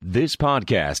This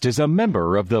podcast is a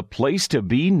member of the Place to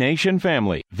Be Nation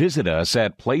family. Visit us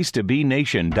at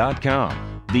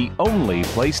placetobenation.com, the only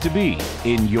place to be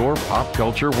in your pop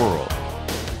culture world.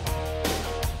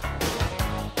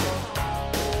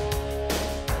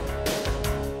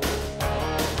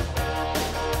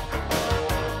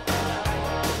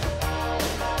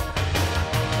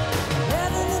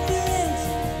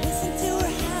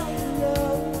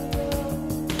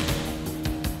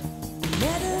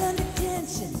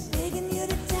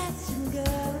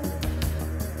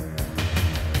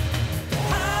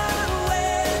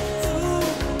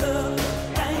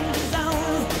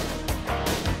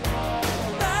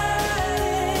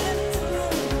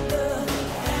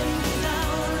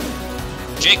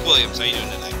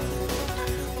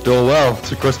 Doing well.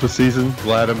 It's a Christmas season.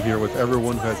 Glad I'm here with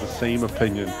everyone who has the same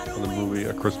opinion on the movie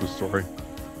A Christmas Story.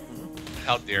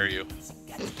 How dare you?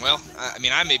 Well, I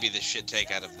mean, I may be the shit take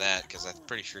out of that because I'm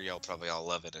pretty sure y'all probably all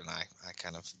love it, and I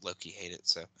kind of low-key hate it.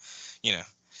 So, you know.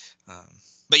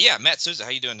 But yeah, Matt, Souza,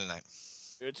 how you doing tonight?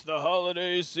 It's the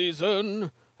holiday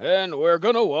season, and we're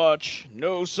gonna watch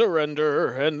No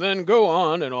Surrender, and then go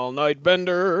on an all-night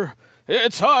bender.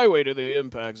 It's Highway to the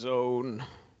Impact Zone.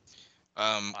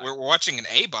 We're watching an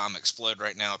A-bomb explode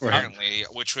right now, apparently.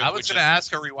 Right. I was going to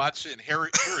ask, are we watching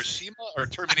Hiroshima or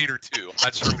Terminator 2? I'm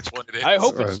not sure which one it is. I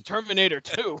hope it's Terminator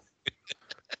 2.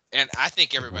 And I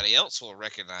think everybody else will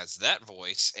recognize that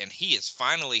voice, and he is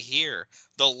finally here.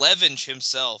 The Levinge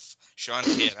himself, Shawn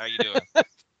Kidd. How you doing?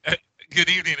 Good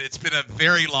evening. It's been a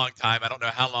very long time. I don't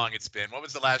know how long it's been. What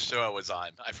was the last show I was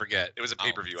on? I forget. It was a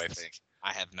pay-per-view, I think.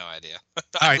 I have no idea.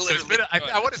 All right, so it's been,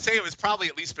 I want to say it was probably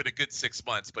at least been a good 6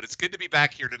 months, but it's good to be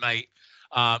back here tonight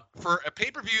for a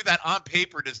pay-per-view that on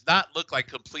paper does not look like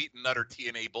complete and utter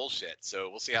TNA bullshit. So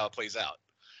we'll see how it plays out.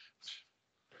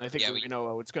 I think we know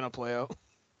how it's going to play out.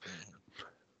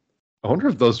 I wonder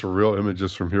if those are real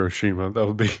images from Hiroshima. That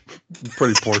would be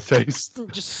pretty poor taste.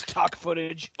 Just stock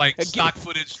footage. Like stock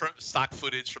footage from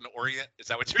the Orient? Is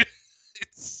that what you're...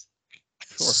 It's...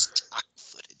 Sure. Stock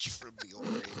footage from the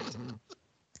Orient.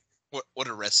 What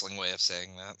a wrestling way of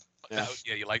saying that.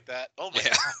 Yeah, you like that? Oh my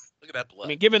God. Look at that blood. I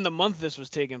mean, given the month this was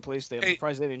taking place, I'm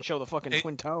surprised they didn't show the fucking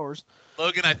Twin Towers.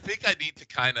 Logan, I think I need to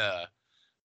kind of,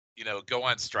 go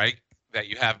on strike that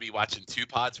you have me watching 2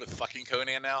 pods with fucking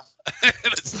Conan now. Yeah,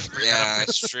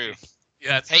 it's true.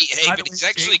 Yeah. Hey, but he's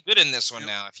actually good in this one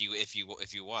now. If you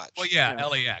watch. Well, yeah,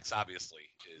 LAX obviously.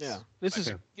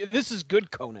 This is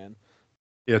good Conan.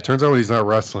 Yeah, it turns out when he's not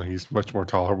wrestling, he's much more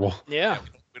tolerable. Yeah.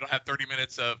 We don't have 30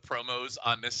 minutes of promos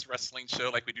on this wrestling show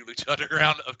like we do Lucha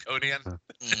Underground of Conan.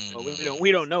 Well,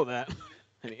 we don't know that.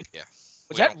 I mean, yeah.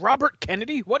 Was that Robert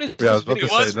Kennedy? What is this video?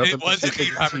 It was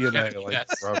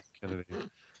Robert Kennedy.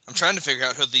 I'm trying to figure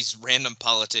out who these random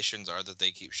politicians are that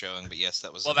they keep showing, but yes,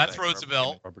 that was. Well, that's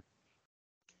Roosevelt.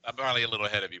 I'm probably a little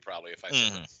ahead of you, probably, if I say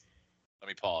that. Let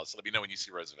me pause. Let me know when you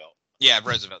see Roosevelt. Yeah,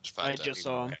 Roosevelt's fine. I just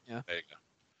saw him. Yeah. There you go.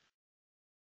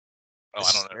 Oh,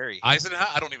 I don't know. Eisenhower?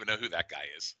 I don't even know who that guy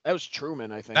is. That was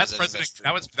Truman, I think. That's President.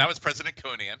 That was President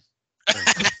Conan.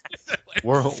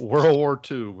 World War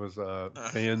II was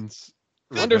fans.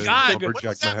 Good God! What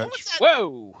was that?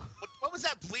 Whoa! What was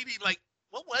that bleeding like?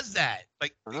 What was that?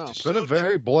 Like, it's been a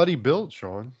very bloody build,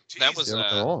 Sean. That was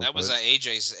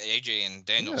AJ and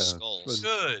Daniel's skulls.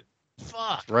 Good.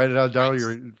 Fuck. Write it out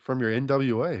down from your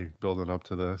NWA building up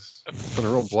to this. It's been a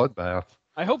real bloodbath.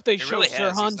 I hope they show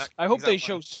Sir Hans. I hope they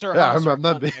show Sir Hans. Yeah, I'm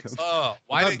not big. Oh,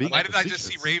 why did I just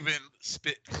see Raven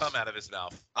spit come out of his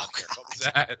mouth? Oh, God. What was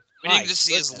that? We didn't just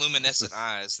see his luminescent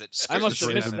eyes. I must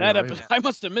have missed that episode. I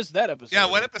must have missed that episode. Yeah,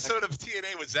 what episode of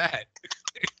TNA was that?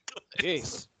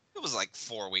 Jeez. It was like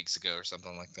 4 weeks ago or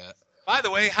something like that. By the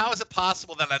way, how is it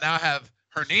possible that I now have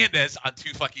Hernandez on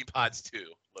 2 fucking pods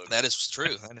too? Logan? That is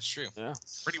true. That is true. Yeah.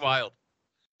 Pretty wild.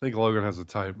 I think Logan has a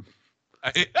type.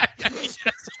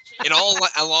 It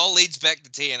all leads back to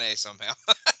TNA somehow.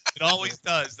 It always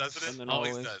does, doesn't it?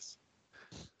 Always does.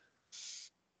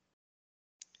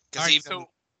 Because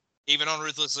even on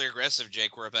Ruthlessly Aggressive,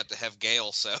 Jake, we're about to have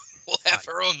Gail, so we'll have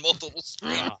her on multiple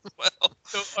screens. Well,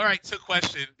 so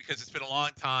question, because it's been a long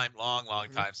time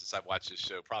since I've watched this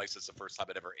show, probably since the first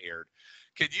time it ever aired.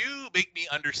 Could you make me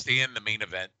understand the main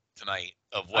event tonight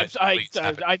of what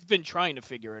I've been trying to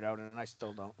figure it out, and I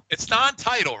still don't. It's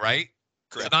non-title, right?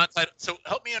 Correct. It's non-title. So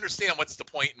help me understand what's the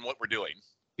point in what we're doing.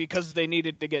 Because they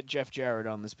needed to get Jeff Jarrett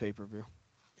on this pay-per-view.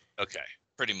 Okay.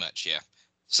 Pretty much, yeah.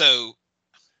 So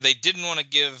they didn't want to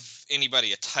give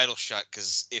anybody a title shot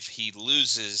because if he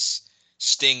loses,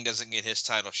 Sting doesn't get his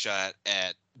title shot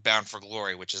at Bound for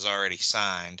Glory, which is already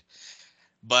signed.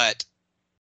 But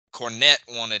Cornette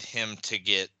wanted him to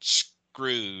get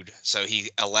screwed, so he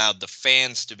allowed the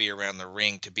fans to be around the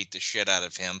ring to beat the shit out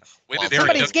of him. When while did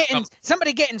Eric the- Young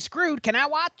Somebody getting screwed. Can I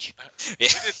watch? Yeah.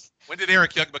 when did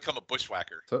Eric Young become a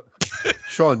bushwhacker? So,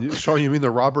 Shawn, you mean the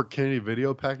Robert Kennedy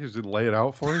video package didn't lay it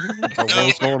out for you? About No,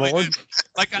 what's going really on?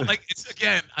 didn't. Like it's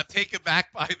again, I'm taken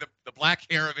back by the black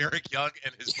hair of Eric Young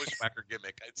and his bushwhacker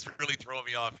gimmick. It's really throwing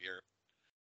me off here.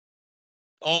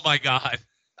 Oh my God,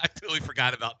 I totally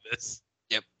forgot about this.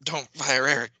 Yep. Don't fire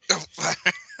Eric. Don't fire.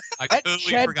 I That totally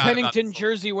Chad forgot Pennington about this.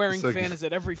 jersey wearing It's like fan is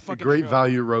at every fucking Great show.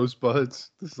 value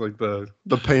rosebuds. This is like the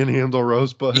panhandle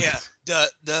rosebuds. Yeah. Da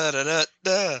da da da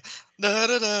da da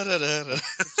da da da da.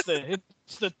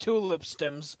 It's the tulip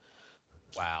stems.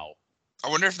 Wow. I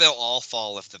wonder if they'll all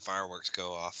fall if the fireworks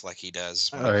go off like he does.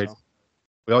 I All don't right. know.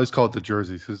 We always call it the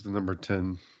jersey. This is the number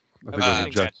 10. I think Uh,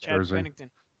 it's a Jets Chad jersey.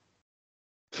 Pennington.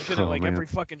 He's been at Oh, like man. every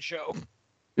fucking show.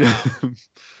 Yeah.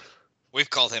 We've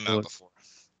called him Well, out before.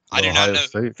 I do not Ohio know who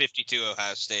State. 52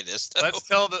 Ohio State is. Though. Let's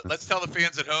tell the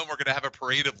fans at home we're gonna have a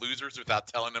parade of losers without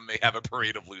telling them they have a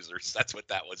parade of losers. That's what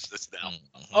that was just now.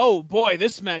 Mhm. Oh boy,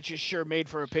 this match is sure made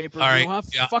for a pay-per-view, All right, huh?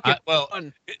 yeah, Fucking well,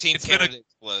 fun. Team it's been Canada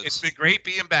explodes. It's been great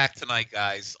being back tonight,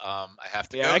 guys. I have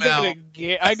to Yeah, go I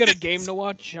got now. a game to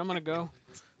watch. I'm gonna go.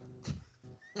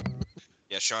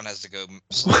 Yeah, Shawn has to go.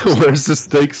 Where's the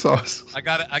steak sauce? I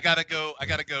gotta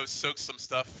go soak some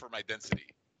stuff for my density.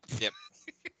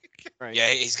 Right. Yeah,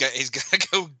 he's got to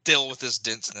go deal with his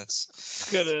denseness.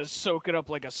 Gotta soak it up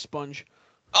like a sponge.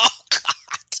 Oh God.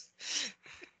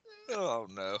 Oh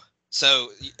no. So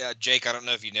Jake, I don't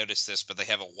know if you noticed this, but they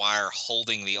have a wire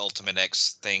holding the Ultimate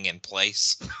X thing in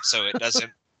place, so it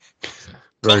doesn't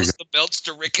Very cause good. the belts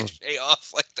to ricochet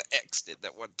off like the X did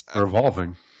that one They're time.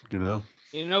 evolving, you know.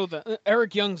 You know,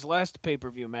 Eric Young's last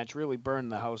pay-per-view match really burned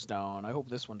the house down. I hope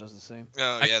this one does the same.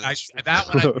 Oh yeah, that's true. That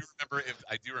one I do remember.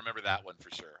 I do remember that one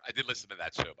for sure. I did listen to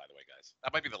that show, by the way, guys.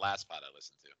 That might be the last pod I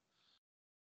listened to.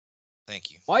 Thank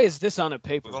you. Why is this on a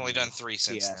paper? We've only done 3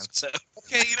 since then, so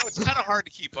Okay, it's kind of hard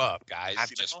to keep up, guys. I'm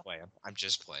you just know? playing. I'm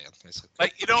just playing.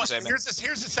 Like What'd you say, man?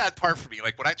 here's the sad part for me.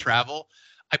 Like when I travel,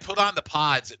 I put on the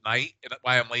pods at night and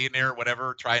while I'm laying there or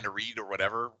whatever, trying to read or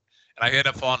whatever, and I end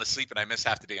up falling asleep and I miss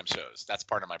half the damn shows. That's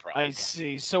part of my problem. I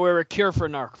see. So we're a cure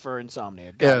for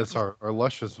insomnia. Got Yeah, it. it's our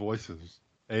luscious voices.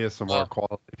 ASMR Well,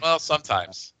 quality. Well,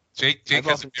 sometimes Jake I've has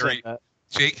a often said very that.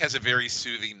 Jake has a very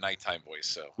soothing nighttime voice.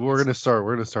 So We're gonna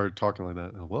start talking like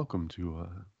that. Welcome to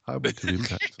Highway to the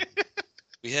Impact.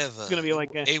 We have It's gonna be like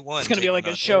a. A1. It's gonna be like taking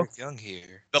a on show. Eric Young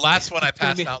here. the last one I gonna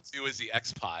passed be- out to is the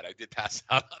X Pod. I did pass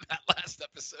out on that last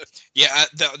episode. Yeah,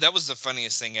 that was the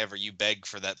funniest thing ever. You begged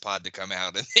for that pod to come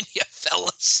out, and then you fell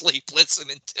asleep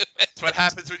listening to it. That's what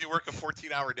happens when you work a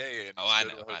 14-hour day. And Oh, I go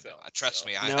know. to the hotel. Trust So,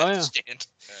 me, I No, yeah. understand.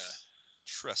 yeah.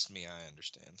 Trust me, I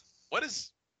understand. What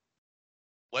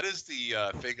is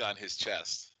the thing on his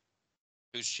chest?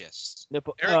 Who's chest?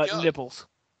 Eric Young. Nipples.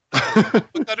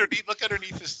 Look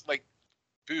underneath his like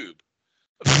boob.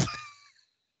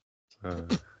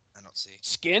 I don't see.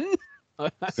 Skin? He's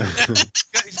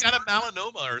got a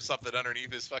melanoma or something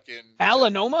underneath his fucking.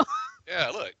 Alanoma? Yeah,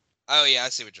 look. Oh yeah, I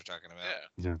see what you're talking about.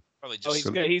 Yeah. Probably Oh, just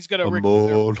he's got a Ric.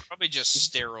 probably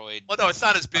just steroid. Well, no, it's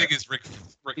not as big as Ric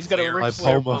He's got a Flair. Ric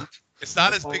Flair Lipoma. bump. It's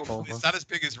not as big. Lipoma. It's not as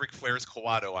big as Ric Flair's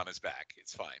Quado on his back.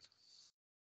 It's fine.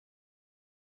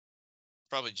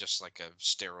 Probably just like a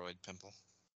steroid pimple.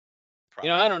 You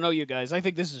know, I don't know you guys. I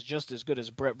think this is just as good as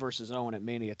Brett versus Owen at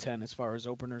Mania 10 as far as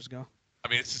openers go. I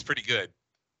mean, this is pretty good.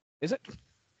 Is it?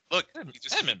 Look, Haven't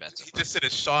he been bad so he far. just did a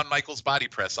Shawn Michaels body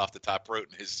press off the top rope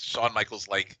in his Shawn Michaels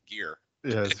like gear.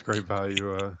 Yeah, it's great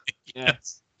value. Yeah.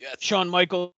 Yes. Shawn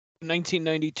Michaels,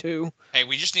 1992. Hey,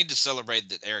 we just need to celebrate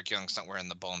that Eric Young's not wearing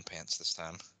the bone pants this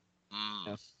time. Mm,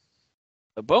 Yeah.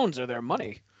 The Bones are their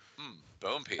money.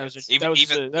 bone That was pants. a- Even was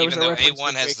even, a- that was even a though reference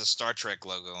A1 to has Jake. the Star Trek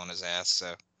logo on his ass,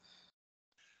 so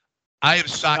I am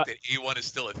shocked that A1 is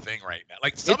still a thing right now.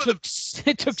 Like some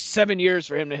It took 7 years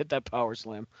for him to hit that power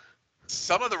slam.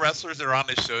 of the wrestlers that are on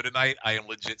this show tonight, I am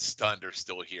legit stunned are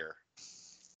still here.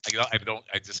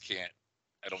 I just can't.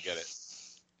 I don't get it.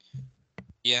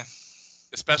 yeah.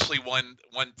 Especially one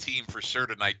team for sure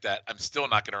tonight that I'm still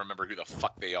not going to remember who the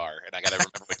fuck they are, and I got to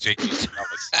remember what Jake used to tell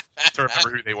us to remember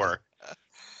who they were.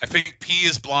 I think P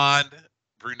is blonde,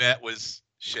 brunette was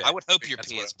shit. I would hope think your that's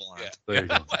P what- is blonde. Yeah. There you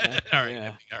go. all right,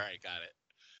 Yeah. all right, got it.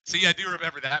 See, I do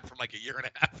remember that from like a year and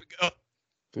a half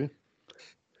ago.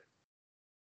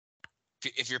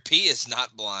 If your P is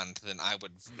not blonde, then I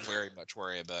would very much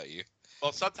worry about you.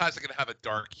 Well, sometimes I'm gonna have a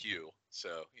dark hue,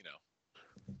 so you know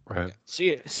Right.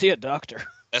 See a doctor.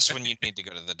 That's when you need to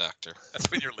go to the doctor. that's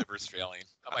when your liver's failing.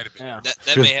 I might have been. Yeah. That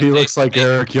Because may have he looks like may-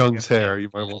 Eric Young's hair. You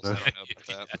might I want don't to.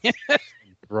 know about that.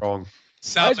 Wrong.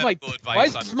 Sound medical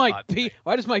advice on the spot tonight.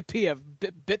 Why does my pee have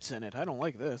bits in it? I don't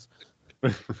like this.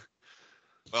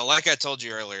 Well, like I told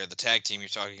you earlier, the tag team you're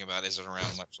talking about isn't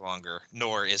around much longer,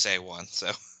 nor is A1.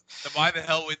 So. Then why the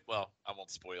hell would? Well, I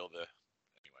won't spoil the.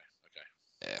 Anyway, okay.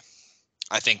 Yeah,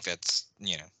 I think that's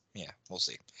yeah, we'll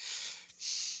see.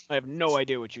 I have no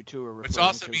idea what you two are referring to. Which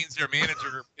also means their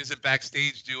manager isn't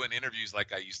backstage doing interviews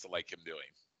like I used to like him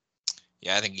doing.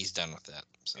 Yeah, I think he's done with that.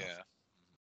 So. Yeah.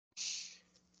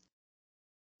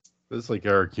 It's like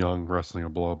Eric Young wrestling a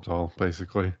blow-up doll,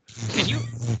 basically. Can you?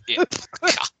 Yeah.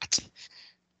 God.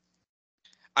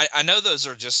 I know those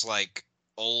are just like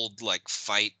old like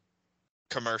fight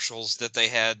commercials that they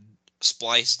had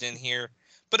spliced in here,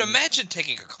 but imagine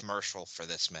taking a commercial for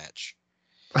this match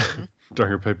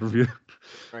During a pay-per-view.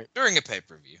 Right. During a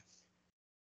pay-per-view.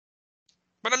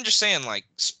 But I'm just saying, like,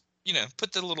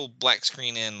 put the little black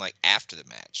screen in like after the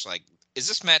match. Like, is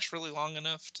this match really long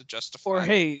enough to justify? Or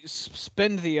hey,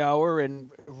 spend the hour and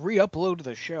re-upload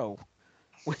the show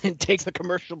and take the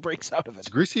commercial breaks out of it. Does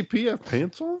Greasy P have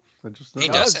pants on? He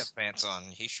does have pants on.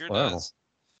 He sure does.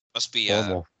 Must be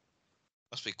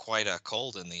quite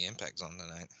cold in the Impact Zone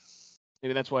tonight.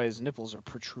 Maybe that's why his nipples are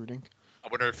protruding. I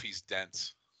wonder if he's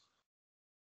dense.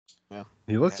 Yeah,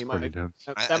 he looks pretty dense.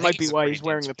 That might be why he's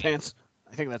wearing the pants.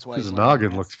 I think that's why his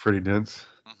noggin looks pretty dense.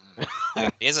 Mm-hmm.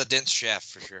 He has a dense shaft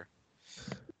for sure.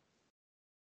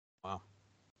 Wow,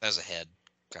 that was a head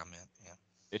comment. Yeah,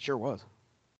 it sure was.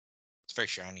 It's very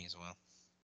shiny as well.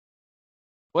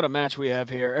 What a match we have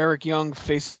here. Eric Young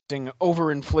facing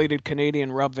overinflated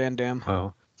Canadian Rob Van Dam.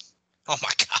 Oh my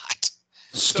God.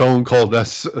 Stone Cold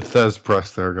Thez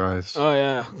press there, guys. Oh,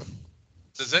 yeah.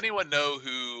 Does anyone know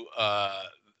who,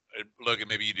 Logan,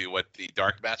 maybe you do, what the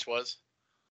dark match was?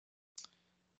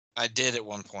 I did at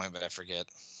one point, but I forget.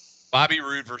 Bobby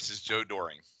Roode versus Joe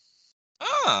Doring.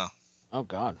 Oh. Oh,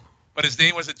 God. But his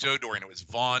name wasn't Joe Doring. It was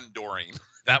Vaughn Doring.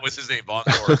 That was his name, Vaughn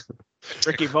Doring.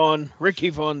 Ricky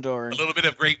Von Doring. A little bit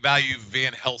of Great Value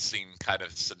Van Helsing kind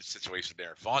of situation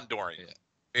there. Vaughn Doring.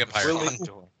 Yeah. Vampire.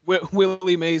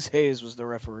 Willie Mays Hayes was the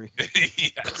referee.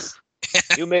 Yes.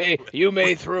 You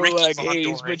may throw Ricky like Von Hayes,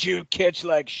 Doring. but you catch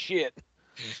like shit.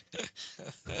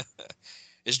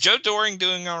 Is Joe Doring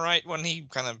doing all right when he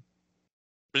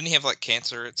didn't he have like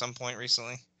cancer at some point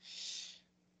recently?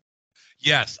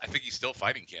 Yes, I think he's still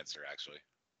fighting cancer, actually.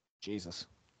 Jesus.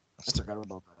 I forgot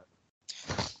about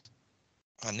that.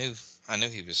 I knew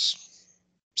he was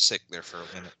sick there for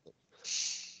a minute. But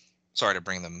sorry to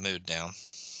bring the mood down.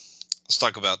 Let's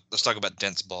talk about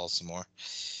dense balls some more.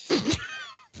 We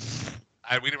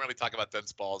didn't really talk about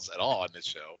dense balls at all on this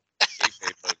show.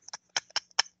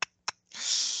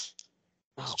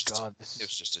 Oh God, it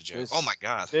was just a joke. Oh my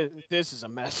God, this is a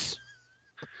mess.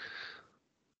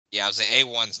 Yeah, I was saying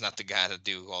A1's not the guy to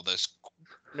do all those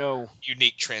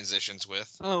unique transitions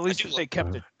with. Well, at least they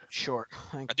kept it short.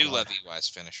 I do love EY's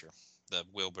finisher, the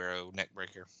wheelbarrow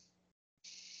neckbreaker.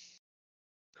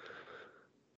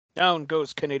 Down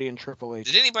goes Canadian Triple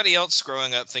H. Did anybody else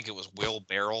growing up think it was Will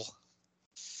Barrel?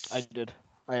 I did.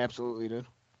 I absolutely did.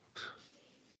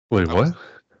 Wait, what?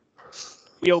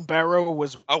 Wheelbarrow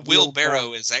was.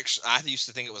 Wheelbarrow is actually. I used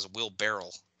to think it was a wheel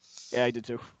barrel. Yeah, I did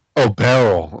too. Oh,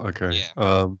 barrel. Okay.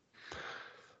 Yeah.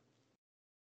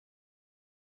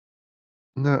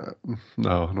 No,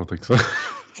 I don't think so.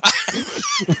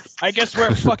 I guess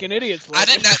we're fucking idiots. I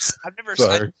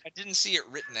didn't see it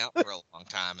written out for a long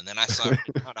time, and then I saw it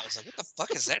written out. I was like, "What the fuck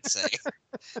does that say?"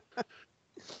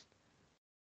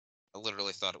 I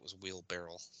literally thought it was wheel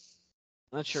barrel.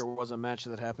 That sure was a match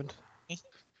that happened.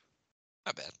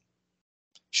 Not bad.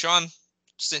 Shawn,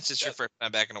 since it's your first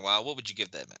time back in a while, what would you give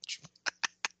that match?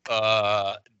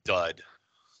 Dud.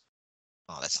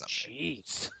 Oh, that's not bad.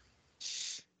 Jeez.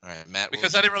 All right, Matt.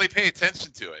 Because I didn't really pay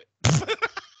attention to it.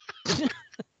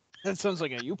 That sounds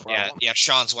like a you problem. Yeah.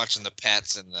 Shawn's watching the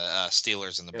Pats and the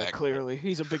Steelers in the back. Clearly,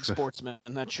 he's a big sportsman,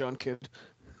 that Shawn kid.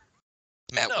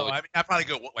 Matt, I'd probably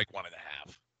go like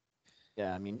 1.5.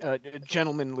 Yeah, I mean,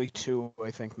 gentlemanly 2,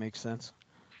 I think makes sense.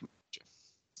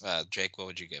 Jake, what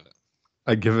would you give it?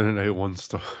 I'd give it an A1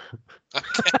 star.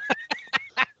 Okay.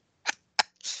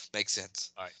 Makes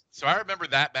sense. All right. So I remember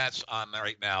that match on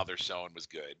right now they're showing was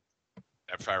good.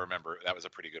 If I remember, that was a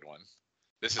pretty good one.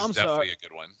 This is definitely a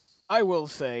good one. I will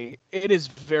say, it is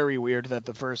very weird that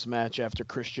the first match after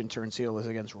Christian turns heel is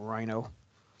against Rhino.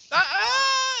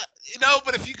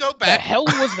 But if you go back... The hell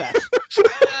was that?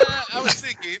 I was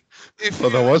thinking...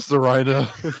 that was the Rhino.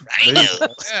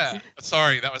 Yeah.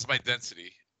 Sorry, that was my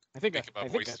density. I think a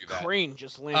crane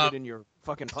just landed in your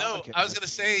fucking pocket. No, I was going to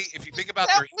say, if you think about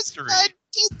their history...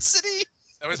 Density.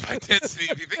 That was my density.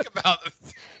 If you think about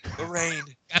Lorraine,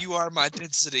 you are my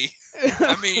density.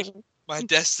 I mean, My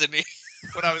destiny.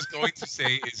 What I was going to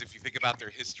say is, if you think about their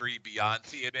history beyond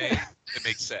TNA, it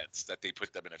makes sense that they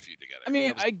put them in a feud together. I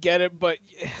mean, I get it, but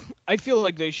I feel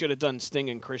like they should have done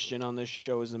Sting and Christian on this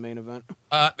show as the main event.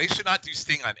 They should not do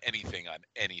Sting on anything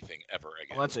ever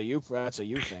again. Well, that's a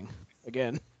you thing.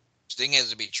 Again. Sting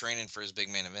has to be training for his big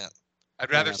main event.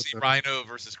 I'd rather see Rhino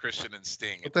versus Christian and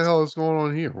Sting. What the hell is going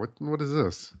on here? What is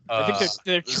this? I think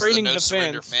they're This training is the No the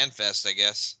Surrender fans. Fan Fest, I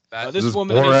guess. This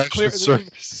woman is clear.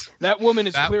 That woman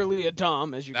is clearly a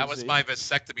dom, as you can see. That was my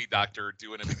vasectomy doctor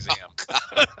doing an exam.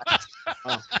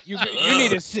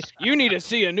 You need to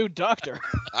see a new doctor.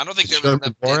 I don't think there was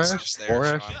enough dentists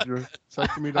there.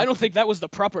 Sean. I don't think that was the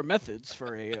proper methods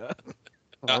for a.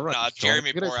 No,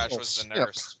 Jeremy Borash was the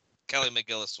nurse. Kelly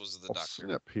McGillis was the doctor.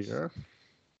 Snip here.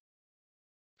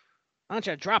 Why don't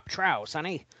you drop trow,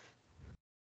 sonny?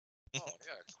 Oh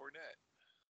yeah, Cornette.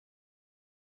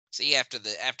 See, after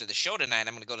the show tonight,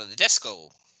 I'm gonna go to the disco,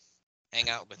 hang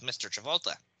out with Mr.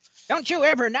 Travolta. Don't you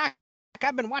ever knock!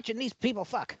 I've been watching these people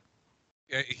fuck.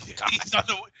 Yeah, he's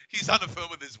on the phone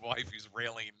with his wife, who's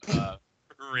railing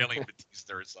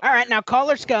Batista or something. All right, now call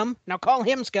her scum. Now call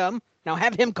him scum. Now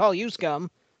have him call you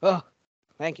scum. Oh,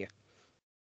 thank you.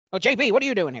 Oh, JP, what are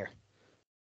you doing here?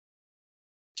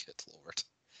 Good Lord.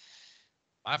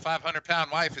 My 500-pound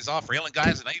wife is off railing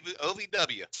guys in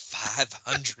OVW.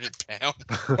 500 pounds.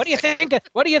 What do you think?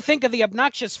 What do you think of the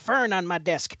obnoxious fern on my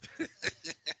desk?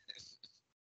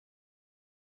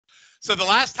 So the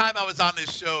last time I was on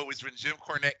this show was when Jim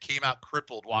Cornette came out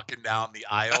crippled walking down the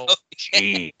aisle,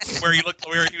 where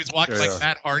he was walking like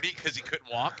Matt Hardy because he couldn't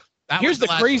walk. Here's the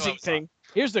crazy thing.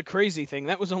 Here's the crazy thing.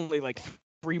 That was only like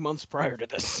 3 months prior to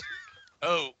this.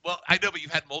 Oh, well, I know, but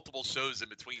you've had multiple shows in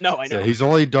between. No, I know. Yeah, he's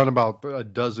only done about a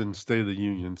dozen State of the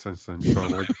Union since then. So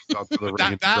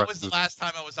that was the last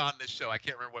time I was on this show. I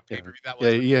can't remember what pay-per-view that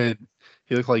was. Yeah,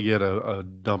 he looked like he had a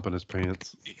dump in his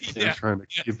pants. He was trying to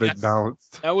keep it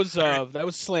balanced. That was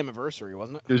Slammiversary,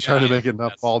 wasn't it? He was trying to make it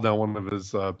not fall down one of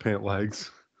his pant legs.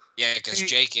 Yeah, because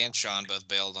Jake and Shawn both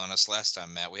bailed on us last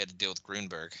time, Matt. We had to deal with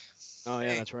Grunberg. Oh,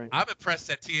 yeah, that's right. I'm impressed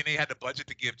that TNA had the budget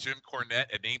to give Jim Cornette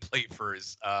a nameplate for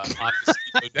his office.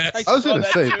 I was going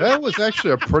to say, that was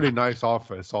actually a pretty nice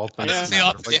office, all things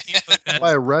considered.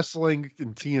 By wrestling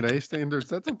and TNA standards,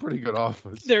 that's a pretty good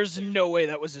office. There's no way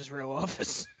that was his real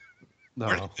office.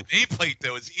 No. The nameplate,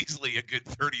 though, is easily a good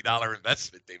 $30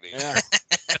 investment they made. Yeah.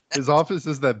 His office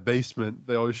is that basement.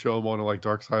 They always show him on like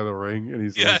Dark Side of the Ring, and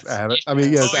he's in his attic. I mean,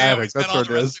 his attic. That's what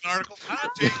it is.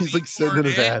 He's like sitting in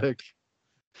his attic.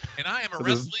 And I am a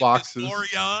wrestling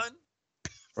historian.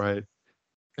 Right.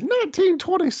 In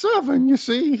 1927, you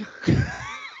see,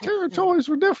 territories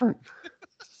were different.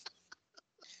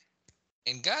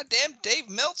 And goddamn Dave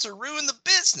Meltzer ruined the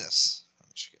business.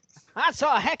 I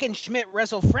saw Heckenschmidt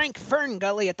wrestle Frank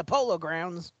Ferngully at the Polo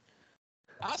Grounds.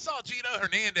 I saw Gino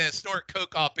Hernandez snort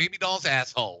coke off Baby Doll's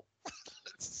asshole.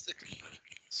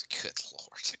 Good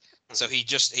Lord. So he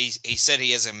said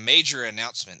he has a major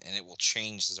announcement and it will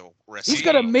change the rest. He's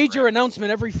got a major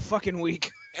announcement every fucking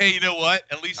week. Hey, you know what?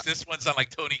 At least this one's not like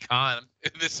Tony Khan.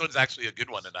 This one's actually a good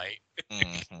one tonight.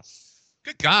 Mm-hmm.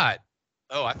 Good God.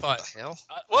 Oh, I thought. What the hell?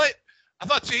 What? I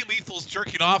thought Jay Lethal's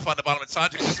jerking off on the bottom of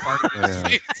Sanjay was part of his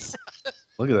face.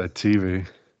 Look at that TV.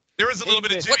 There was a little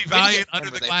bit of Jimmy Valiant under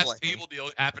the glass table deal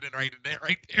happening right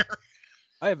there.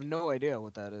 I have no idea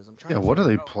what that is. I'm trying. Yeah, what are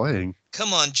they playing?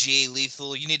 Come on, Jay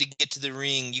Lethal. You need to get to the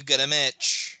ring. You got a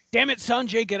match. Damn it,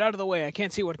 Sanjay, get out of the way. I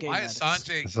can't see what game Why that is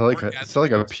Sanjay? Is that like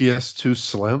a PS2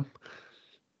 Slim?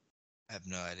 I have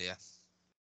no idea.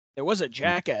 There was a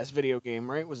Jackass video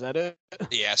game, right? Was that it?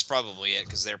 Yeah, it's probably it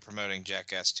because they're promoting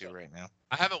Jackass 2 right now.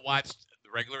 I haven't watched the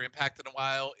regular Impact in a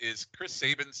while. Is Chris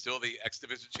Sabin still the X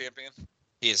Division champion?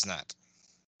 He is not.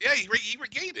 Yeah, he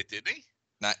regained it, didn't he?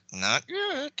 Not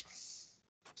yet.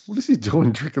 What is he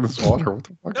doing drinking this water? What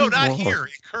the fuck No, is not going here. on?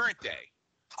 In current day.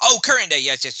 Oh, current day.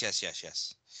 Yes.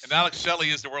 And Alex Shelley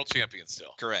is the world champion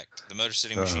still. Correct. The Motor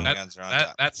City Machine Guns are on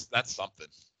top. That's something.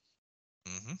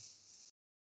 Mm-hmm.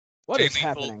 What is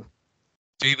happening?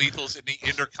 Jay Lethal's in the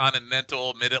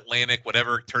Intercontinental, Mid-Atlantic,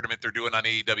 whatever tournament they're doing on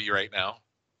AEW right now.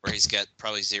 Where he's got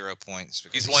probably 0 points.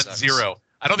 He's won 0.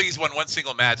 I don't think he's won one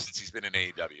single match since he's been in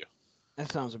AEW.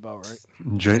 That sounds about right.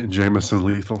 Jameson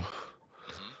Lethal.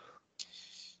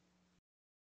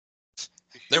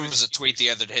 There was a tweet the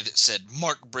other day that said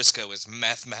Mark Briscoe is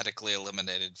mathematically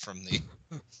eliminated from the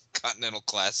Continental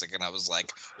Classic, and I was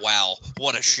like, wow,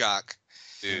 what a shock.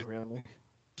 Dude, Really?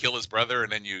 kill his brother,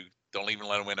 and then you don't even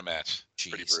let him win a match.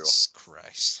 Pretty brutal. Jesus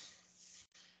Christ.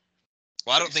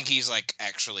 Well, I don't think he's like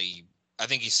actually. I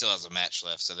think he still has a match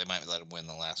left, so they might let him win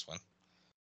the last one.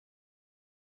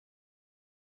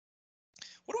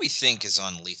 What do we think is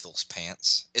on Lethal's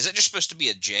pants? Is it just supposed to be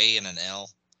a J and an L?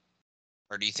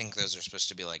 Or do you think those are supposed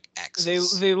to be like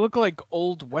X's? They look like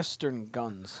old Western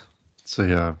guns. So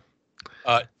yeah,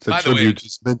 it's a by the way, tribute to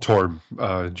his mentor,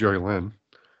 Jerry Lynn.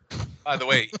 By the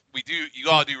way, you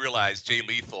all do realize Jay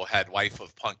Lethal had Wife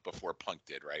of Punk before Punk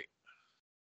did, right?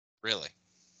 Really?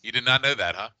 You did not know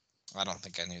that, huh? I don't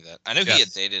think I knew that. I knew he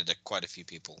had dated quite a few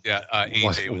people. Yeah,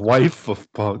 AJ was Wife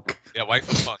of Punk. Yeah, Wife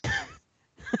of Punk.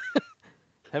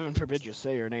 Heaven forbid you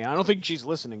say her name. I don't think she's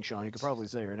listening, Shawn. You could probably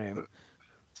say her name.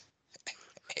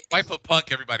 Wife of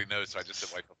Punk, everybody knows, so I just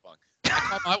said Wife of Punk.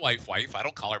 I call my wife. I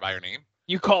don't call her by her name.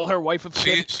 You call her Wife of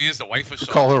Punk? She is the wife of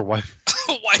Shawn. Call her wife.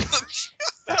 Wife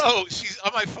of No, she's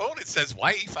on my phone. It says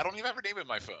wife. I don't even have her name in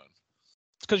my phone.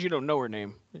 It's because you don't know her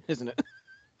name, isn't it?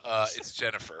 It's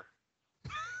Jennifer.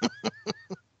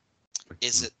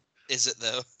 Is it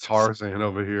though? Tarzan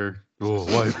over here. Oh,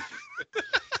 wife.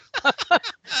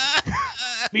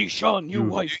 Me, Shawn, you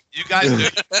wife. You guys know.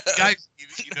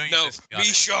 You know you No, missed me me, on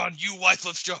this. Shawn, you wife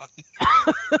of Shawn.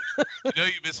 You know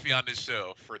you missed me on this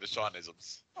show for the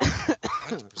Shawnisms.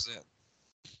 100%.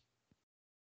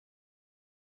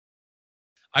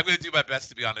 I'm going to do my best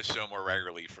to be on this show more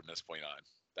regularly from this point on.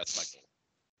 That's my goal.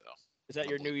 Is that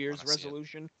your New Year's Wanna see it.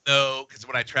 resolution? No, because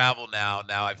when I travel now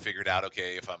I've figured out,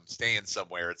 okay, if I'm staying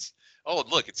somewhere, it's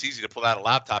easy to pull out a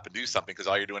laptop and do something because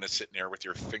all you're doing is sitting there with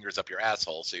your fingers up your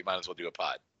asshole, so you might as well do a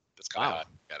pod. That's kind of how I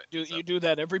got it. You do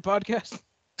that every podcast?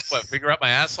 What, finger up my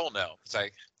asshole? No. It's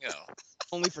like,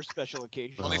 Only for special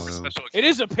occasions. only for Oh, special It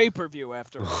is a pay-per-view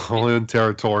after all. Only in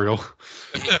territorial.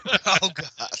 Oh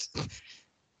God.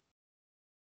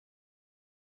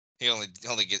 He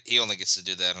only gets to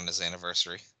do that on his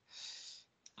anniversary.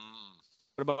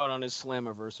 What about on his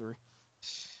Slammiversary?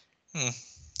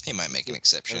 He might make an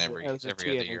exception every As a other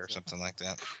TNA year or thing. something like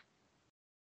that.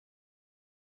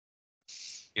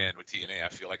 And with TNA, I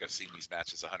feel like I've seen these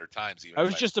matches 100 times. Even I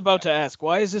was just about to ask,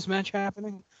 why is this match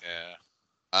happening?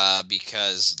 Yeah.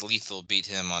 Because Lethal beat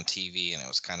him on TV and it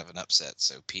was kind of an upset,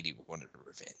 so Petey wanted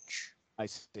revenge. I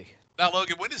see. Now,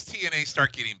 Logan, when does TNA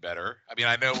start getting better? I mean,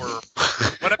 I know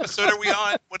what episode are we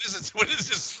on? What is this? When is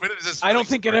this? I don't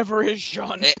think it ever is,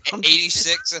 Shawn.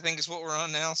 86, I think, is what we're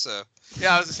on now. So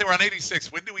Yeah, I was gonna say we're on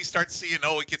 86. When do we start seeing?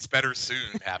 Oh, it gets better soon.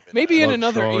 Happen? Maybe in Look,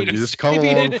 another Shawn, 80s. You just come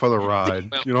along for the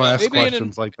ride. You don't ask maybe in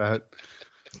questions like that.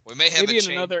 we may have Maybe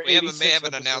in another may have 86 an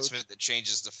episodes. announcement that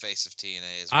changes the face of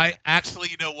TNA. As well. I actually,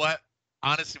 you know what?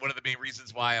 Honestly, one of the main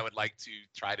reasons why I would like to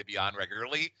try to be on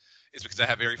regularly is because I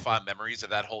have very fond memories of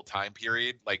that whole time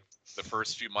period. Like the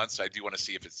first few months, I do want to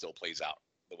see if it still plays out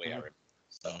the way I remember.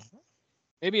 So.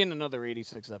 Maybe in another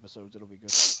 86 episodes, it'll be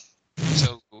good.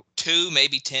 So 2,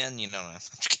 maybe 10. You know.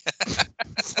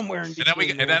 Somewhere in And then,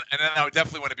 between. and then I would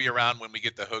definitely want to be around when we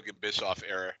get the Hogan Bischoff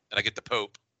era, and I get the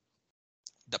Pope.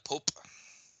 The Pope.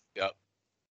 Yep.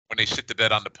 When they shit the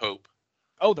bed on the Pope.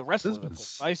 Oh, the wrestler.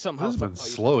 This I somehow has been thought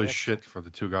you slow said as shit for the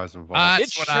two guys involved.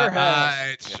 That's It what sure has.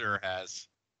 It sure has.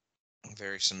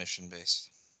 Very submission based.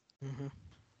 Mm-hmm.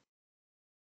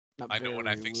 I know when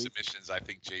I think submissions, I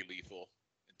think Jay Lethal.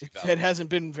 In It 2000. hasn't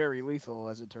been very lethal,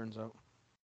 as it turns out.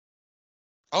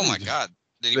 Oh my God!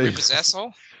 Did he rip his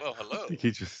asshole? Well, hello.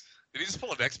 He just, Did he just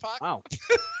pull an X-Pac? Wow.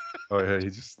 oh yeah, he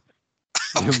just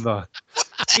give him the.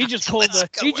 He just pulled Let's the.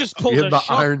 go He with just him. pulled Give a the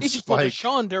Shawn. iron He just pulled a spike.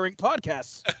 Shawn during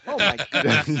podcasts. Oh my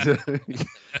god. What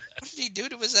did he do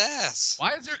to his ass?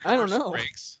 Why is there I don't commercial know.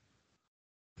 breaks?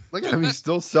 Look at him. He's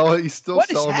still selling. He's still What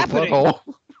is selling the happening? butthole.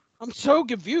 I'm so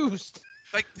confused.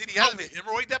 Like, did he have an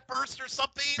hemorrhoid that burst or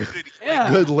something? Did he, Yeah.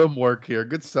 Good limb work here.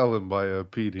 Good selling by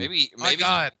PD. My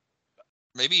God.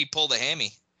 Maybe he pulled a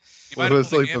hammy. He Well, might have it's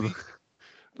pulled like a hammy.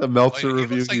 the Meltzer He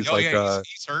review. looks like, He's oh, like yeah,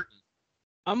 he's hurting.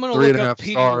 I'm gonna 3.5 look up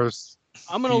Petey. stars.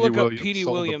 I'm gonna Petey look up Williams Petey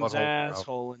sold the Williams' butthole out.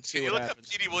 asshole and see Can you what look happens.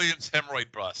 up Petey Williams'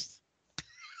 hemorrhoid bust?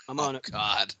 I'm on it.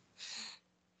 God.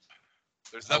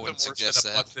 There's I nothing wouldn't worse than suggest a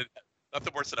that. busted.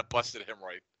 Nothing worse than a busted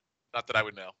hemorrhoid. Not that I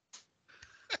would know.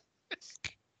 I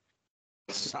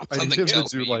Something need him to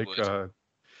tells do me you like would.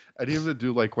 I need him to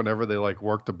do like whenever they like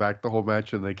work the back the whole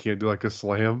match and they can't do like a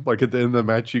slam. Like at the end of the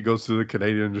match, he goes through the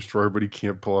Canadian Destroyer, but he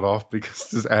can't pull it off because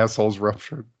his asshole's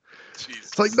ruptured. Jesus.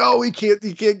 It's like no, he can't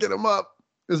get him up.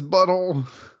 His butthole.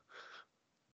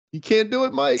 You can't do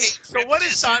it, Mike. Hey, so what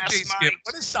is Sanjay's gimmick?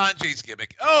 What is Sanjay's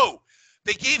gimmick? Oh,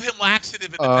 they gave him laxative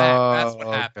in the back. That's what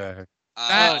happened. Okay.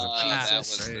 That That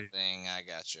was was the great. thing. I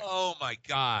got you. Oh my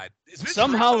God! Is Vince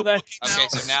Somehow Russo that- looking Okay,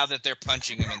 now? so now that they're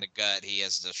punching him in the gut, he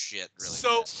has the shit really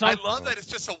So bad. I love that it's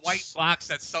just a white box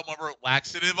that someone wrote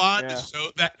laxative on Yeah. to show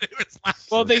that it was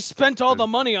laxative. Well, they spent all the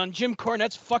money on Jim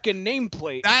Cornette's fucking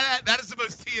nameplate. That is the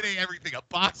most TNA everything. A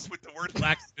box with the word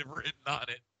laxative written on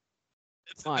it.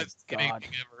 It's the My best TNA God.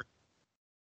 thing ever.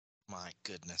 My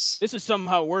goodness. This is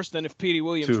somehow worse than if Petey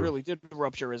Williams Two. really did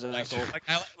rupture his asshole.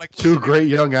 Two great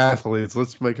young athletes.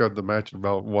 Let's make out the match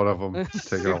about one of them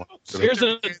taking a lot.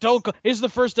 Here's the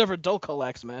first ever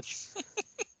Dulcolax match.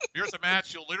 Here's a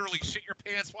match you'll literally shit your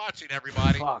pants watching,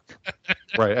 everybody. Fuck.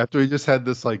 Right, after he just had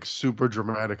this like super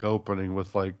dramatic opening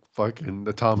with like fucking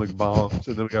atomic bombs,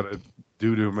 and then we got a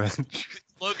doo-doo match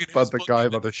Logan, about the guy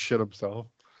about to shit himself.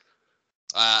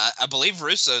 I believe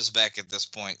Russo's back at this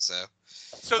point, so.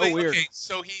 Weird. Okay,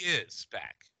 so he is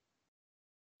back.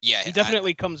 Yeah, He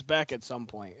definitely comes back at some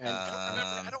point. And,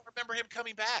 I don't remember him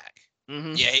coming back.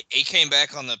 mhm. Yeah, he came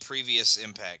back on the previous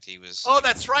Impact. He was. Oh,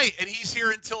 that's right. And he's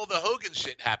here until the Hogan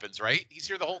shit happens, right? He's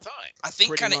here the whole time. I think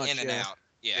Pretty kind of much, in and yeah. out.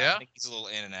 Yeah, Yeah? I think he's a little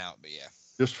in and out, but yeah.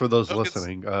 Just for those Hogan's-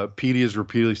 listening, Petey is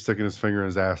repeatedly sticking his finger in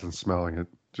his ass and smelling it.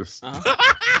 Just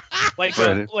Like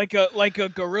Right. a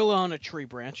gorilla on a tree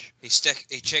branch. He's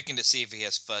checking to see if he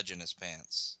has fudge in his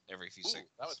pants every few Ooh, seconds.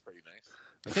 that was pretty nice.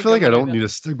 I think feel like I'm I gonna don't do need to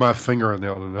stick my finger in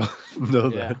there to know Yeah,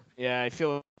 that. yeah. I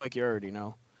feel like you already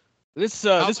know. This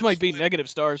How this might be much- negative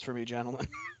stars for me, gentlemen.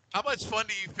 How much fun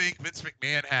do you think Vince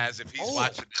McMahon has if he's Oh,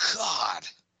 watching God.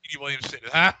 Petey Williams shit?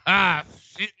 Ha ha!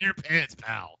 Shit in your pants,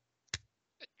 pal.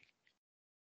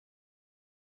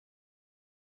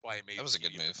 Why he made That was a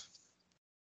good Petey- move.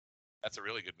 That's a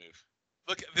really good move.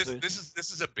 Look, this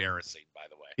is embarrassing, by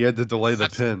the way. He had to delay the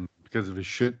That's- pin because of his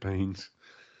shit pains.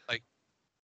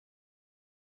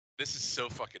 This is so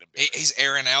fucking embarrassing. He's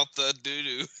airing out the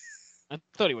doo-doo. I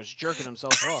thought he was jerking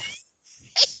himself off.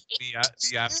 Me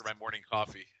after my morning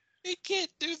coffee. He can't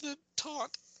do the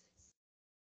taunt.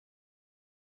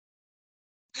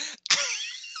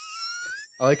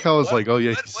 I like how it's What- like, oh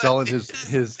yeah, what- he's what selling is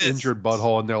his this? injured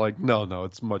butthole, and they're like, no,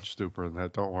 it's much stupider than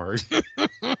that. Don't worry.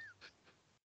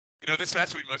 You know, this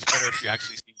match would be much better if you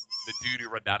actually see the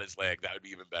dude run down his leg. That would be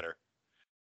even better.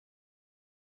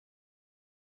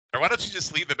 Or why don't you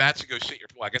just leave the match and go shit your...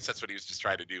 Well, I guess that's what he was just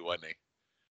trying to do, wasn't he?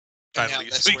 Trying to Yeah,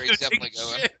 leave that's so he where could he's take definitely a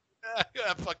going. shit.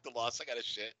 Yeah, fuck the loss. I got to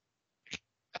shit.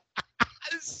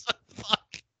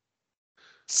 Fuck.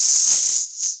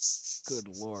 Good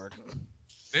lord.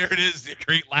 There it is, the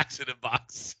great laxative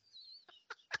box.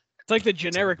 It's like the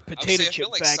generic potato I chip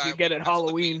feel like bag you get at I feel like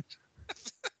Halloween. I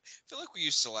feel like we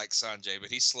used to like Sanjay, but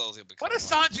he's slowly becoming. What is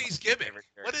Sanjay's gimmick?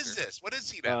 What is this? What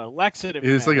is he now? Laxative.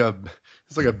 It's man.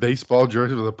 like a baseball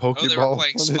jersey with a Oh, pokeball. they were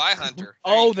playing on it. Spy Hunter.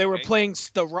 Oh, they were playing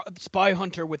Spy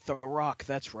Hunter with The Rock.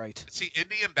 That's right. Is he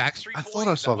Indian Backstreet I Boy? thought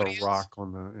I Is that saw what the he is? Rock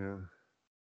on the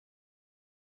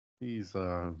He's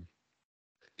The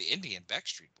Indian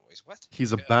Backstreet Boys. What?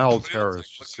 he's a Yeah, bowel what else?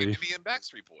 terrorist. What's You an see, Indian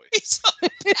Backstreet Boy?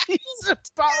 He's a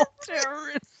foul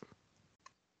terrorist.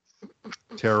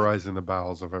 terrorizing the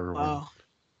bowels of everyone. Wow.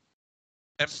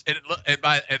 And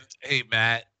hey,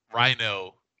 Matt,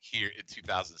 Rhino here in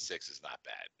 2006 is not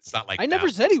bad. It's not like I never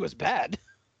now. said he was bad.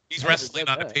 He's never wrestling said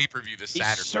on a that. pay-per-view this He's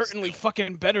Saturday. certainly still.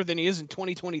 fucking better than he is in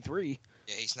 2023.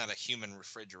 Yeah, he's not a human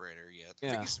refrigerator yet.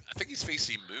 Yeah. I think he's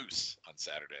facing Moose on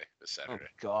Saturday. This Oh Saturday.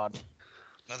 God.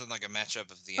 Nothing like a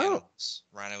matchup of the Oh. animals.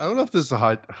 Rhino. I don't know if this is a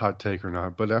hot take or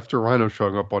not, but after Rhino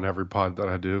showing up on every pod that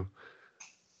I do,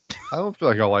 I don't feel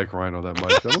like I like Rhino that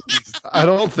much. I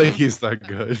don't think he's that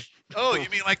good. Oh, you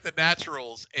mean like the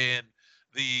Naturals and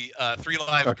the Three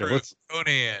Live Okay, Crew? let's-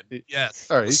 Conan. Yes.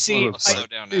 All right, he's, See, one of Slow those-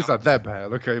 down now. he's not that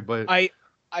bad, okay, but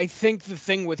I think the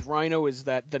thing with Rhino is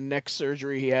that the neck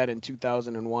surgery he had in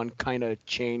 2001 kind of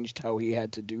changed how he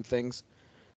had to do things.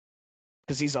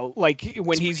 Because he's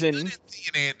when he's in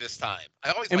TNA this time.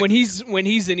 I always and liked when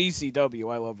he's in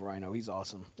ECW, I love Rhino. He's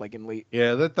awesome. Like in late,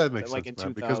 yeah, that makes like sense, in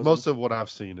man, because 2000. most of what I've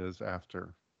seen is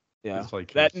after. yeah. It's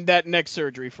like That his- that neck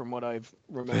surgery, from what I've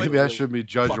remembered. Maybe I really- should be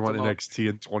judging fucked on him up. NXT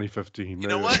in 2015. You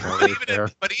know Maybe what? that's not But really even, fair.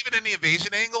 but even in the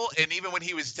invasion angle, and even when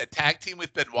he was a tag team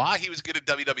with Benoit, he was good at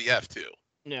WWF too.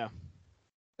 Yeah.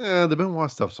 Yeah, the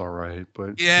Benoit stuff's all right,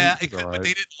 but Yeah, he's it could, all but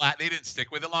right. they didn't stick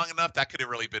with it long enough. That could have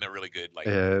really been a really good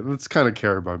Yeah, it's kind of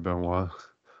carried by Benoit.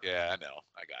 Yeah, I know.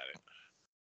 I got it.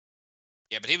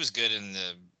 Yeah, but he was good in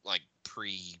the like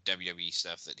pre WWE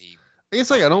stuff that he. I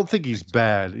guess I don't think he's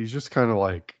bad. He's just kind of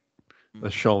like,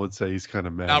 as Shawn would say, he's kind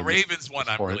of mad. Now at this- Raven's one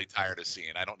this I'm point. really tired of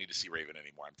seeing. I don't need to see Raven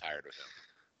anymore. I'm tired of him.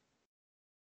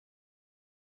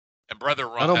 And brother,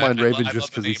 I don't mind Raven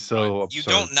just because he's so You absurd.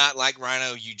 don't not like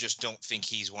Rhino. You just don't think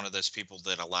he's one of those people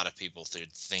that a lot of people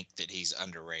think that he's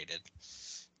underrated.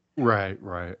 Right.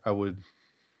 I would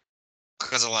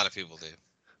Because a lot of people do.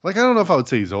 like. I don't know if I would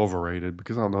say he's overrated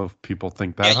because I don't know if people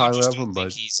think that Yeah, highly you just of don't him. think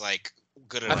But he's like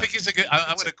good I enough. think he's a good.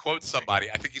 I'm going to quote somebody.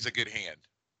 I think he's a good hand.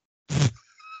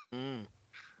 Mm.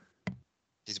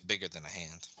 He's bigger than a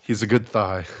hand. he's a good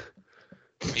thigh.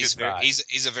 He's Good guy.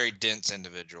 he's a very dense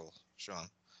individual, Shawn.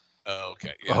 Oh,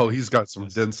 okay. Yeah. Oh, he's got some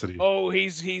density. Oh,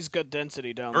 he's got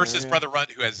density down Versus there. Brother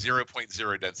Runt, who has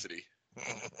 0.0 density.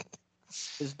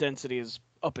 His density is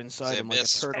up inside him like a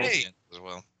Abyss turtle. Hey. as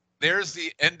well. There's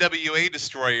the NWA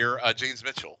destroyer, James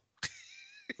Mitchell.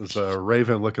 There's a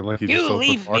Raven looking like he You just opened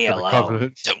leave the Ark me of the alone.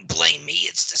 Covenant. Don't blame me.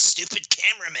 It's the stupid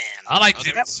cameraman. I like Oh,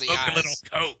 to that's the smoke a little eyes.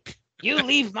 coke. You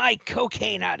leave my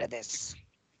cocaine out of this.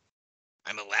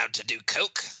 I'm allowed to do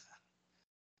coke.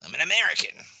 I'm an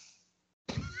American.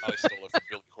 I stole it from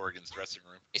Billy Corgan's dressing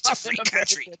room. It's a free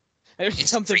country. There's It's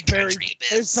something free very country, Abyss.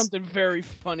 there's something very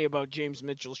funny about James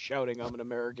Mitchell shouting, "I'm an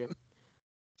American."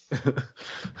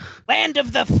 Land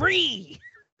of the free.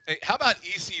 Hey, how about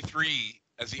EC3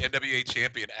 as the NWA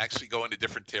champion actually going to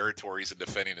different territories and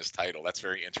defending his title? That's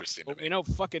very interesting to Well, me. you know,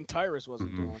 fucking Tyrus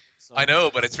wasn't Mhm. doing it. So. I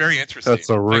know, but it's very interesting. That's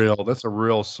a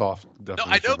real soft No,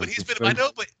 definition. I know, of but he's been.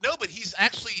 interesting. but he's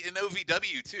actually in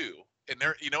OVW too, and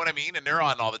they're, you know what I mean, and they're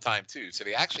on all the time too. So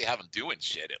they actually have him doing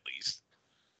shit at least.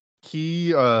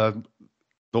 He the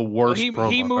worst he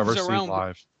promo I've moves ever seen around.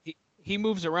 live. He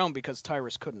moves around because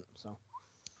Tyrus couldn't. So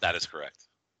That is correct.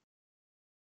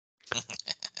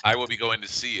 I will be going to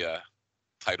see a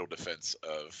title defense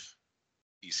of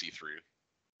EC3.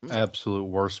 Absolute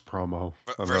worst promo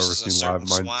I've ever Versus a seen live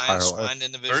certain in my entire life. swine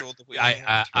individual that we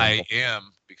I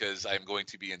am, because I'm going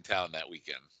to be in town that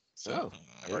weekend. So Oh,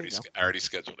 I there you go. already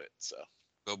scheduled it. So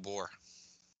Go Boar.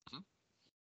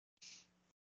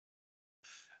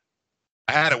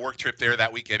 I had a work trip there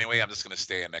that week anyway. I'm just going to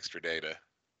stay an extra day to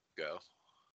go.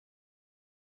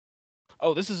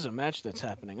 Oh, this is a match that's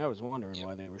happening. I was wondering Yeah.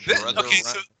 why they were This, showing Brother it. okay,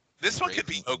 so this one could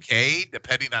be okay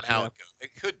depending on how it goes.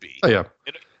 It could be. Oh yeah,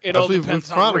 It all as we've depends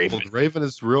on chronicled, Raven. Raven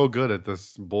is real good at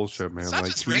this bullshit, man. It's not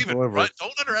Like just he Raven. delivers. Run,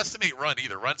 don't underestimate Run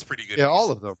either. Run's pretty good. Yeah, at all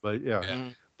EC3. of them, but yeah. Yeah.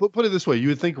 Mm. Put it this way, you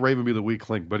would think Raven would be the weak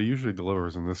link, but he usually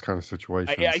delivers in this kind of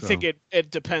situation. I so. think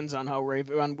it depends on how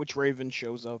on which Raven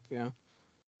shows up. Yeah.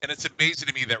 And it's amazing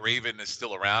to me that Raven is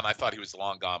still around. I thought he was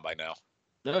long gone by now.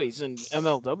 No, he's in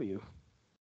MLW.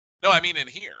 No, I mean in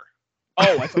here.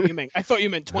 Oh, I thought you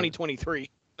meant 2023.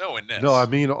 No, in this. No, I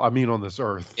mean on this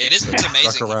earth. It is. It's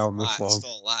amazing. Stuck around he's this alive, long.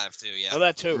 still alive too. Yeah. Oh,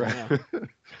 that too. Right. Yeah.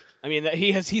 I mean,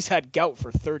 he's had gout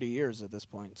for 30 years at this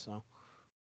point. So.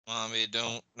 Mommy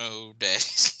don't know daddy.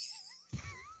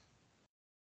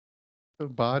 The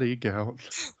body gout.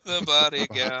 The body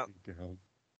gout. Body gout.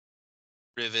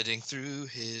 Riveting through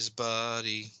his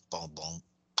body. Boom, boom,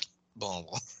 boom,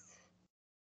 boom.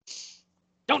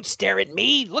 Don't stare at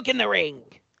me. Look in the ring.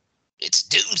 It's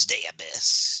Doomsday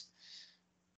Abyss.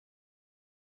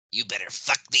 You better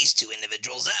fuck these two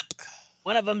individuals up.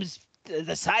 One of them's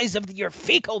the size of your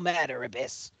fecal matter,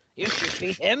 Abyss. You should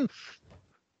beat him.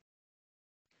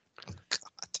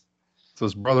 God. So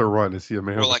his brother Run, is he a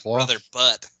man We're of the like cloth? brother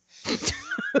butt.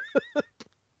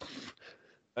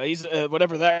 He's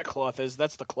whatever that cloth is.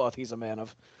 That's the cloth he's a man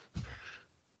of.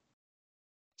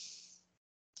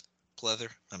 Pleather.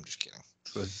 I'm just kidding.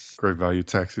 It's a great value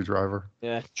taxi driver.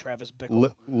 Yeah, Travis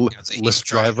Bickle. He's Lyft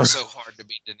trying driver. so hard to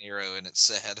be De Niro, and it's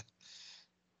sad.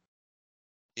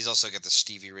 He's also got the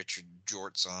Stevie Richard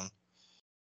jorts on.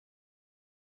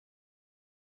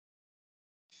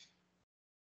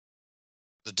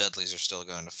 The Dudleys are still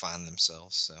going to find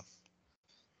themselves, so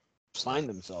Find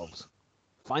themselves.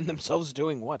 Find themselves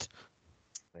doing what?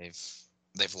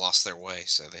 they've lost their way,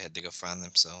 so they had to go find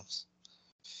themselves.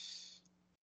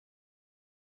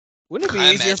 Wouldn't it be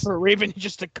I easier imagine- for Raven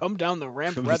just to come down the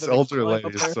ramp This rather than elder climb lady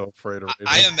up is there? so afraid of Raven.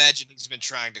 I imagine he's been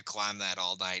trying to climb that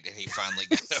all night, and he finally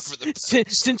got over the.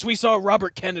 Since we saw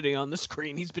Robert Kennedy on the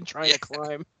screen, he's been trying Yeah. to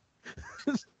climb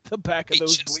the back of He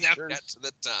those just now got bleachers. to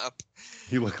the top.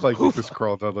 He looked like he just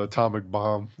crawled out of the atomic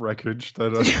bomb wreckage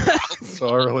that I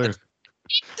saw earlier.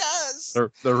 He does.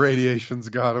 The radiation's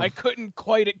got him. I couldn't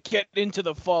quite get into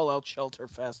the fallout shelter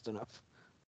fast enough.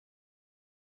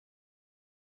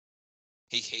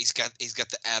 He's got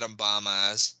the atom bomb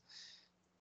eyes.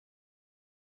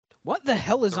 What the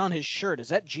hell is on his shirt? Is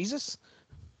that Jesus?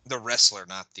 The wrestler,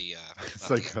 not the. It's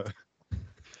not like, the-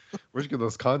 where'd you get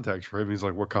those contacts for him? He's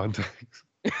like, what contacts?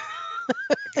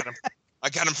 I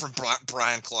got him from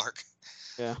Brian Clark.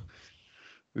 Yeah.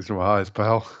 These are my eyes,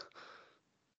 pal.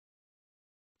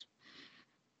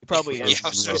 He probably Yeah, has. I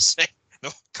was gonna say no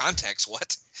contacts.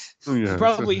 What? Yeah, He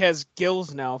probably has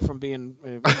gills now from being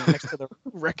next to the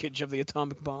wreckage of the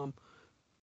atomic bomb.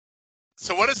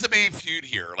 So what is the main feud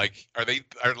here? Like,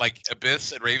 are like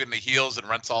Abyss and Raven the heels and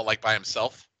Runt's all like by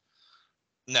himself?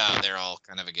 No, they're all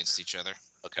kind of against each other.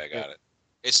 Okay, got it.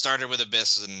 It started with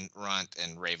Abyss and Runt,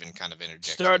 and Raven kind of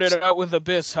interjected. Started himself. out with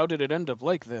Abyss. How did it end up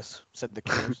like this? Said the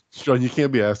killers. Sean, you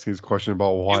can't be asking this question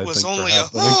about why It was things only are a.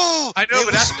 happening. I know, It but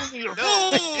was that's only a-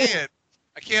 no,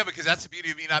 I can't because that's the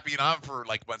beauty of me not being on for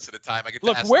like months at a time. I get to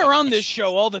Look, ask we're them on this questions.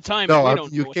 show all the time, No, and we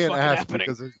don't you know what's can't fucking ask happening.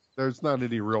 because there's not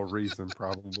any real reason,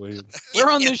 probably. We're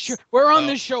on this show. We're on Well,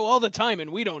 this show all the time,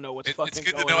 and we don't know what's fucking It's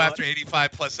good going to know on. after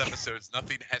 85 plus episodes,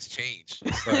 nothing has changed.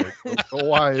 Right. The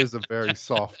Y is a very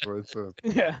soft word. So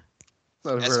Yeah. it's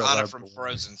not a As very Anna elaborate from word.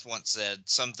 Frozen once said,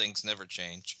 some things never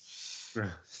change.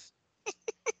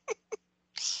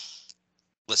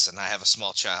 Listen, I have a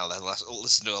small child. I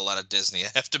listen to a lot of Disney. I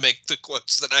have to make the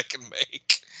quotes that I can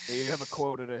make. You have a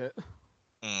quota to hit.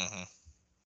 Mm-hmm.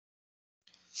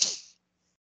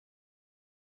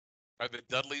 Are the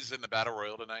Dudleys in the Battle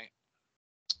Royal tonight?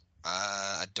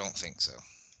 I don't think so.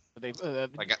 They,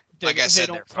 Like they I said,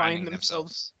 don't they're find finding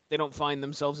themselves. They don't find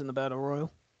themselves in the battle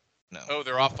royal. No. Oh,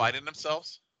 they're all fighting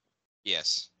themselves?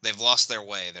 Yes, they've lost their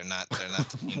way. They're not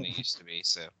the team they used to be.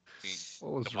 So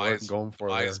What was Why Ryan going for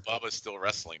there? Is Bubba still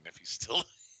wrestling if he's still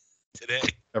today?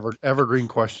 Evergreen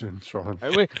question, Shawn.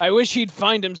 I wish he'd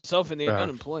find himself in the Yeah.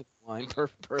 unemployed line.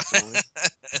 Personally.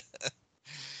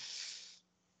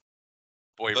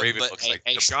 Boy, Raven looks like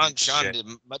hey, complete Shawn, shit.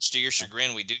 much to your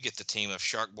chagrin, we do get the team of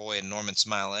Shark Boy and Norman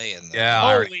Smiley. And Yeah,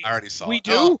 I already saw we it.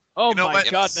 do. Oh you know my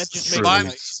what? god, that just made Smiley- my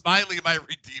night. Smiley might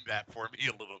redeem that for me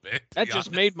a little bit. to That be just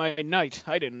honest. made my night.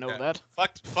 I didn't know Yeah.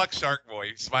 that. Fuck Shark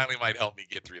Boy. Smiley might help me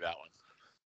get through that one.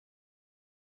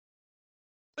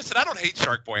 Listen, I don't hate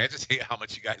Shark Boy. I just hate how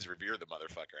much you guys revere the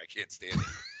motherfucker. I can't stand it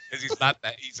because he's not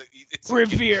that. It's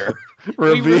Revere.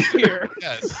 We revere.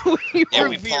 Yes. We yeah,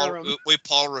 revere him. we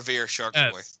Paul Revere Shark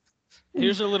Boy. Yes.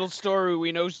 Here's a little story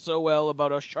we know so well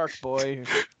about a shark boy.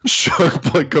 Shark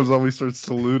Boy comes on, we start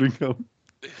saluting him.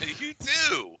 You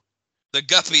do. The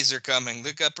guppies are coming.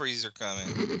 The guppies are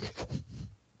coming.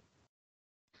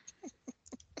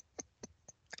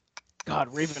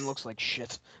 God, Raven looks like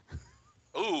shit.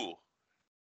 Ooh.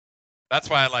 That's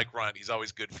why I like Run. He's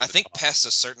always good for I the think top. past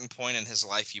a certain point in his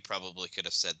life, you probably could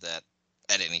have said that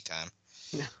at any time.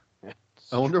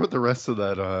 I wonder what the rest of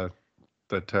that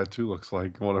tattoo looks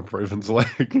like. One up Raven's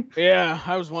leg. Yeah,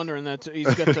 I was wondering that too.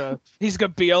 He's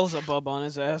got Beelzebub on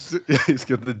his ass. He's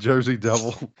got the Jersey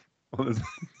Devil on his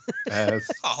ass.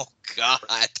 Oh God!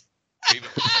 Raven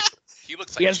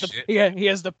looks like shit. He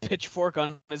has the pitchfork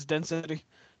on his density.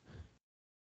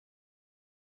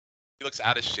 He looks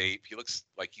out of shape. He looks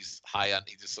like he's high on.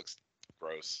 He just looks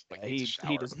gross. Like he needs a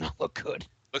He shower. does not look good.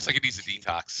 Looks like he needs a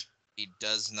detox. He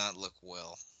does not look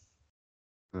well.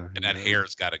 And that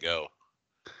hair's got to go.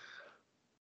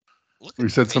 Look We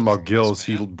at said the something about face on gills. this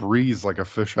He man. breathes like a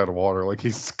fish out of water. Like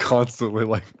he's constantly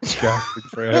like gasping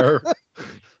for air.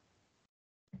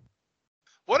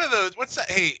 What are those? What's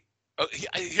that? Hey,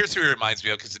 here's who he reminds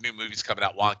me of because the new movie's coming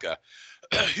out, Wonka.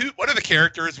 What are the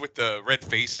characters with the red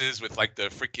faces with like the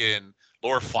freaking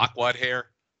Lord Farquaad hair?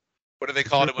 What do they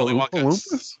call it in Willy Wonka?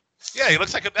 Oompa-Loompas? Yeah, he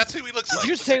looks like that's who he looks like. Did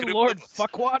you Looks say like an Lord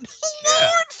Oompa-Loompa.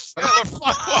 Fuckwad? Yeah, Lord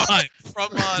Farquaad from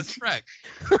Shrek.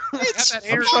 It's that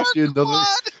hair.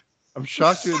 I'm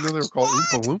shocked you didn't know they were called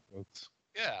Oompa Loompas.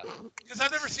 Yeah, because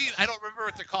I've never seen. I don't remember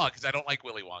what they're called because I don't like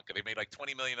Willy Wonka. They made like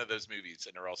 20 million of those movies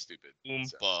and they're all stupid.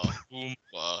 So.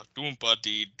 Oompa, Doompa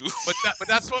dee doo. But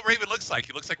that's what Raven looks like.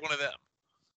 He looks like one of them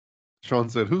Shawn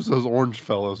said, "Who's those orange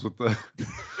fellows with the?"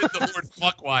 with the Lord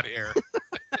Farquaad hair.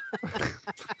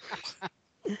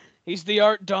 He's the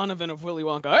Art Donovan of Willy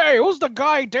Wonka. Hey, who's the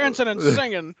guy dancing and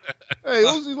singing? Hey,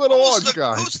 who's the little orange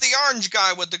guy? Who's the orange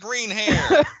guy with the green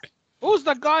hair? Who's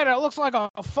the guy that looks like a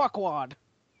fuckwad?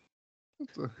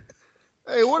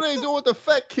 Hey, what are they doing with the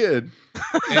fat kid?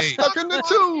 Hey, Stuck in the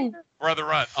tube. Brother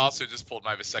Run also just pulled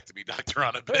my vasectomy doctor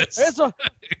on Abyss.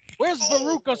 Where's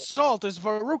Veruca salt? Is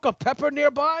Veruca pepper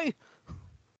nearby?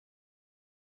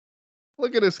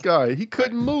 Look at this guy. He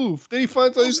couldn't move. Then he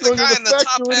finds out he's Who's the going to guy the in the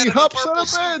top factory and hat he in the hops purple out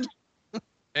of bed.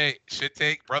 Hey, shit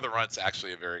take. Brother Run's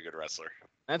actually a very good wrestler.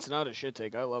 That's not a shit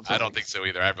take. I love I don't think so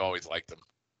either. I've always liked him.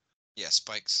 Yeah,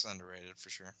 Spike's underrated for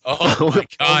sure. Oh my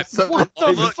God! What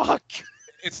Oh, the look. fuck?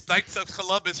 It's Knights of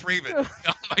Columbus Raven on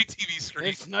my TV screen.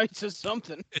 It's nice as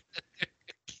something.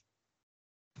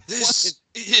 This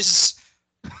is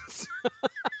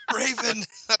Raven.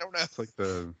 I don't know. It's like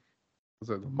the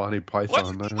Monty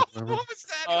Python. What I was don't know.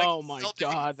 that? Oh Like, my felt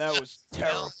god, that he was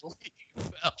fell. terrible. He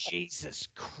fell. Jesus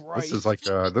Christ. This is like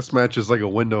this match is like a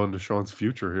window into Shawn's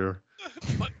future here.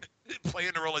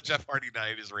 Playing the role of Jeff Hardy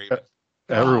Knight is Raven.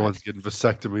 Everyone's getting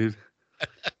vasectomy.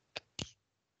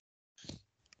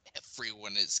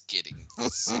 Everyone is getting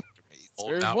vasectomies.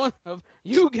 Holding There's out, one of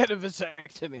you get a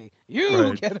vasectomy. You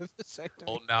Right. get a vasectomy.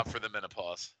 holding out for the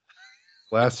menopause.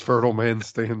 Last fertile man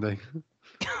standing.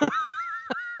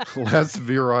 Last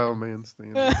virile man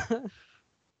standing.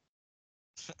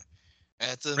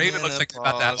 At the Raven looks like he's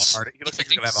about to have a menopause, heart. He looks like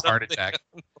he's gonna have a heart attack.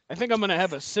 I think I'm gonna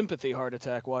have a sympathy heart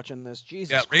attack watching this. Jesus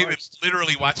Yeah, Raven. Christ.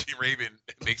 Literally watching Raven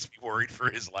makes me worried for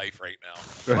his life right now.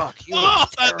 Fuck you. Oh,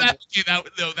 terrible.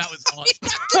 that was awesome.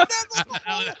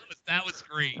 that was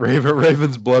great.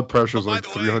 Raven's blood pressure's By like the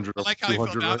way, 300 I or like how he fell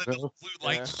 200 down right and now. the blue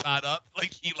light shot up.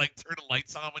 Like he turned the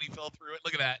lights on when he fell through it.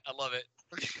 Look at that. I love it.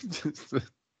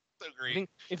 So I great. think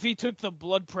if he took the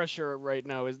blood pressure right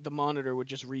now, the monitor would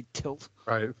just re-tilt.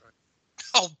 Right.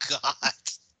 Oh God.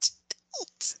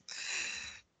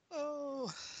 Oh.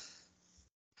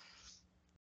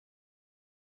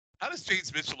 How does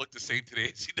James Mitchell look the same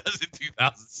today as he does in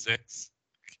 2006?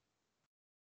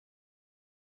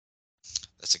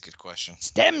 That's a good question.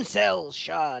 Stem cells,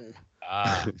 Shawn.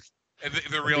 And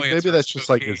the real maybe answer that's is just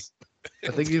like cocaine. his.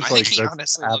 I think he's I like think he that's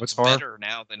honestly looks Avatar. better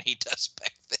now than he does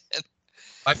back then.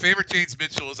 My favorite James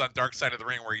Mitchell is on Dark Side of the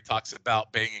Ring, where he talks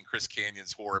about banging Chris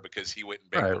Canyon's whore because he went and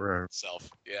banged her himself.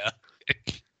 Yeah.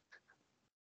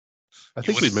 I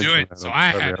think we wouldn't do mentioned it, that so on I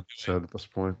every had to do it. episode at this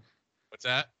point. What's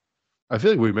that? I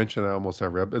feel like we mention that almost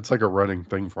every episode. It's like a running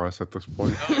thing for us at this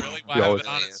point. Oh, really? Well, I We haven't always- been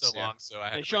on it so long, so I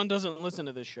had Hey, to Shawn doesn't listen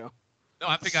to this show. No,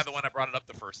 I think I'm the one that brought it up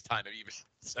the first time, even.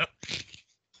 So.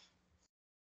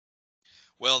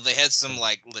 Well, they had some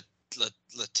like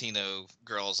Latino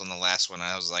girls on the last one.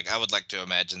 I was like, I would like to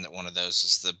imagine that one of those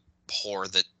is the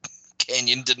whore that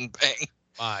Canyon didn't bang.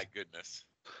 My goodness.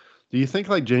 Do you think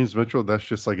like James Mitchell, that's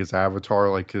just like his avatar,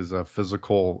 like his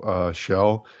physical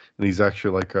shell, and he's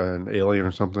actually like an alien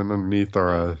or something underneath,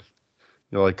 or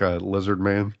like a lizard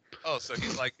man? Oh, so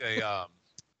he's like a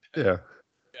Yeah.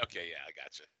 Okay, yeah, I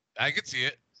gotcha. I could see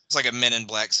it. It's like a Men in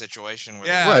Black situation. Where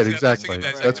Yeah, Right, I was exactly.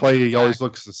 thinking that, That's why he always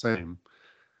looks the same.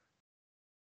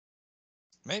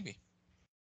 maybe.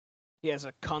 He has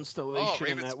a constellation Oh, in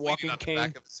Raven's that bleeding walking on the cane.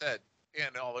 back of his head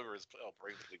and all over his. Oh,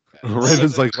 Raven's bleeding.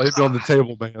 Raven's like, lay me on the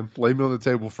table, man. Lay me on the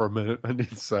table for a minute. I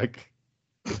need a sec.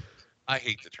 I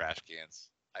hate the trash cans.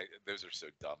 Those are so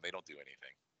dumb. They don't do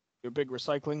anything. You're a big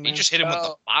recycling man. You just hit him with the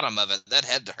Well- bottom of it. That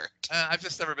had to hurt. I've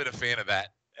just never been a fan of that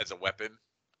as a weapon.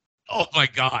 Oh my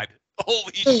god!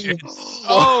 Holy shit!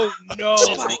 Oh no!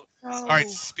 All right,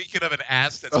 speaking of an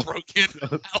ass that's broken,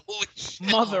 holy shit!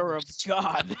 Mother of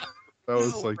God! That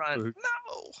was No, like, Ryan,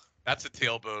 no. That's a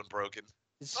tailbone broken.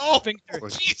 His Oh, sphincter,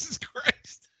 Jesus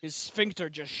Christ! his sphincter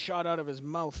just shot out of his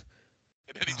mouth.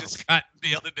 And then he just got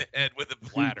nailed in the head with a he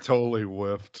platter. totally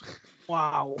whiffed.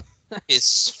 Wow,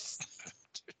 It's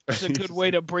it's a good way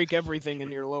to break everything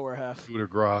in your lower half. Coup de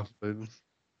grace, baby.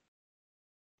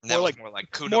 that More was like- more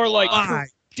like coup de more like- grace. My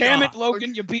Damn it, God.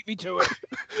 Logan! You beat me to it.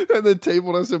 And the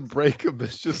table doesn't break him,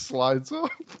 it just slides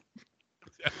off.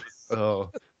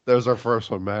 Oh, there's our first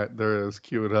one, Matt. There it is.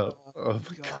 Cue it up. Oh,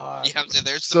 God. Yeah,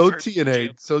 there's so the first TNA,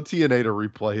 two. so TNA to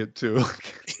replay it too.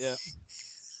 Yeah.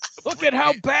 Look at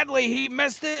how badly he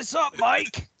messed this up,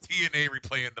 Mike. TNA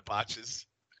replaying the botches.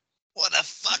 What a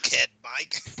fuckhead,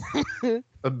 Mike.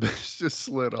 A bitch just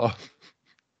slid off.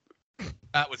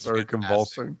 That was Very fantastic.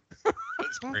 convulsing. That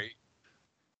was great.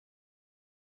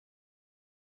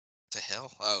 To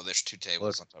hell? Oh, there's two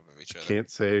tables on top of each other. Can't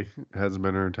say it hasn't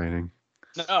been entertaining.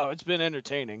 No, it's been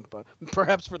entertaining, but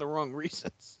perhaps for the wrong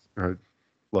reasons. Right.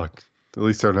 Look, at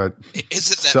least they're not Isn't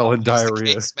that selling always the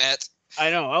diarrhea. case, Matt? I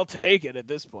know. I'll take it at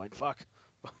this point. Fuck.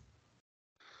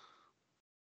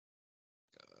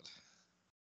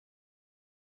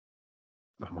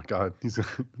 Oh my god, he's gonna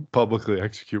publicly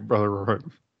execute Brother Roy.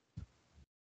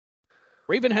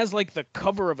 Raven has like the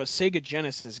cover of a Sega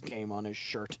Genesis game on his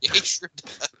shirt. Yeah, he sure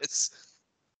does.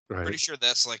 Pretty Right. sure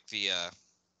that's like the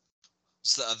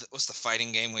what's the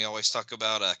fighting game we always talk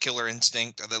about? Killer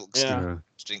Instinct. That looks Yeah. Yeah.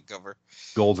 Instinct cover.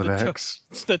 Golden The Axe.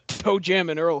 It's the Toe Jam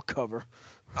and Earl cover.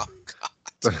 Oh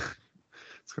god,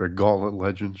 It's got a Gauntlet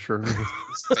Legend shirt.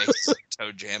 his face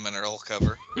Toe Jam and Earl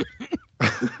cover.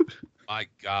 My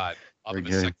God. All the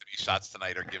Very good. vasectomy shots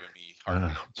tonight are giving me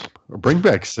heart. Bring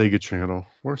back Sega Channel.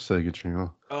 Where's Sega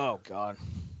Channel? Oh God.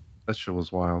 That shit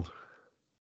was wild.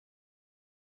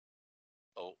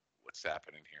 Oh, what's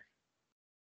happening here?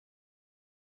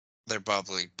 They're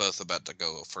probably both about to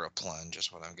go for a plunge,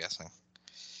 is what I'm guessing.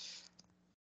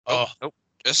 Oh,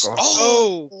 Just,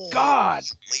 Oh, God.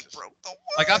 He broke the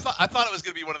like I thought it was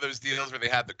gonna be one of those deals where they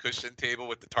had the cushion table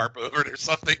with the tarp over it or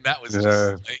something. That was Yeah.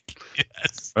 just like,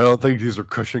 yes. I don't think these are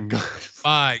cushion guys.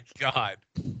 My God.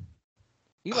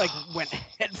 He like went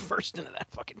head first into that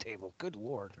fucking table. Good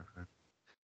Lord.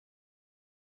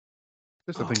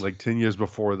 There's the thing, like 10 years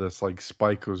before this, like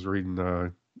Spike was reading,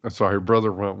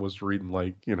 Brother Runt was reading,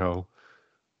 like,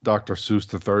 Dr. Seuss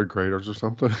to third graders or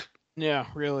something. Yeah,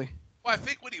 really. Well, I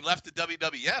think when he left the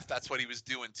WWF, that's what he was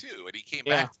doing too, and he came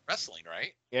Yeah. back to wrestling,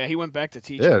 right? Yeah, he went back to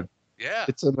teaching. Yeah, Yeah.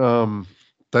 it's an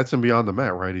that's in Beyond the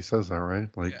Mat, right? He says that, right?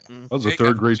 Like, Yeah. I was a Jake,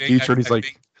 third grade Jake, teacher, and he's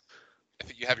like, I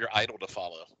think you have your idol to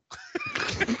follow.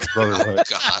 brother, Oh what?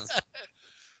 God.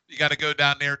 You got to go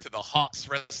down there to the Hawks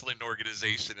Wrestling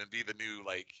Organization and be the new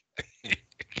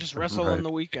Just wrestle Right. on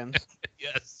the weekends.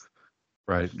 yes.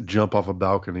 Right, jump off a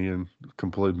balcony and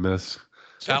complete miss.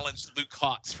 Challenge Luke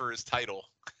Hawks for his title.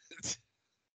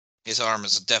 His arm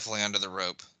is definitely under the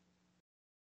rope.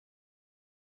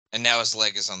 And now his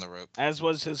leg is on the rope. As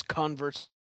was his Converse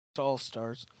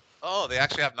All-Stars. Oh, they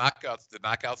actually have knockouts. The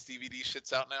knockouts DVD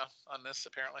shit's out now on this,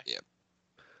 apparently. Yeah.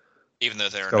 Even though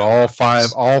they're Got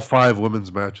all five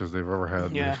women's matches they've ever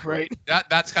had. Yeah, right.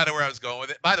 That's kind of where I was going with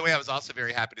it. By the way, I was also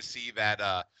very happy to see that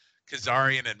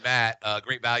Kazarian and Matt,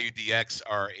 Great Value DX,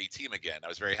 are a team again. I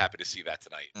was very happy to see that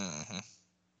tonight. Mm-hmm.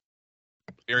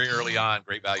 Very early on,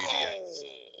 Great Value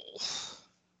DX.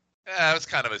 Yeah, it was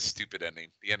kind of a stupid ending.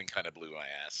 The ending kind of blew my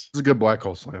ass. It's a good Black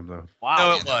Hole Slam, though. Wow. No,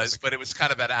 yeah, it that was, but it was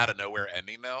kind of an out of nowhere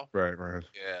ending, though. Right.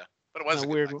 Yeah, but it was A a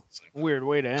weird- good Black Weird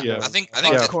way to end Yeah. it. I think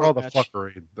Yeah, that, for all the match.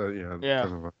 fuckery. Yeah.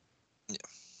 kind of a-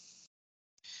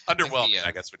 Underwhelming, Yeah.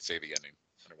 I guess would say the ending.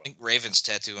 I think Raven's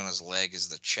tattoo on his leg is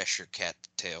the Cheshire Cat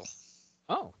tail.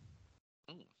 Oh.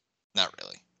 Not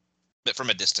really. But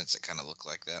from a distance, it kind of looked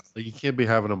like that. Like, you can't be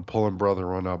having him pulling brother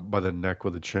run up by the neck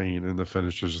with a chain, and the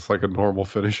finish is just like a normal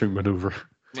finishing maneuver.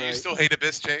 Do you Right. still hate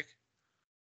Abyss, Jake?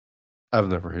 I've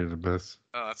never hated Abyss.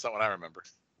 Oh, that's not what I remember.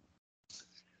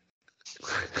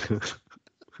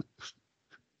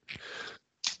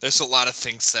 There's a lot of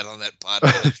things said on that pod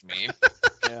that is mean.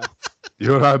 Yeah.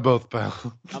 You and I both, pal.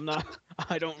 I'm not.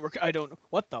 I don't.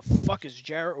 What the fuck is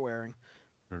Jarrett wearing?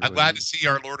 I'm glad to see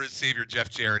our Lord and Savior Jeff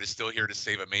Jarrett is still here to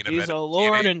save a main event. He's a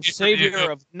Lord and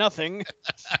Savior of nothing.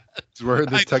 He's wearing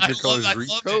this I Technicolor love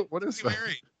Greek it. coat. What is What's he that?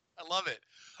 wearing? I love it.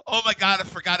 Oh my god, I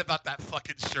forgot about that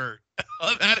fucking shirt.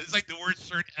 Oh, that is like the worst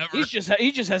shirt ever.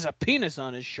 He just has a penis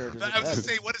on his shirt. I was gonna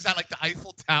say, what is that, like the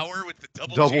Eiffel Tower with the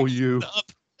double Double J U. up?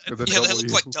 With a Yeah, that double looked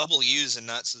U. like double U's and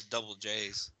not just double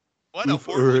J's. What a Oof,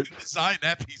 horrible Eric. design,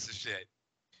 that piece of shit.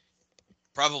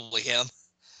 Probably him.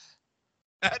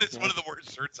 That is Yeah. one of the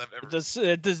worst shirts I've ever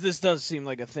This does seem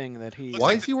like a thing that he. Looks Why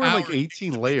like is the he wearing like tower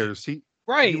 18 is- layers?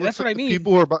 Right, he looks that's what like I the mean.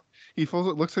 People are about. It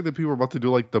looks like the people are about to do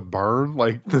like the burn,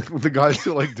 like the guys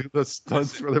who like do the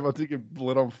stunts where they're about to get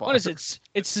lit on fire. What is it?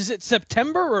 Is it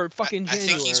September or fucking I January?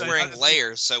 think he's January. wearing Honestly-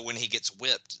 layers, so when he gets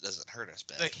whipped, it doesn't hurt us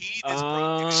The bad. heat is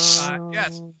broken.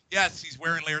 Yes, Um, yes, he's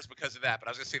wearing layers because of that. But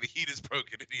I was gonna say the heat is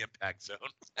broken in the impact zone.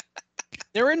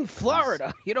 They're in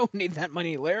Florida. You don't need that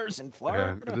many layers in Yeah,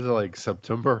 Florida. it is like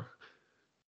September.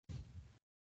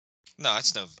 No,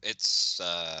 it's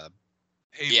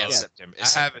Hey, yeah, Mo, it's September. I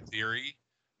have a theory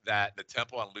that the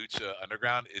temple on Lucha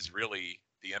Underground is really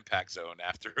the impact zone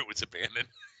after it was abandoned.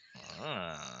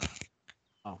 Ah.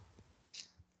 Oh.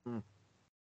 Hmm.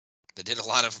 They did a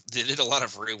lot of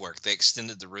rework. They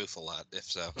extended the roof a lot, if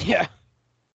so. Yeah.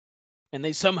 And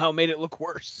they somehow made it look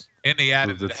worse. And they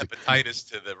added the Moved it to- hepatitis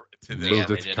to the Yeah, Moved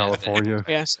they it to did. California.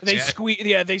 Yeah, they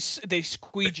Yeah. they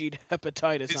squeegeed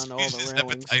hepatitis his, on all the his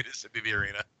railings. hepatitis into the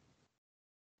arena.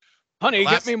 Honey,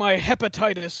 Last- get me my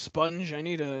hepatitis sponge. I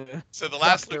need a. So the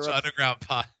last Fuck, they're Lucha up. Underground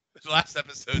pod, the last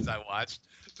episodes I watched,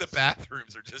 the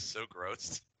bathrooms are just so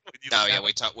gross. When you Oh look yeah,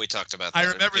 at them. we talked about that. I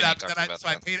remember Jimmy that, but talked then about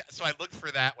that. so I looked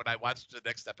for that when I watched the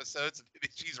next episodes.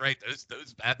 And she's right;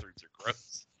 those bathrooms are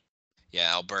gross.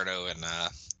 Yeah, Alberto and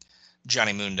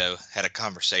Johnny Mundo had a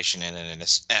conversation in it, and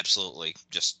it's absolutely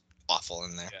just awful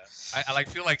in there. Yeah, I like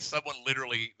feel like someone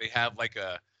literally they have like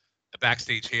a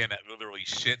backstage hand that literally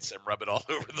shits and rub it all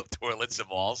over the toilets and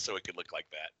walls so it can look like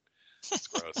that. It's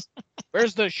gross.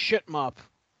 Where's the shit mop?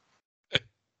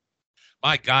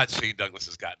 My God, Shane Douglas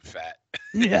has gotten fat.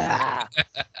 Yeah.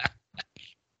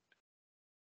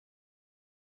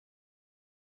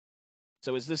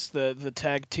 So is this the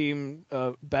tag team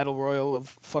battle royal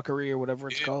of fuckery or whatever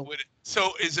it's called?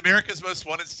 So is America's Most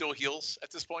Wanted still heels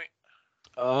at this point?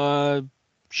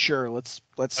 Sure. Let's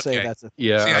say Okay. that's a.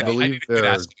 Yeah, See, I I believe need to quit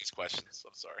they're. asking these questions.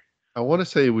 I'm sorry. I want to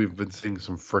say we've been seeing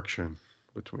some friction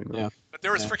between them. Yeah. But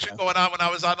there was Yeah, friction yeah. going on when I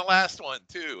was on the last one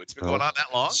too. It's been Oh. going on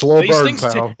that long. Slow These burn, things,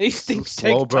 pal. these things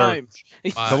Slow take burn. time.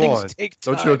 These Come things on. take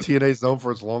time. Don't you know TNA's known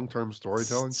for its long-term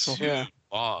storytelling? Too Still? Yeah.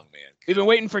 long, man. We've been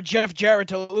waiting for Jeff Jarrett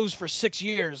to lose for 6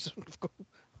 years. Of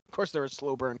course, they're a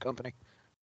slow burn company.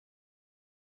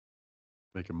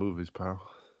 Making movies, pal.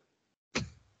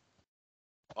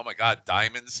 Oh my God,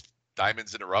 diamonds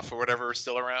in the rough or whatever are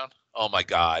still around. Oh my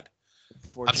God,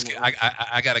 I'm scared. Fortunately,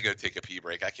 I gotta go take a pee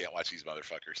break. I can't watch these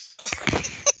motherfuckers.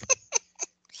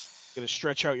 gonna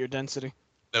stretch out your density.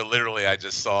 No, literally, I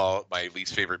just saw my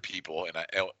least favorite people, and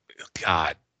oh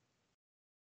God,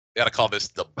 Gotta call this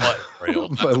the Butt Royal.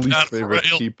 My least Not favorite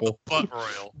Royal, people. The Butt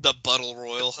Royal. The Buttle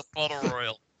Royal. The Buttle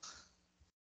Royal.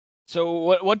 So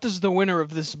what does the winner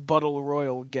of this Buttle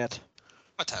Royal get?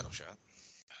 A title shot.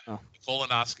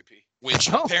 Colonoscopy.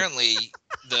 Which Oh. apparently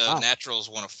the Wow. Naturals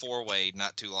won a 4-way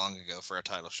not too long ago for a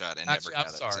title shot and Actually, never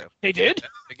I'm got sorry. it. So They did?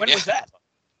 When Yeah. was that?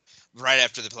 right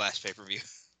after the last pay-per-view.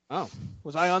 Oh,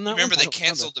 was I on that Remember one? they I don't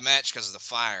canceled the match because of the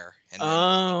fire, and then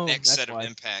Oh, the next that's set of why.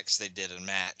 impacts they did a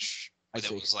match. I But it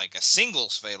see. was like a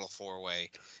singles fatal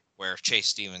 4-way where Chase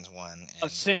Stevens won. A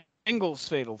And, singles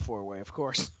fatal 4-way, of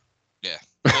course. yeah.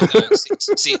 Well, no,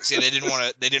 see, they didn't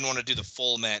want to do the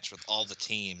full match with all the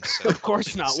teams. So Of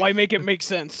course not. Why make it make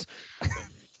sense? The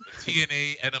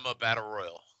TNA Enema Battle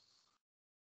Royal.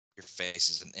 Your face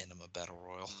is an enema battle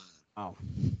royal. Oh,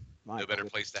 my No better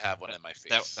goodness. place to have one than my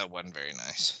face. That wasn't very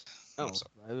nice. Oh, I'm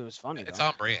sorry. it was funny. It's though.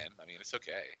 on brand. I mean, it's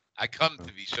okay. I come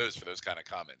to these shows for those kind of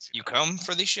comments. You know? come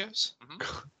for these shows?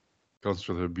 Comes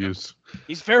for the abuse.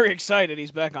 He's very excited.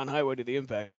 He's back on Highway to the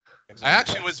Impact. I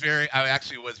actually was very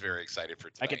excited for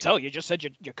tonight. I could tell you just said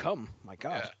you come. My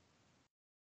God. Yeah.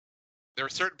 There are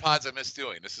certain pods I miss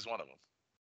doing. This is one of them.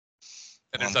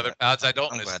 And there's Well, other pods I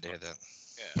don't I'm miss. glad to hear that.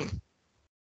 Yeah.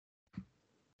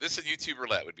 This and YouTube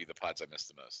Roulette would be the pods I miss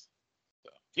the most.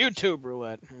 YouTube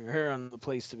Roulette here on the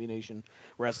Place to Be Nation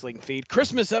wrestling feed.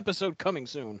 Christmas episode coming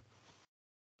soon.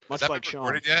 Much Has that like been Shawn.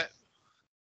 recorded yet?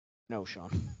 No,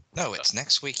 Shawn. No, it's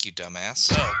next week, you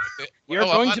dumbass. No. You're I'm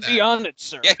going on to that. be on it,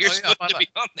 sir. Yeah, you're Oh, yeah, supposed I'm to on be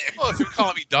on there. Well, if you're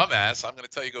calling me dumbass, I'm going to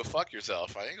tell you go fuck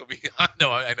yourself. I ain't going to be on.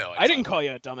 No, I know. I didn't call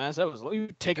you a dumbass. That was you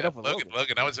take it up with Logan. Logan.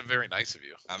 Logan, that was very nice of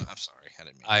you. I'm sorry. I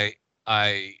didn't mean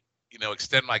I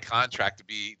extend my contract to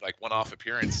be like one-off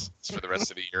appearance for the rest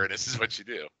of the year, and this is what you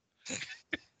do.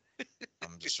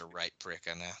 I'm just a right prick,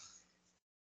 I know.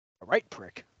 A right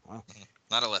prick. Wow.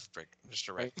 Not a left prick, just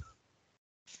a right.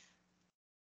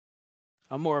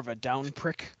 I'm more of a down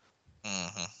prick.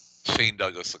 Mm-hmm. Shane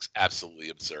Douglas looks absolutely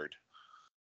absurd.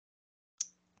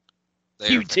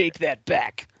 You take that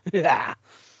back. I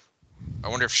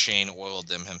wonder if Shane oiled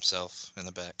them himself in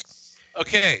the back.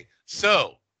 Okay,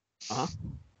 so Uh-huh.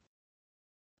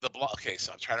 Okay,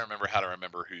 so I'm trying to remember how to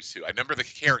remember who's who. I remember the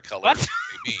hair color What?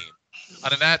 they mean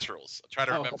on the Naturals. I'm trying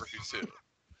to Oh. remember who's who.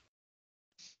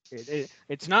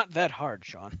 It's not that hard,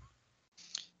 Shawn.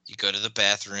 You go to the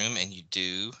bathroom and you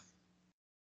do.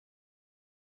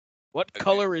 What Okay.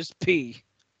 color is P?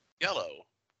 Yellow.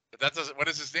 But that doesn't. What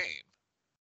is his name?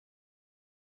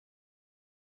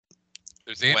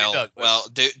 There's Andy Douglas.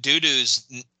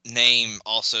 Doo-Doo's name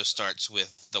also starts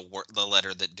with the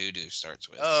letter that Doo-Doo starts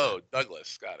with. Oh,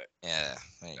 Douglas. Got it. Yeah,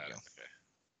 there you Got go. it. Okay.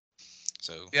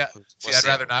 So Yeah. See, I'd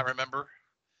rather not remember.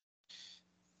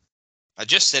 I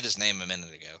just said his name a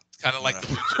minute ago. It's kind of like the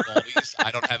Lucha Baldies.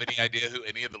 I don't have any idea who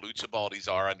any of the Lucha Baldies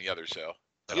are on the other show.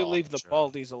 at You all. leave the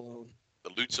Baldies alone. The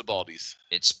Lucha Baldies.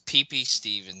 It's P.P.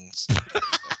 Stevens.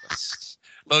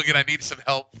 Logan, I need some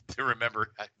help to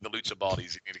remember the Lucha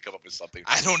Baldies. You need to come up with something.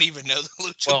 I don't even know the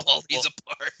Lucha Baldies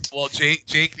apart. Well,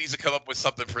 Jake needs to come up with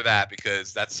something for that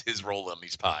because that's his role on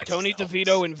these pods. Tony so.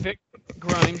 DeVito and Vic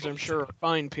Grimes, I'm sure, are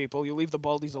fine people. You leave the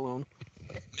Baldies alone.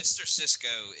 Mr. Cisco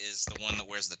is the one that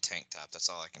wears the tank top. That's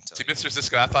all I can tell See, you. Mr.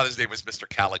 Cisco, I thought his name was Mr.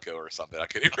 Calico or something. I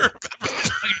couldn't even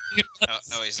remember.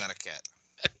 No, he's not a cat.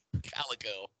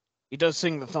 Calico. He does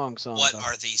sing the thong song. What though.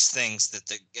 are these things that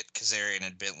the Kazarian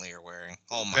and Bentley are wearing?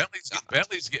 Oh my God.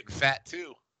 Bentley's getting fat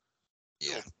too.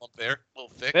 Yeah. Little up there,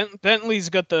 little thick. Bentley's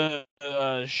got the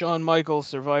Shawn Michaels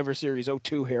Survivor Series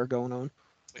 02 hair going on.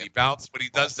 When he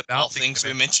does the All bouncing. things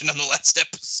we mentioned on the last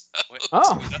episode.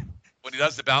 Oh, When he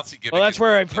does the bouncing gimmick. well, that's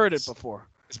where I've heard it before.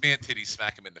 His man titties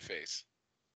smack him in the face.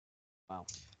 Wow.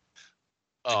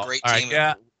 Oh, A great all right, team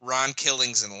yeah. of Ron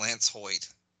Killings and Lance Hoyt.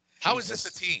 How is this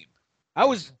a team?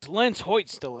 How is Lance Hoyt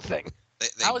still a thing?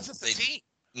 How is this a team?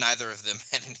 Neither of them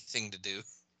had anything to do.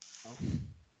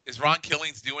 Is Ron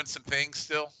Killings doing some things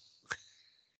still?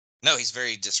 No, he's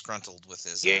very disgruntled with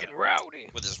his rowdy.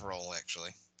 with his role.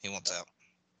 Actually, he wants out.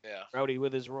 Yeah. Rowdy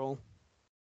with his role.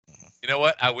 You know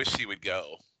what? I wish he would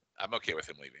go. I'm okay with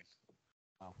him leaving.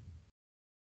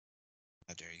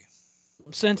 How dare you?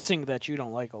 I'm sensing that you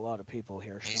don't like a lot of people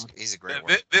here, He's Shawn. a great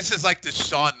worker. This is like the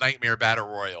Shawn Nightmare Battle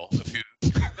Royal.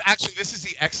 Actually, this is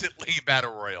the Exit Lee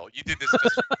Battle Royal. You did this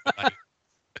just for tonight.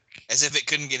 As if it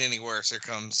couldn't get any worse. Here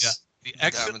comes The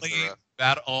Exit Diamonds Lee are up.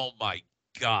 Battle. Oh my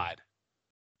God.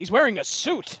 He's wearing a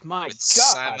suit. My with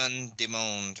God. Simon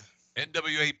Demond.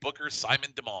 NWA Booker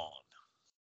Simon Demond.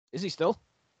 Is he still?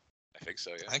 I think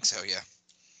so, yeah. I think so. Yeah.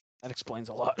 That explains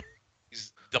a lot.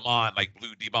 He's Demond, like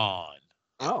Blue Demond.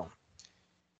 Oh.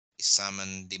 He's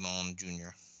Simon Demond Jr.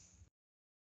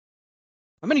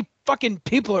 How many fucking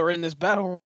people are in this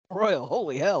battle Royal.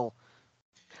 Holy hell.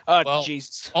 Well,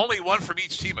 jeez. Only one from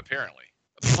each team, apparently.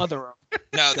 Mother of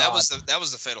No, that God.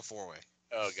 was the fatal 4-way.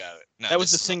 Oh, got it. No, That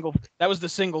was the this is- single. That was the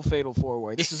single fatal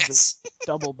 4-way. This is Yes. the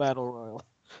double battle royal.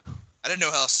 I didn't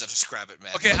know how else to describe it,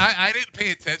 man. Okay, I didn't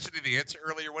pay attention to the answer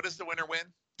earlier. What does the winner win?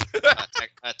 Tag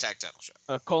title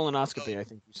shot. Colonoscopy, I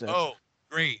think you said. Oh,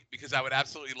 great, because I would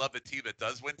absolutely love the team that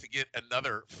does win to get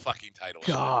another fucking title.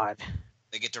 God.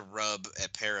 They get to rub a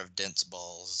pair of dense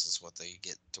balls. Is what they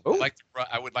get to. Oh. Win.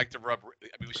 I would like to rub. I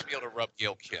mean, we should be able to rub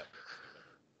Gail Kim.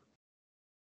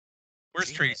 Where's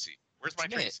She- Tracy? Where's my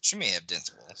Tracy? She may have dense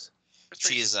balls. Where's She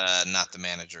Tracy? is not the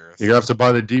manager. You have to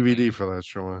buy the DVD for that,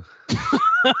 Shawn.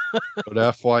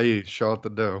 But FYE, show out the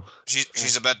dough.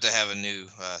 She's about to have a new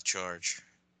charge.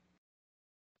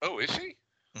 Oh, is she?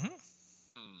 Mhm.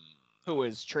 Who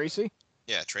is Tracy?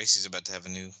 Yeah, Tracy's about to have a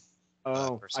new.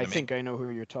 Oh, person I to me. think I know who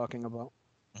you're talking about.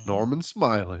 Norman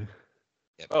Smiley.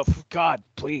 Oh, God,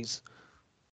 please.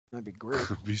 That'd be great.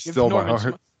 Be Give still my Norman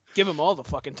heart. Give him all the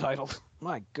fucking titles.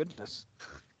 My goodness.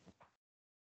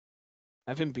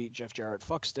 Have him beat Jeff Jarrett.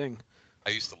 Fuck Sting. I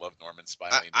used to love Norman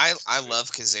Smiley. I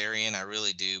love Kazarian, I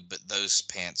really do, but those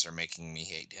pants are making me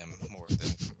hate him more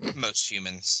than most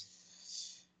humans.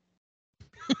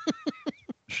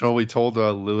 Shawn, we told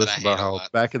Lewis That I hate about a how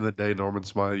lot. back in the day Norman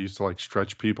Smiley used to like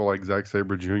stretch people like Zack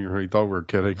Sabre Jr. He thought we were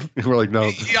kidding. We're like, no,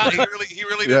 Yeah, he really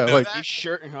Yeah, didn't know like- that. He's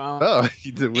sure. no, he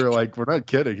did. We were like, we're not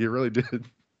kidding. He really did.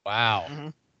 Wow.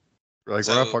 We're like,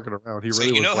 we're not So- fucking around. He So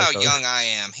really you know was how like young I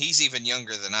am. He's even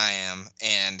younger than I am,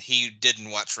 and he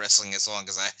didn't watch wrestling as long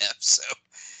as I have.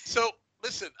 So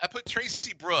listen, I put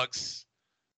Tracy Brooks,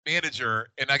 manager,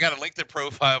 and I got a LinkedIn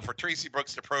profile for Tracy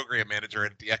Brooks, the program manager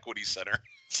at the Equity Center.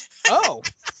 Oh.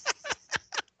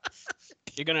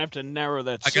 You're going to have to narrow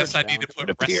that I guess search I need down. to put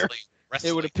It would appear. wrestling.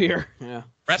 It would appear. Yeah.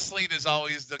 Wrestling is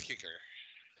always the kicker.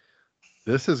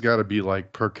 This has got to be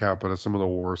like per capita some of the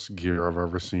worst gear I've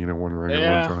ever seen in one ring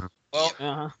Yeah. at one time. Well,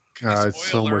 Uh-huh. God, it's so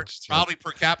spoiler, much probably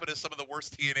per capita some of the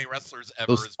worst TNA wrestlers ever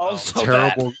Those as well. also-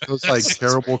 terrible, those like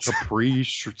terrible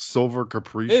silver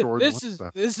capri shorts. This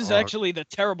What is the fuck? actually the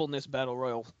terribleness battle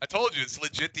royal. I told you it's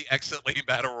legit the Exit Lane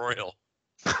Battle Royal.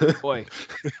 Boy,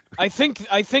 I think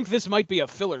this might be a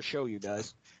filler show, you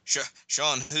guys.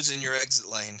 Shawn, who's in your exit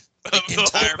lane? The whole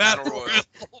Entire battle royal.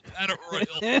 whole Battle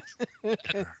Royal.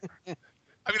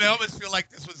 I mean, I almost feel like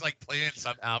this was like planned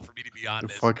somehow for me to be on The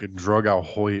this. fucking drug out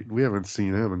Hoyt. We haven't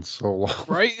seen him in so long.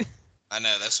 Right? I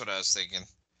know, that's what I was thinking.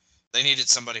 They needed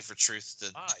somebody for Truth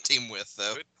to Aye. team with,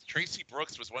 though. Tracy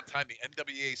Brooks was one time the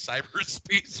NWA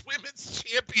Cyberspace Women's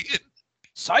Champion.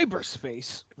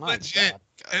 Cyberspace. My Legit. God.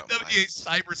 God almighty. NWA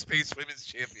Cyberspace Women's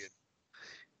Champion.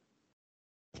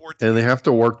 14. And they have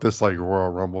to work this like Royal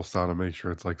Rumble style to make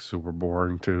sure it's like super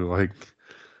boring too. Like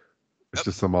it's Yep.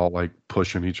 just them all like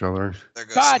pushing each other. There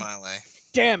goes God. Smiley.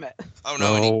 Damn it. Oh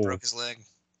no, and he No. broke his leg.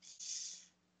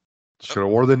 Should have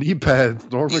wore the knee pads.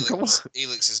 Norman, come on.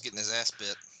 Elix is getting his ass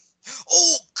bit.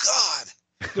 Oh God!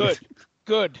 Good.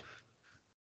 Good.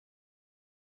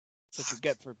 That's what you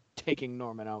get for taking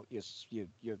Norman out, you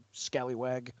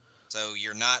scallywag. So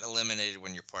you're not eliminated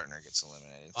when your partner gets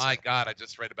eliminated. My so- God, I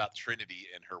just read about Trinity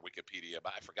in her Wikipedia,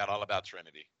 but I forgot all about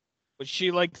Trinity. Was she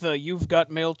like the You've Got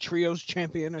Mail Trios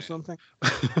champion or something?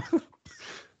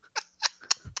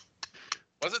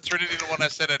 Wasn't Trinity the one I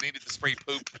said I needed to spray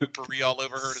poopery all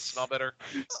over her to smell better?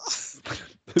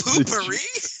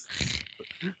 Poopery?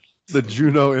 The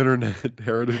Juno Internet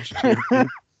Heritage Champion.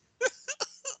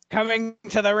 Coming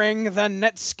to the ring, the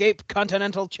Netscape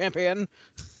Continental Champion.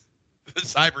 The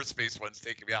cyberspace one's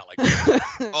taking me out like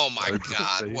that. Oh my Like,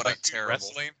 God! say- What a Like, terrible.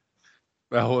 wrestling.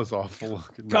 That was awful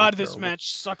looking. God, this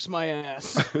match sucks my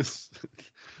ass.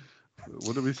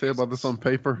 What did we say about this on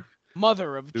paper?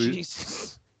 Mother of Do we-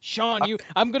 Jesus. Shawn,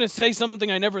 I'm going to say something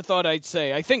I never thought I'd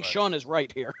say. I think What? Shawn is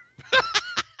right here.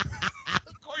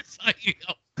 Of course I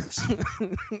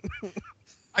am.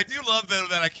 I do love though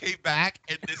that I came back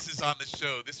and this is on the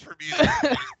show. This for me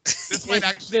is this might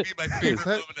actually be my favorite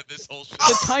that- moment of this whole show.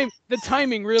 The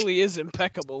timing really is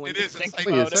impeccable when It you is. think It's like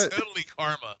Wait, about is it. that- totally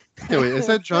karma. Anyway, is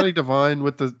that Johnny Devine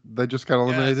with the that just got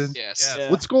eliminated? Yes. Yes. Yeah.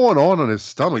 What's going on his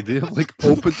stomach? Did he have like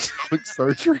open stomach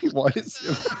surgery? Why is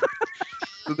he?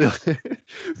 Did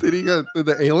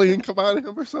the alien come out of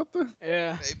him or something?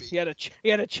 Yeah. Maybe. He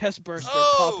had a chest burster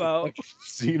Oh! pop out.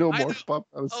 Xenomorph pop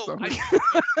out of his Oh, stomach.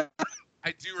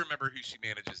 I do remember who she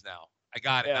manages now. I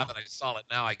got it. Yeah. Now that I saw it,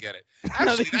 now I get it.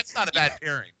 Actually, that's not a bad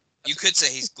pairing. You could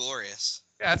say he's glorious.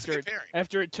 Yeah, that's a good pairing.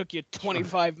 After it took you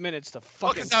 25 minutes to Well,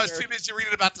 fucking because I was start too busy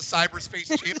reading about the cyberspace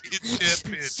championship.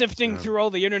 And, sifting through all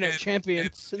the internet and-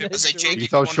 champions. and- in and- Say, history. Jake, You if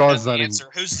thought you wanna know Shaw's the not in- answer,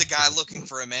 who's the guy looking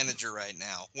for a manager right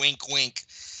now? Wink, wink.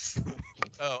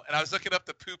 Oh, and I was looking up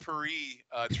the Poopery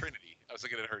Trinity. I was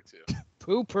looking at her too.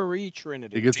 Poopery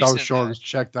Trinity. He gets She's how in Shawn that. is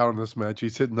checked out in this match.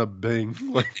 He's hitting the Bing.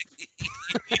 Like,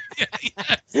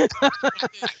 Yes. I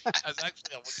was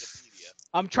actually on Wikipedia.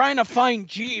 I'm trying to find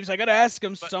Jeeves. I gotta ask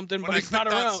him something, when but I he's not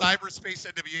clicked on around. Cyberspace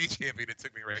NWA champion, it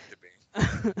took me right to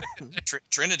Bing.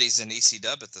 Trinity's in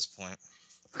ECW at this point.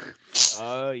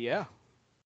 Yeah.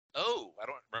 Oh, I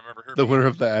don't remember her. the being- winner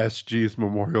of the SG's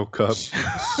Memorial Cup. She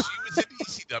was in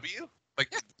ECW,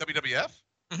 like WWF.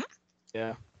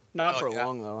 Yeah. Not Oh, for yeah.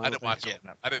 long though. I didn't watch. Yeah,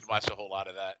 I didn't watch a whole lot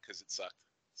of that because it sucked.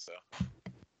 So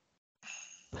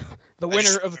The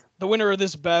winner of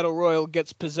this battle royal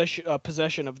gets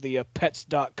possession of the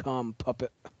pets.com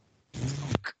puppet.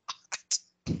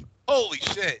 holy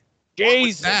shit!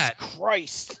 Jesus that?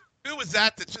 Christ! Who was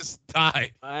that just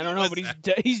died? I don't Who know, was but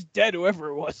that? he's dead. Whoever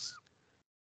it was.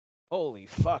 Holy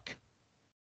fuck!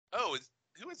 Oh,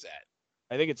 who is that?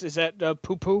 I think is that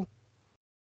Poo Poo?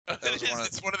 Oh, That was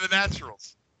it's one of the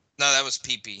naturals. No, that was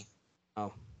PP.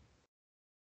 Oh,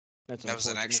 that's That was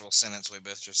an unfortunate. actual sentence we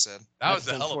both just said. That was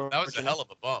That's a hell of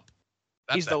a bump.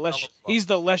 That's He's a the hell less of a bump. he's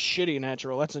the less shitty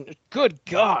natural. That's good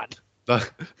God.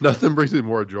 Nothing brings me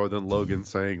more joy than Logan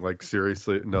saying, like,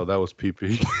 seriously, no, that was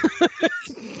PP.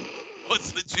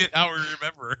 What's legit how we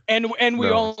remember? And we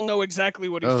No. all know exactly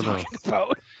what he's Oh, no. talking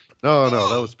about. No,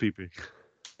 that was PP.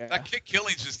 Yeah. That kick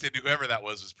Killings just did. Whoever that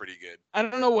was pretty good. I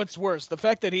don't know what's worse, the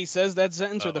fact that he says that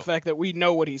sentence or the Oh. fact that we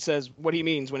know what he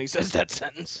means when he says that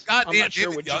sentence. God I'm damn, not sure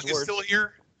David which Young is is worse. still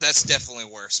here. That's definitely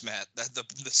worse, Matt. The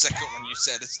second one you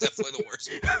said is definitely the worst.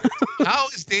 How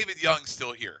is David Young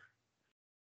still here?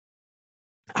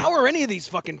 How are any of these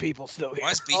fucking people still here?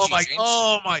 Why is BG Oh my! James?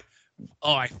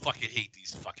 Oh, I fucking hate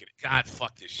these fucking. God,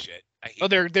 fuck this shit. I hate. Oh,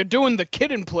 they're doing the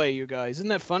kid and play, you guys. Isn't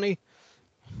that funny?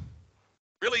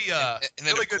 really and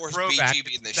then really of good course throwback. BG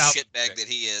being the South shitbag pick. that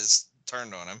he is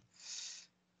turned on him.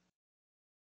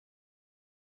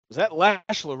 Was that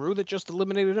Lash LaRue that just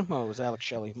eliminated him? Oh, it was Alex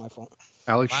Shelley. My fault.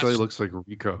 Alex Last- Shelley looks like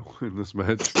Rico in this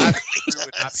match. Lash LaRue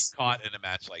would not be caught in a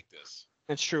match like this.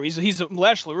 That's true.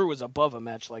 Lash LaRue was above a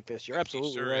match like this. You're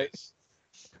absolutely He sure right. is.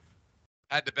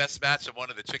 I had the best match of one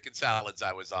of the chicken salads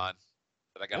I was on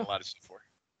that I got a lot of shit for.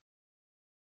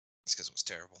 It's because it was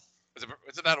terrible. Was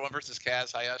it that one versus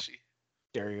Kaz Hayashi?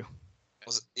 Dare you?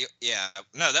 Was it? Yeah.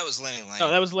 No, that was Lenny Lane. No,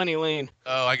 that was Lenny Lane.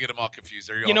 Oh, I get them all confused.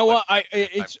 You know what?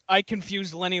 I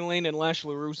confuse Lenny Lane and Lash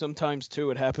LaRue sometimes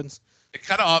too. It happens. It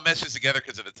kind of all meshes together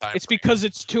because of the time. It's frame. because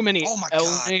it's too many Oh my L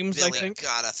God, names. Billy, I think.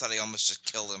 God, I thought he almost just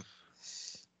killed him.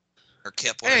 Or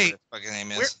Kip, whatever Hey, his fucking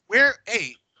name is. Where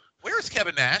is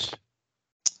Kevin Nash?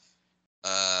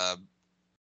 That's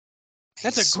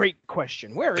He's a great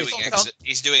question. Where is doing he?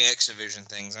 he's doing X-Division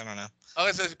things. I don't know. Oh,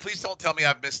 I said, please don't tell me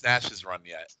I've missed Nash's run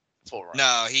yet. Full run.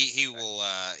 No, he will.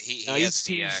 He No, has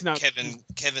he's the not-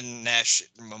 Kevin Nash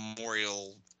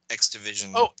Memorial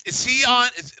X-Division. Oh, is he on?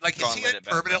 Is he Gauntlet in at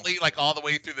Battle. permanently, like all the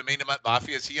way through the main event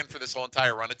Mafia? Is he in for this whole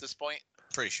entire run at this point?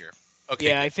 Pretty sure. Okay.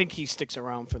 Yeah, I think he sticks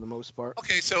around for the most part.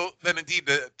 Okay, so then indeed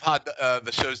the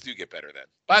shows do get better then.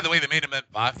 By the way, the main event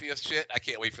Mafia shit, I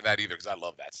can't wait for that either because I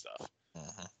love that stuff.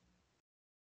 Mhm.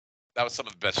 That was some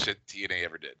of the best shit TNA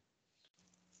ever did.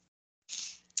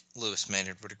 Lewis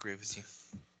Maynard would agree with you.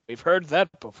 We've heard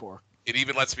that before. It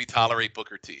even lets me tolerate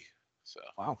Booker T. So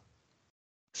Wow.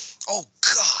 Oh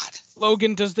God.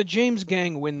 Logan, does the James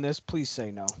Gang win this? Please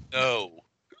say no. no,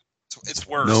 It's it's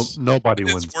No, worse. nobody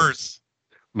It's wins. worse.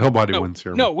 Nobody No, wins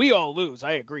here. No, we all lose.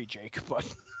 I agree, Jake. But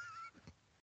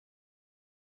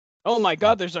oh my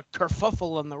God, there's a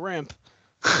kerfuffle on the ramp.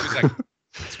 Who's that?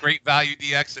 It's Great Value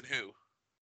DX and who?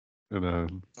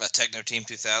 And, Techno Team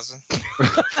 2000 yes.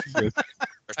 or I didn't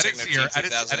Techno see Team her. I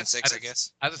didn't- 2006, I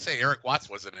guess. I was gonna say Eric Watts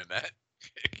wasn't in that.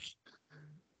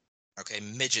 Okay,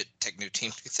 midget Techno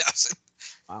Team 2000.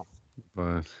 But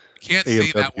You can't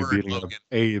say that AFW word, beating up Logan.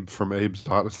 Abe from Abe's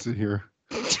Odyssey here.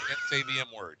 You can't say the M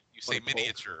word. You say What a poke.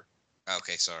 miniature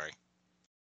Okay, sorry.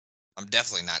 I'm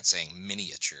definitely not saying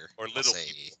miniature. or I'll little say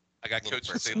people. I got little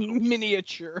coaches say person. little.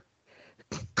 Miniature.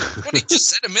 what he just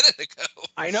said a minute ago.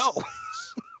 I know.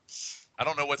 I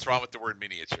don't know what's wrong with the word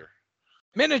miniature.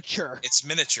 Miniature. It's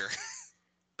miniature.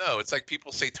 No, it's like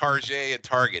people say Target and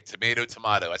Target,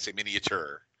 tomato. I say miniature.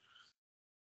 Your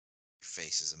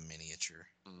face is a miniature.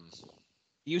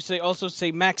 You also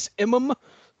say Max Imum.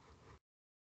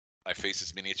 My face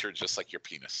is miniature, just like your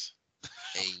penis.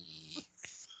 Hey.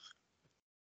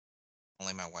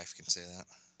 Only my wife can say that.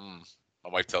 My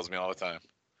wife tells me all the time.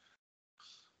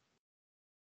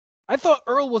 I thought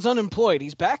Earl was unemployed.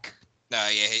 He's back. No,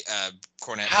 yeah, hey,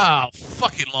 Cornette. How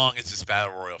fucking long is this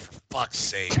battle royal? For fuck's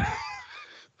sake!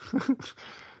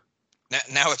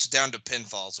 Now it's down to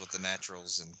pinfalls with the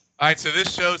naturals and. All right, so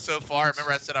this show so far,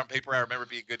 remember I said on paper, I remember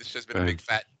being good. This show's been a big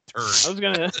fat turd. I was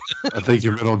gonna. I think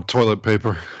you meant on toilet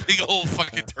paper. Big old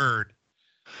fucking turd.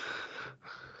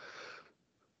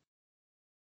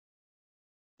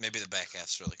 Maybe the back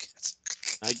half's really good.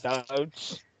 I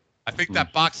doubt. I think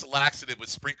that box of laxative was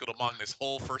sprinkled among this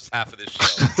whole first half of this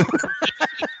show.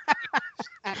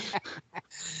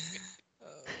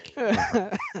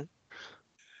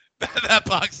 That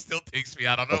box still takes me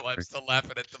out. I don't know why I'm still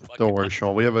laughing at the fucking. Don't worry,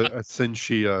 Shawn. We have a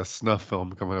Senshi snuff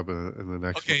film coming up in the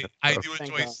next. Okay, one. I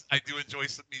do enjoy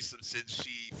some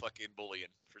Senshi fucking bullying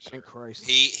for sure. Thank Christ.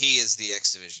 He is the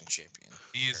X Division champion.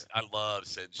 He is. I love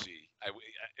Senshi.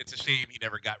 It's a shame he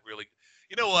never got really.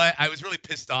 You know what? I was really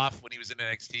pissed off when he was in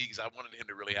NXT because I wanted him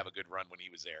to really have a good run when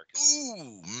he was there.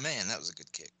 Ooh, man, that was a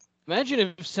good kick. Imagine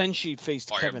if Senshi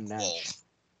faced Kevin Nash. Wall.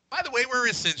 By the way, where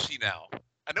is Senshi now?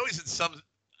 I know he's in something,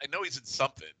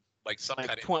 like some kind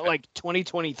of like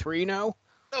 2023 now.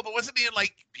 No, but wasn't he in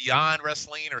like Beyond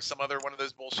Wrestling or some other one of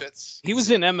those bullshits? He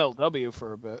was in MLW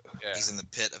for a bit. Yeah. He's in the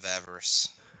pit of avarice.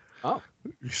 Oh.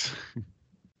 He's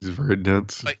very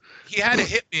dense. Like he had a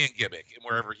hitman gimmick in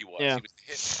wherever he was. Yeah. He was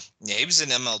a hitman. Yeah, he was in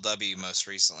MLW most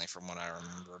recently, from what I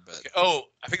remember. But Oh,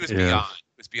 I think it was Beyond.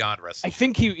 It was Beyond Wrestling. I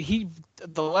think he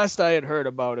the last I had heard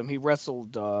about him, he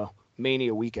wrestled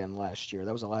Mania weekend last year.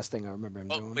 That was the last thing I remember him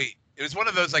doing. Wait, it was one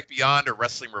of those like Beyond or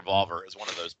Wrestling Revolver. It was one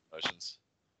of those promotions.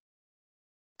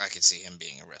 I could see him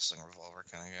being a Wrestling Revolver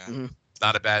kind of guy. Mm-hmm. It's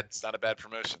not a bad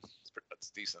promotion. It's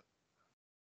decent.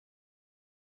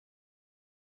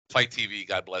 Fight TV,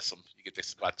 God bless them. You get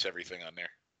to watch everything on there.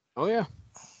 Oh yeah.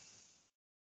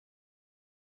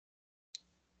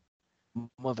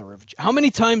 Mother of... How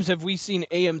many times have we seen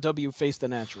AMW face the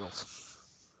Naturals?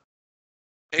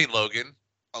 Hey, Logan.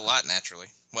 A lot, naturally.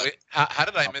 What? Wait, how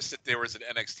did I miss it? There was an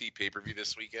NXT pay-per-view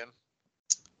this weekend?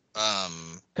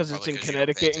 Because it's in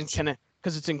Connecticut,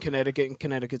 because it's in Connecticut, and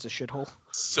Connecticut's a shithole.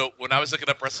 So when I was looking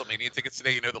up WrestleMania tickets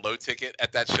today, the low ticket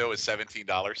at that show is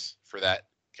 $17 for that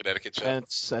Connecticut show.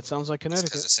 That sounds like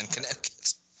Connecticut. Because it's in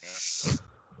Connecticut. Yeah.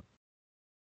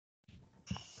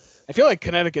 I feel like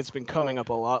Connecticut's been coming up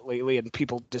a lot lately, and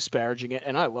people disparaging it,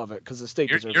 and I love it because the state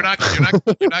deserves You're it. not going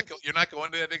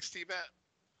to NXT, Matt?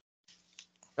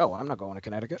 Oh, I'm not going to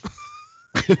Connecticut.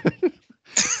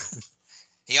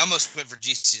 He almost went for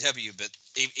GCW, but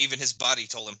even his body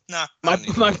told him, "Nah." My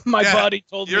body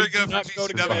told me to not go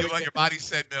to GCW, Connecticut. but your body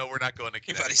said no. We're not going to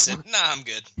Your Connecticut. body said, "Nah, I'm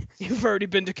good." You've already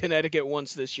been to Connecticut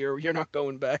once this year. You're not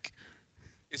going back.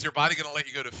 Is your body going to let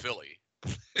you go to Philly?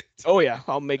 Oh yeah,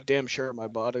 I'll make damn sure my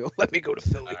body will let me go to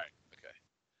Philly. All right. Okay.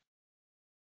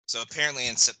 So apparently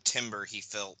in September he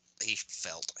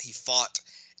fought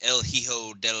El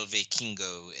Hijo del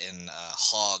Vikingo in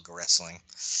hog wrestling.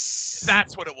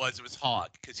 That's what it was. It was Hog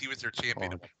because he was their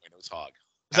champion at one point. It was Hog.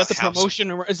 Is that the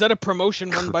promotion? Is that a promotion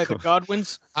run by the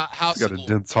Godwins? House Got of a Glory.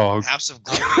 dense hog. House of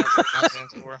Glory.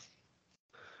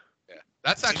 Yeah,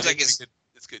 that's Seems actually like good.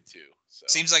 It's good too. So.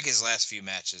 Seems like his last few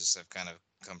matches have kind of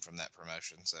come from that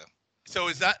promotion. So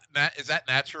is that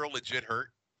Natural legit hurt,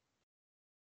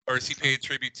 or is he paying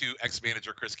tribute to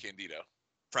ex-manager Chris Candido?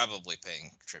 Probably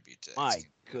paying tribute to. My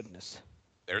goodness.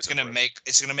 It's gonna make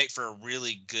for a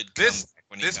really good. This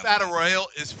battle royal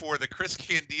is for the Chris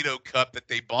Candido Cup that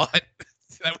they bought.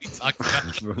 That we talked about.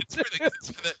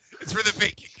 It's for the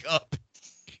vacant cup.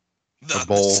 The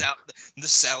bowl. The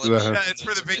salad. Yeah, it's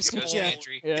for the vacant bowl.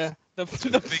 Yeah,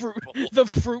 the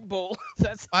fruit bowl.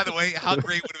 That's. By the way, how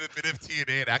great would it have been if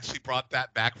TNA had actually brought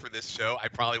that back for this show? I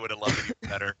probably would have loved it even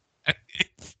better.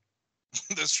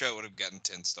 This show would have gotten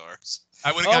 10 stars.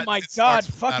 I would have. Oh my God!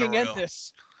 Fucking end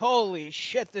this! Holy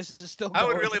shit! This is still. I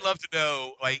would going. really love to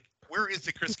know, like, where is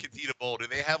the Chris Candido Bowl? Do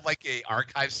they have like a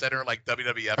archive center like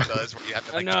WWF does, where you have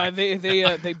to like? No,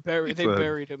 they buried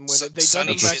him with it. They dug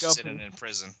him back up in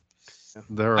prison.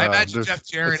 I imagine Jeff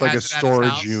Jarrett it's like a has it at his storage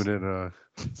house. unit.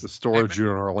 The storage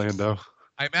unit in Orlando.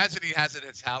 I imagine he has it at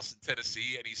his house in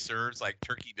Tennessee, and he serves like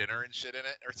turkey dinner and shit in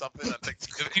it or something on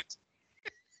Thanksgiving.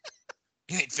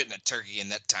 You ain't fitting a turkey in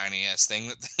that tiny ass thing.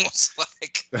 That thing was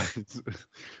like.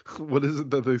 What is it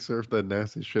that they serve that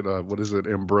nasty shit on? What is it?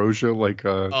 Ambrosia? Like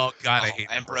oh God, I hate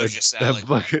ambrosia salad.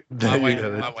 My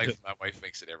wife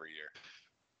makes it every year.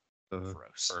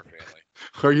 Gross. For her family.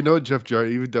 Or you know what, Jeff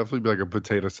Jarrett? He would definitely be like a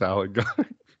potato salad guy.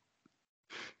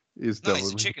 He's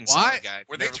a chicken Why? salad guy.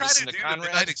 Were they trying to do the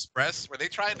Midnight Express? Were they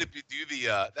trying to do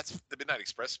the? That's the Midnight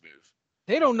Express move.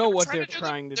 They don't know what they're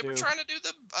trying to do. They were trying to do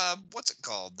the what's it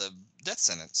called? The death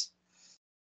sentence.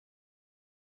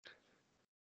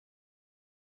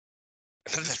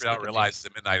 I just now realized the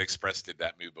Midnight Express did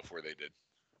that move before they did.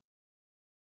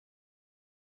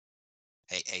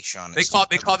 Hey, Shawn. They call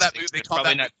that move. They There's call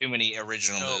probably that not too many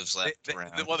original moves left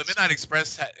around. Well, the Midnight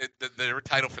Express, their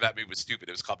title for that move was stupid.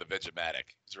 It was called the Vegematic.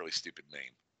 It's a really stupid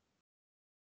name.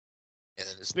 Yeah,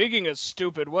 that is. Speaking of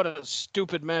stupid, what a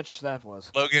stupid match that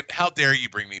was. Logan, how dare you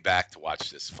bring me back to watch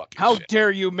this fucking How shit?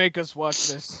 dare you make us watch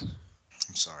this?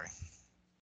 I'm sorry.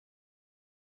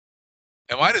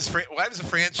 And why does a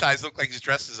franchise look like he's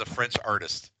dressed as a French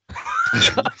artist?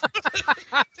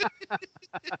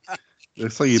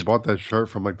 It's like he bought that shirt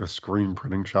from like the screen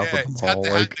printing shop Yeah, at the he's got mall. the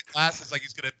hat Like, and the glasses like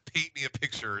he's gonna paint me a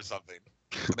picture or something.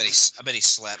 I bet he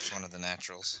slaps one of the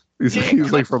naturals.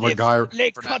 he's like from a guy.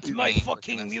 They For cut not my being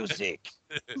fucking enough. music.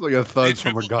 He's like a thug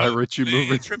from a Guy Ritchie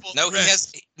movie. No, he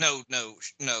has no.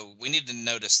 We need to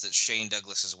notice that Shane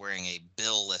Douglas is wearing a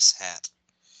bill-less hat.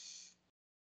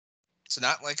 It's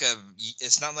not like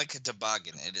a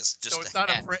toboggan. It is just. So it's not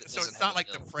hat a that so doesn't it's not have like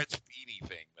a the bill. French beanie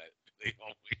thing that they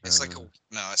always It's like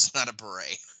it's not a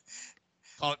beret.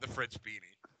 call it the French beanie.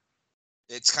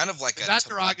 It's kind of like Is a that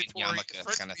toboggan derogatory? yarmulke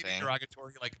French kind of beanie thing.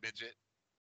 derogatory like midget?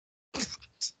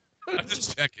 I'm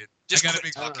just checking. Just I gotta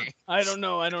quit be talking. I don't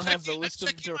know. I don't have the I'm list of.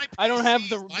 checking my I don't have PC.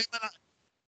 the. Why am I not-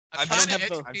 I'm I'm trying to have the-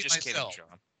 educate I'm just kidding, myself. Sean.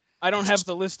 I don't have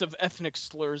the list of ethnic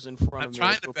slurs in front I'm of me.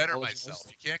 trying I to do better apologize. myself.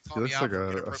 You can't call He me looks out like for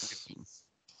a inappropriate.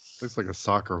 looks like a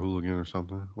soccer hooligan or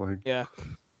something. Like, Yeah.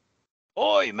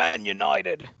 Oi, Man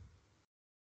United.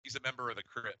 He's a member of the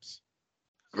Crips.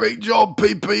 great job,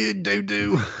 PP and doo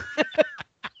doo.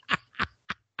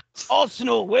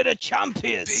 Arsenal, we're the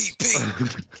champions.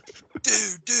 PP,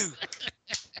 dude,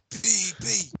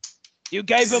 PP. You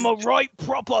gave them a right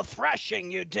proper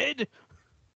thrashing, you did.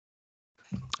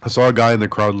 I saw a guy in the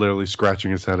crowd literally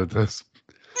scratching his head at this.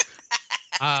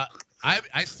 I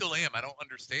still am. I don't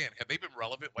understand. Have they been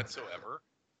relevant whatsoever?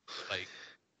 Like,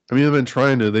 I mean, they've been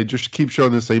trying to. They just keep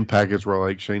showing the same package where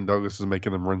like Shane Douglas is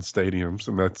making them run stadiums,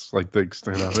 and that's like the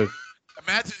extent of it.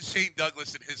 imagine Shane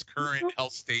Douglas in his current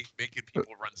health state making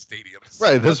people run stadiums.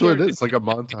 Right, that's what it is. Like a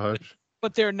montage.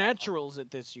 But they're naturals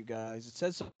at this, you guys. It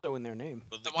says so in their name.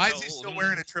 Then why is he still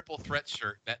wearing a triple threat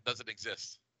shirt that doesn't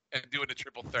exist and doing a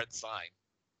triple threat sign?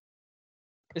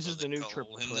 This is the new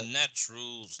triple in threat. the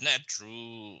naturals,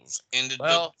 and the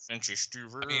Well, French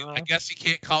Stuver. I mean, I guess you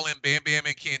can't call him Bam Bam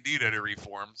and Candida to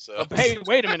reform. So. Oh, hey,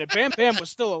 wait a minute. Bam Bam was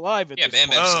still alive at Yeah, this Bam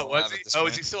point. Bam's Oh, still alive was he? at this Oh,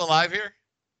 is point. he still alive here?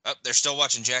 Oh, they're still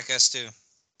watching Jackass too.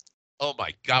 Oh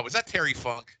my God, was that Terry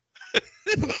Funk?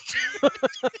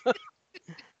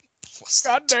 What's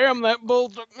God damn, that bull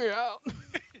took me out.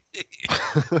 It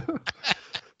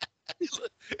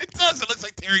does. It looks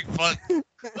like Terry Funk.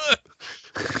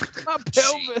 My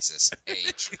pelvis. Jesus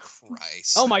H.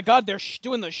 Christ. Oh my God, they're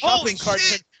doing the Holy shopping cart.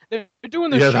 shit! They're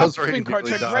doing the Yeah, that's where he shopping cart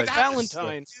to nearly Greg died.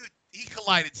 Valentine. Dude, he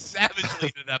collided savagely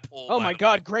into that pole. Oh by my the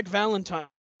God, way. Greg Valentine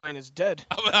is dead.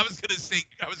 I was gonna say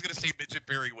midget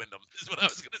Barry Windham is what I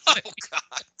was gonna say. Oh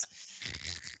God.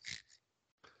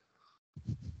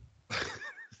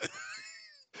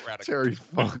 Radical. Terry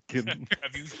fucking.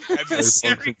 Have you Terry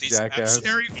seen fucking these jackass.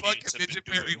 Terry absolute Funk idiots and have midget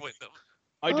been Barry doing? Windham.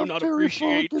 I do not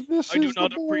appreciate. I do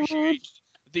not appreciate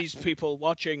these people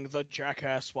watching the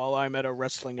Jackass while I'm at a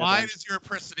wrestling Why event. does your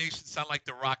impersonation sound like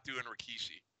The Rock doing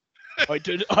Rikishi? I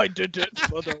did it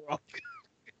for the Rock.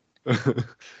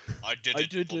 I did I it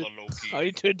did for it. the Loki. I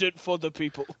did it for the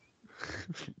people.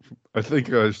 I think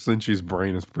Cinchi's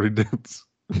brain is pretty dense.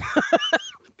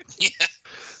 Yeah.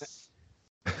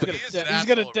 But he is an He's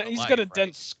got a asshole in real he's life, got a right?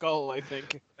 dense skull, I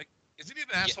think. Isn't he an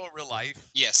asshole in real life?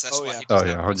 Yes, that's Oh, why yeah. he does Oh,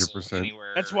 not yeah, wrestle 100%.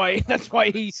 anywhere. That's why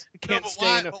he can't no, but stay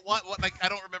why? in a. But what? Like, I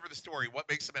don't remember the story. What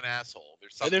makes him an asshole?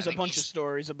 There's something. There's a think bunch of he's-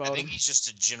 stories I about think him. he's just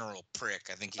a general prick.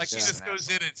 I think he's Like he just just an goes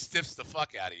asshole. in and stiffs the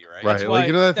fuck out of you, right? Right, That's like why-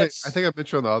 you know that thing. that's- I think I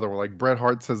mentioned on the other one. Like Bret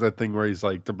Hart says that thing where he's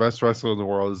like, the best wrestler in the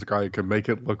world is the guy who can make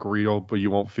it look real, but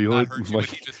you won't feel Not it. hurt you, Like,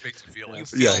 but he just makes you feel Yeah.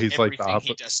 it. Yeah, Feel he's like the everything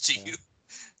he oppo- does to you.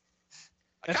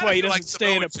 I That's kinda why he feel doesn't like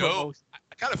stay in a Samoa Joe. promotion.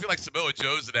 I kind of feel like Samoa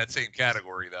Joe's in that same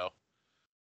category, though.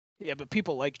 Yeah, but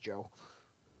people like Joe.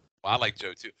 Well, I like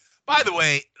Joe too. By the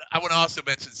way, I want to also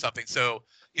mention something. So,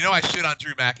 you know, I shit on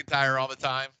Drew McIntyre all the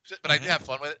time, but I do have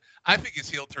fun with it. I think his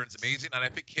heel turn's amazing, and I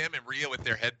think him and Rhea with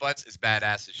their headbutts is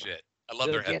badass as shit. I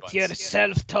love their Get headbutts.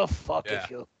 yourself tough fuck Yeah.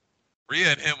 if you. Rhea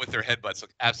and him with their headbutts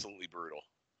look absolutely brutal.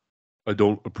 I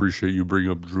don't appreciate you bringing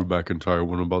up Drew McIntyre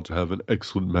when I'm about to have an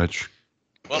excellent match.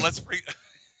 Well, let's bring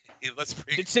Did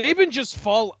Saban just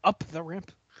fall up the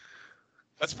ramp?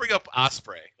 let's bring up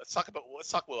Osprey. Let's talk about Will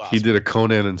He Ospreay. did a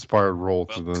Conan-inspired roll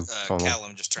to Well, the tunnel.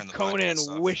 Callum just turned the Conan podcast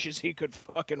off. wishes he could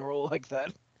fucking roll like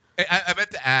that. Hey, I meant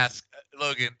to ask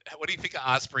Logan, what do you think of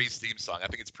Osprey's theme song? I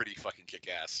think it's pretty fucking kick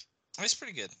ass. It's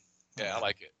pretty good. Yeah, I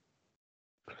like it.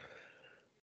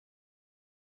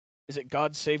 Is it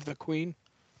God Save the Queen?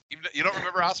 You don't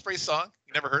remember Osprey's song?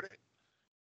 You never heard it?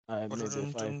 Maybe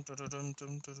if I...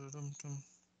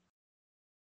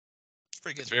 It's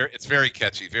pretty good. It's very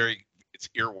catchy. It's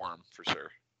earworm for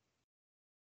sure.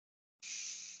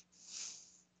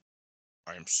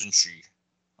 I am Cincy.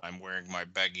 I'm wearing my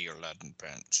baggy Aladdin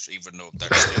pants, even though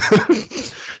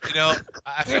that's You know,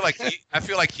 I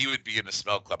feel like he would be in the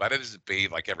smell club. I'd just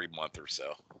bathe like every month or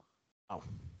so. Oh.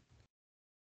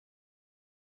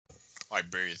 I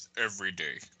bathe every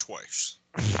day, twice.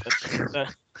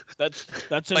 That's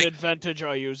an Like, advantage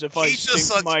I use if I he just think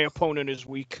looks- my opponent is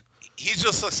weak. He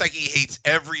just looks like he hates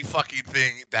every fucking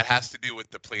thing that has to do with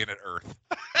the planet Earth.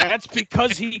 That's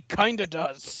because he kinda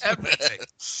does. Everything.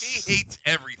 He hates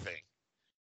everything.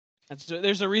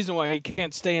 There's a reason why he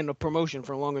can't stay in a promotion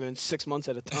for longer than 6 months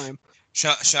at a time.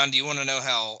 Shawn, do you want to know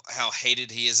how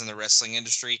hated he is in the wrestling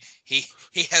industry? He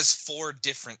has 4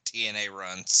 different TNA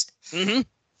runs. Mm-hmm.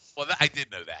 Well, I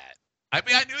did know that. I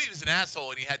mean, I knew he was an asshole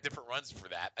and he had different runs for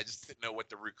that. I just didn't know what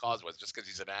the root cause was, just because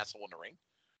he's an asshole in the ring.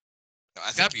 No,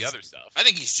 It's gotta be other stuff. I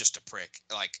think he's just a prick,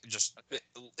 like just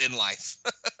in life.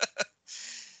 I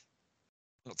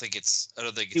don't think it's.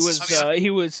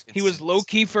 He was low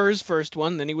key for his first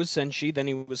one, then he was Senshi, then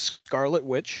he was Scarlet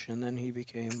Witch, and then he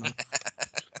became.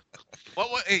 What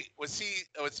was he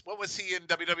in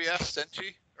WWF?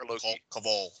 Senshi or Loki?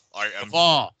 Caval. I am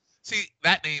Caval. See,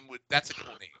 that's a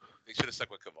cool name. They should have stuck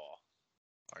with Caval.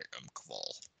 I am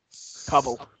Caval.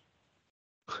 Cabo.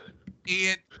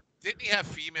 Ian, didn't he have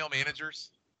female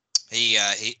managers?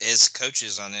 His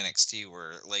coaches on NXT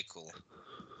were like cool.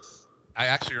 I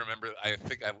actually remember. I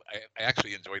think I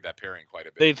actually enjoyed that pairing quite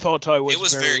a bit. They thought I was. It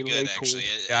was very good, actually.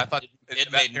 Cool. I thought it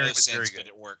that made pairing no was very sense, good. but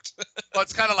it worked. Well,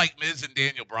 it's kind of like Miz and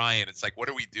Daniel Bryan. It's like, what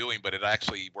are we doing? But it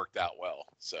actually worked out well.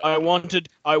 So I wanted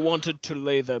to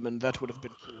lay them, and that would have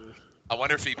been cool. I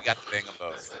wonder if he got to bang them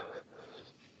both.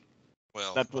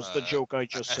 Well, That was the joke I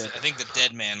just said. I think the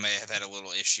dead man may have had a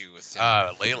little issue with him.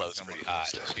 Layla's pretty hot.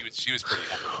 She was pretty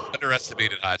hot.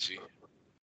 Underestimated Hachi.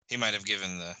 He might have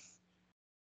given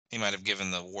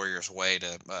the Warriors way to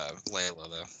Layla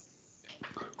though.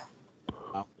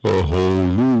 A whole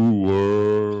new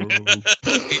world.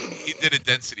 he did a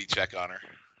density check on her.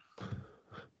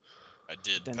 I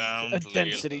did Den- pound a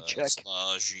density check.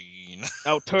 Slagine.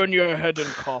 Now turn your head and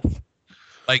cough.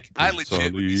 Like, I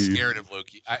legit would be Sorry. scared of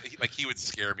Loki. He would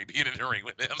scare me being in the ring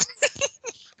with him.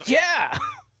 Yeah.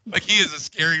 Like, he is a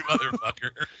scary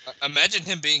motherfucker. Imagine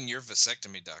him being your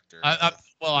vasectomy doctor.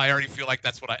 Well, I already feel like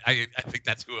that's what I think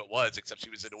that's who it was, except she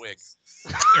was in a wig.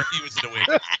 Or he was in a wig.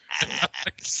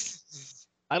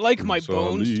 I like my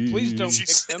bones. Please don't Sorry.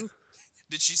 pick them.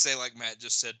 Did she say like Matt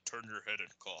just said, turn your head and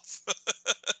cough?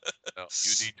 No,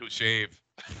 you need to shave.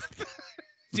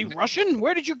 Is he Russian?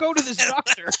 Where did you go to this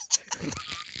doctor?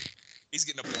 He's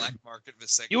getting a black market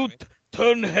vasectomy. You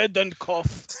turn head and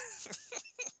cough.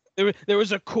 There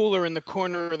was a cooler in the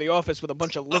corner of the office with a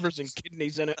bunch of livers and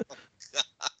kidneys in it.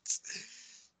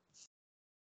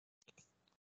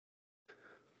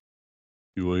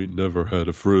 You ain't never had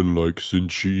a friend like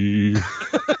Cinchi.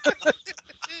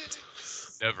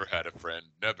 Never had a friend.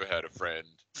 Never had a friend.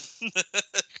 We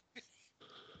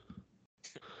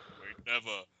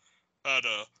never had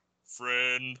a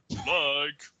friend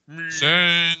like me.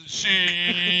 Senshi.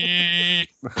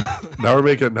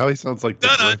 Now he sounds like the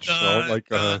Grinch. So like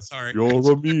Sorry.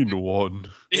 you're a mean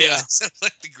one. Yeah, sounds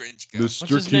like the Grinch guy. Mr. What's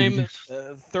his King. name?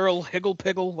 Thurl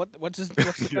Higgle-Piggle? What's the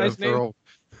Yeah, guy's name? Thurl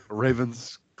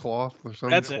Raven's cloth or something.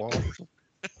 That's it. Cloth.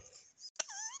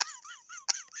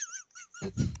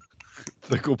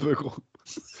 Pickle pickle.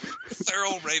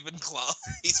 Thurl Ravenclaw.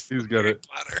 He's got Harry it.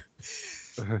 Potter.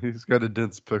 He's got a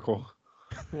dense pickle.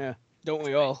 Yeah, don't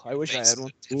we all? I wish I had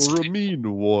one. Or a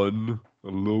mean one. A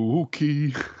low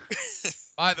key.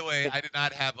 By the way, I did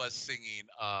not have us singing.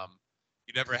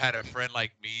 You never had a friend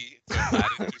like me. So I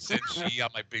didn't send she on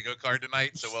my bingo card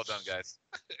tonight. So well done, guys.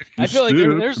 I feel like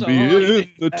Still there's can a be lot you in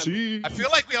didn't the have. team. I feel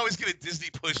like we always get a Disney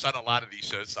push on a lot of these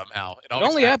shows somehow. It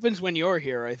only happens when you're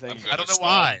here, I think. I don't know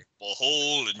why. A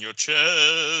hole in your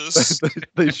chest.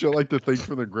 They show like the thing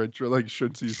from the Grinch where like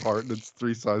Shinsi's heart and it's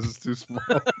 3 sizes too small.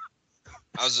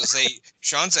 I was gonna say,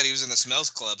 Shawn said he was in the Smells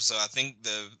Club, so I think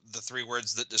the 3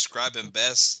 words that describe him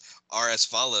best are as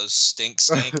follows: stink,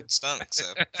 stank, and stunk. So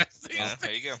yeah,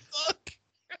 there you go.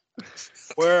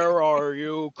 Where are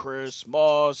you,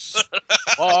 Christmas?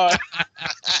 Why?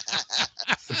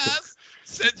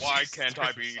 Why can't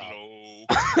I be low?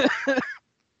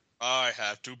 I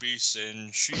have to be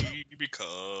Senshi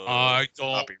because I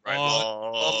don't copyright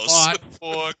want laws. a lot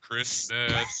for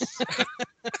Christmas.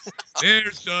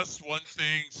 There's just one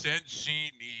thing Senshi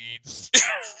needs.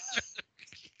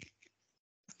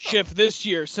 Chip, this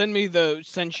year, send me the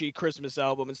Senshi Christmas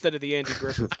album instead of the Andy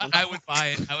Griffin one. I would buy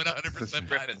it. I would 100%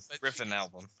 buy it. Griffin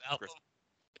album.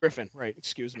 Griffin, right,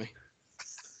 excuse me.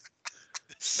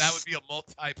 That would be a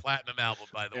multi-platinum album,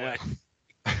 by the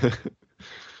way.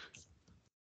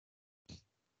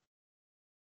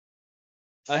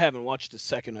 I haven't watched a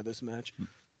second of this match.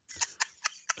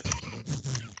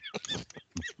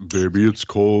 Baby, it's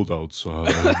cold outside.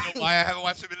 You know why I haven't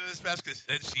watched a minute of this match?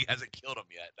 Because she hasn't killed him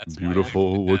yet. That's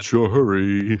beautiful. What's your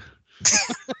hurry?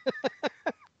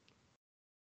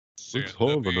 Let's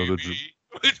have another.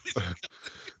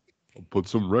 I'll put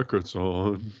some records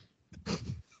on.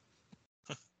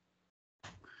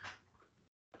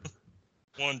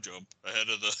 One jump ahead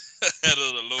of the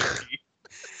Loki.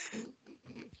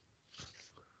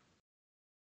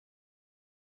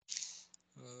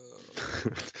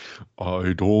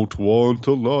 I don't want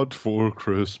a lot for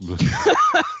Christmas.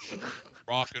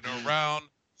 Rocking around,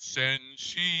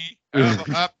 Senshi, have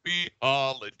a happy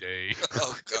holiday.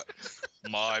 Oh God,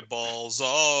 my balls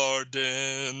are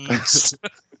dense.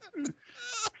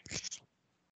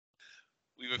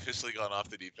 We've officially gone off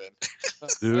the deep end.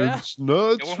 It's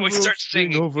nuts When we start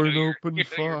singing over an you're- open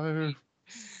fire.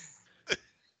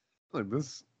 Like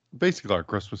this, basically our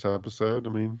Christmas episode. I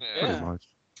mean, Yeah. pretty much.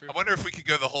 I wonder if we could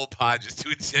go the whole pod just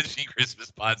doing Senshi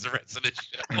Christmas pods the rest of the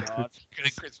show.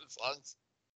 Good Christmas songs.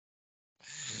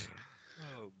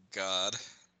 Oh God.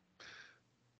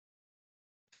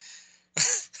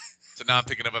 So now I'm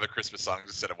thinking of other Christmas songs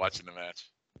instead of watching the match.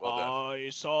 Well done. I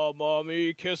saw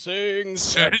mommy kissing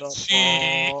Santa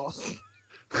Senshi. Claus.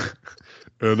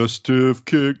 And a stiff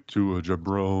kick to a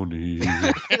jabroni.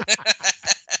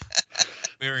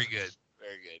 Very good.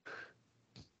 Very good.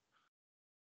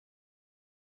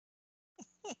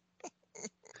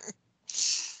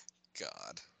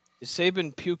 God. Is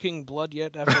Saban puking blood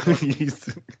yet? After he's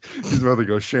about to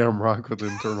go shamrock with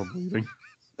internal bleeding.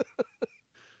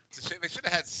 It's a shame. They should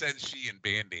have had Senshi and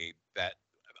Band-Aid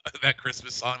that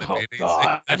Christmas song that Oh, Band-Aid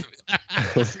God.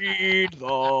 sang. Feed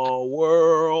the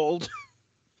world.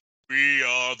 We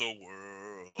are the world.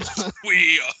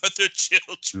 We are the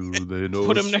children. Do they know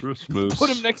Put it's him, Christmas? put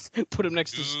him next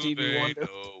to Do Stevie they Wonder.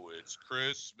 know it's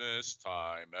Christmas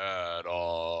time at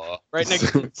all? Right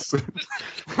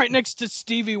next to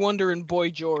Stevie Wonder and Boy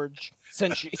George.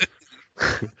 Senshi.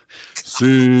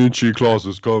 Santa Claus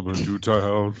is coming to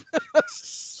town.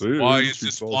 Why is Santa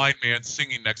this Claus- blind man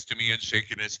singing next to me and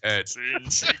shaking his head?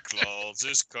 Santa Claus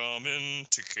is coming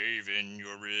to cave in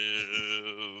your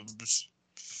ribs.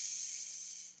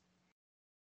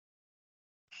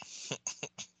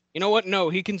 You know what? No,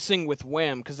 he can sing with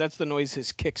wham, because that's the noise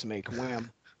his kicks make.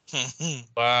 Wham.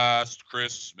 Last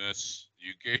Christmas,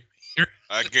 you gave me your...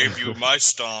 I gave you my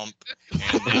stomp,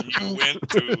 and then you went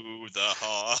to the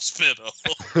hospital.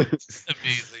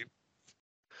 Amazing.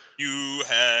 You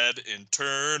had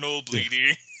internal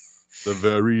bleeding The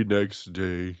very next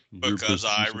day. your because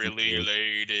I Christmas is really dead.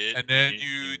 laid it. And then in.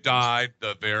 you died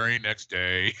the very next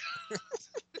day.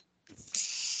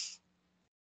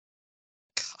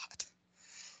 God.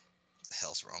 What the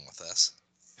hell's wrong with us?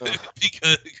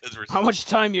 because we're How much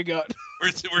time you got?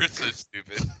 we're so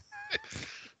stupid.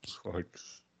 Like,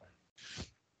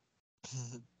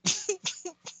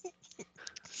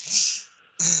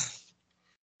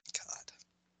 God.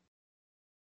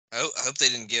 I hope they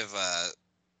didn't give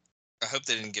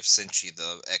Senshi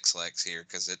the X-Lex here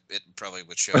because it probably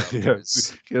would show up. yeah,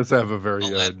 as- he does have a very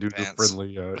Lead user-friendly.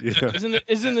 Yeah.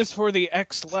 Isn't this for the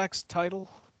X-Lex title?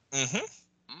 Mhm.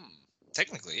 Mm.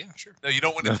 Technically, yeah, sure. No, you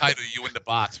don't win the title. You win the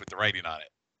box with the writing on it.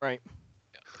 Right.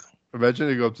 Imagine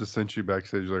you go up to Senshi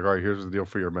backstage, like, all right, here's the deal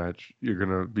for your match. You're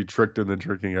gonna be tricked into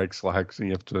drinking X-Lax, and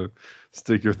you have to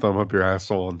stick your thumb up your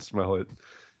asshole and smell it.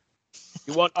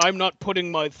 You want? I'm not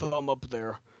putting my thumb up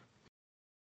there.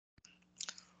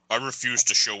 I refuse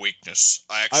to show weakness.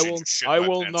 I I actually will- just shit I my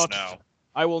will pants not- now.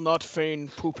 I will not feign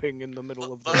pooping in the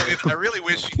middle of Logan, the. I really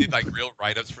wish you did like real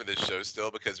write-ups for this show still,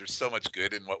 because there's so much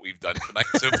good in what we've done tonight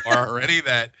so far already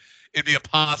that it'd be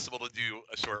impossible to do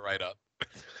a short write-up.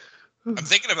 I'm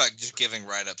thinking about just giving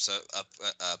write-ups up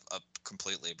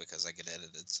completely because I get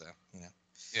edited. So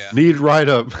Yeah. Need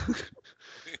write-up.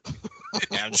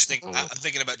 yeah, I'm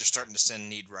thinking about just starting to send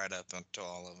need write-up to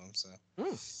all of them. So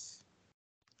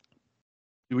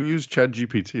We use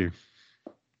ChatGPT.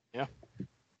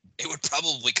 it would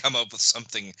probably come up with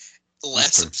something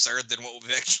less absurd than what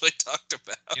we've actually talked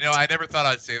about. You know, I never thought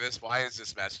I'd say this. Why is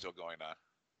this match still going on?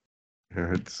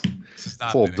 Yeah, it's This is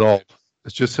not full been a dull. good-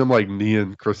 It's just him like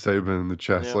kneeing Chris Sabin in the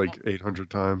chest Yeah. like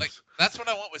 800 times. Like, that's what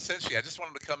I want with Senshi. I just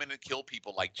want him to come in and kill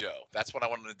people like Joe. That's what I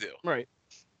want him to do. Right.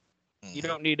 You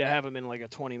don't need to have him in like a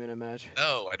 20-minute match.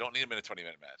 No, I don't need him in a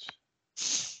 20-minute match.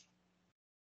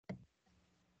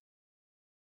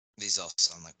 These all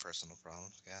sound like personal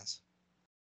problems, guys.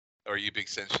 Are you a big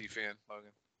Senshi fan,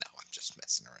 Logan? No, I'm just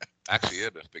messing around. Actually,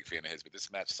 I'm a big fan of his, but this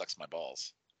match sucks my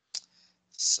balls.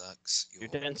 Sucks Your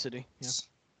density. Yeah.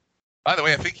 By the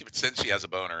way, I think Senshi has a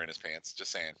boner in his pants.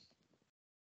 Just saying.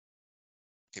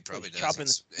 He probably He's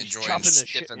does. He's enjoying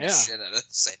stiffing the shit out of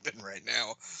Saban right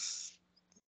now.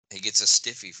 He gets a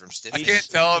stiffy from stiffy. I can't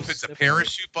tell if it's a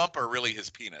parachute bump or really his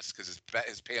penis because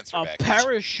his pants are back. A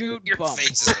parachute Your bump.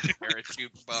 face is a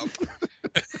parachute bump.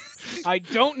 I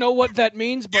don't know what that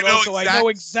means, but also I know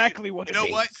exactly what it means.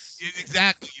 You know what?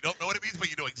 Exactly. You don't know what it means, but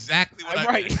you know exactly what I'm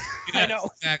right. mean. I know.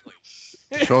 Exactly.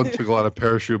 Shawn took a lot of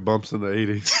parachute bumps in the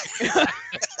 80s.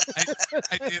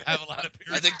 I did have a lot of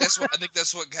parachute. I think that's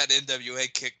what got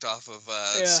NWA kicked off of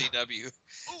CW.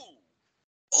 Ooh.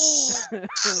 Oh,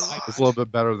 It's a little bit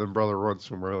better than Brother Runs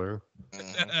from earlier.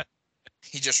 Mhm.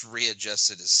 He just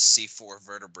readjusted his C4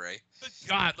 vertebrae. Good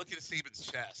God, look at Saban's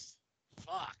chest.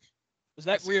 Fuck. Was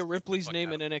that Rhea Ripley's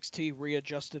name in NXT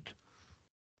readjusted?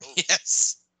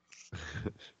 Yes. No,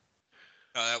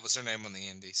 that was her name on the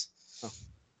Indies. Oh.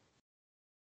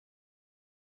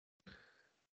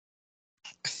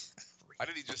 Why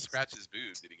did he just scratch his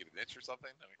boob? Did he get an itch or something?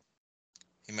 I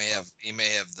mean, He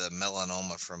may have the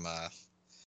melanoma from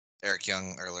Eric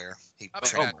Young earlier. how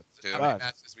many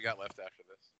matches we got left after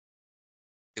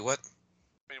this? What?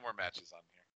 How many more matches on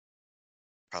here?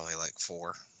 Probably like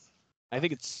 4. I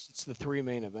think it's the 3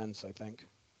 main events, I think. Is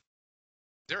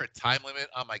there a time limit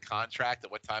on my contract at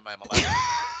what time I'm allowed to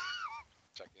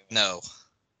check in? No.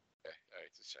 Okay, all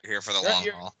right, just check. You're here for the long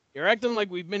haul. You're acting like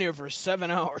we've been here for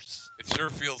 7 hours. It sure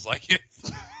feels like it.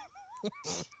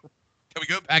 Can we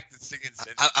go back to singing?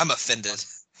 I'm offended.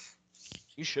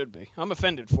 You should be. I'm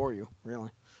offended for you, really.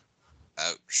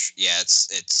 Ouch. Yeah,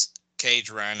 it's Cage,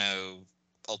 Rhino,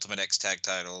 Ultimate X Tag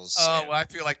titles. Oh, well, I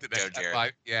feel like the next. Joe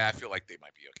Jarrett. I feel like they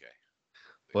might be okay.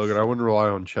 Logan, I wouldn't rely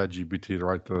on ChatGPT to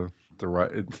write the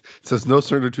right. It says No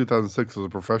Surrender 2006 was a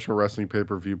professional wrestling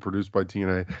pay-per-view produced by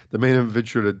TNA. The main event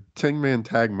featured a 10-man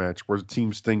tag match where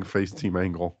Team Sting faced Team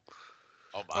Angle.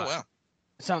 Oh, my. Oh, wow.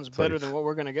 Sounds better than what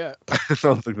we're gonna get. I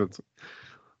don't think that's.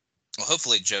 Well,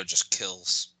 hopefully Joe just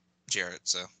kills Jarrett,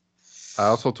 so. I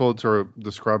also told her to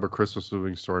describe a Christmas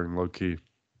movie starring Low Key.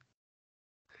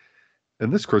 In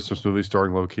this Christmas movie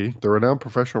starring Low Key, the renowned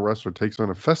professional wrestler takes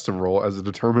on a festive role as a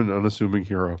determined and unassuming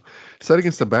hero. Set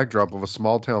against the backdrop of a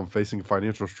small town facing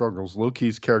financial struggles, Low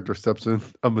Key's character steps in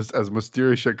as a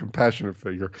mysterious yet compassionate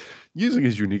figure. Using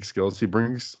his unique skills, he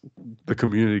brings the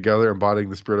community together, embodying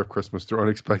the spirit of Christmas through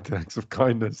unexpected acts of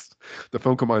kindness. The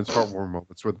film combines heartwarming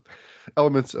moments with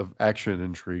elements of action and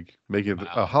intrigue, making it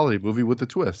a holiday movie with a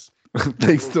twist.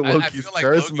 Thanks to Loki's feel like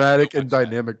charismatic Loki's and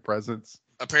dynamic presence.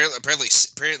 Apparently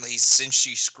he's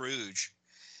Cincy Scrooge.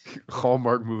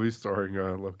 Hallmark movie starring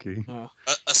Loki. A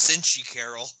Cincy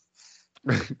Carol.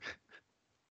 What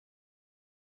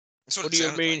do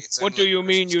you mean? Like. What do you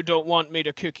mean you don't want me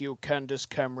to kick you, Candace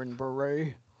Cameron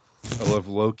Bure? I love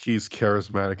Loki's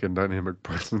charismatic and dynamic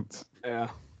presence. Yeah.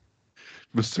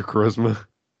 Mr. Charisma.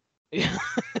 Yeah.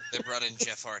 They brought in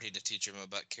Jeff Hardy to teach him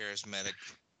about charismatic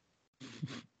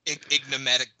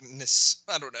ignomaticness.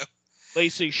 I don't know.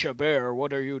 Lacey Chabert,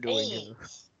 what are you doing here?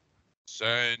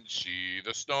 Senshi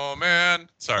the Snowman.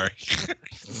 Sorry.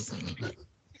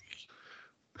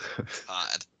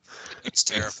 Odd. It's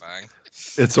terrifying.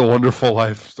 It's a Wonderful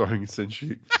Life starring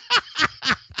Senshi.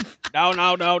 Now,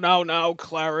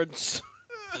 Clarence.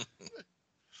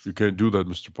 You can't do that,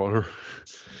 Mr. Potter.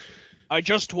 I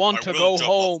just want to go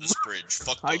home.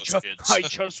 Fuck I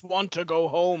just want to go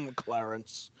home,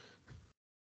 Clarence.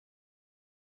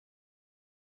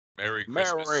 Merry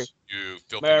Christmas, Merry. you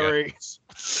filthy Merry.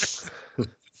 animals.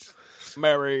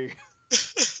 Mary.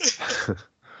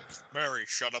 Mary,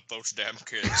 shut up those damn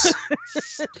kids.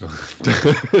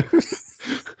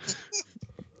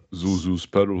 Zuzu's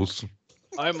pedals.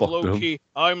 I'm Fuck low-key.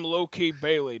 I'm low-key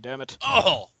Bailey, damn it.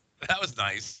 Oh, that was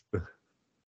nice.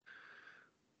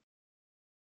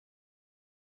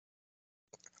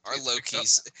 Our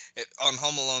Loki's on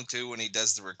Home Alone 2 when he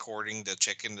does the recording to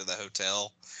check into the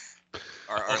hotel.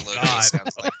 Our Loki God.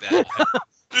 sounds like that.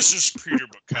 This is Peter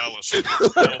McCallison.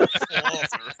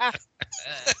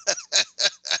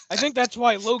 I think that's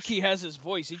why Loki has his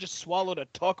voice. He just swallowed a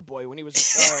talk boy when he was a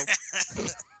child.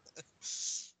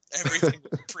 Everything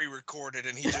was pre-recorded,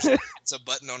 and he just hits a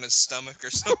button on his stomach or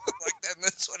something like that, and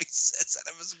that's what he says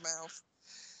out of his mouth.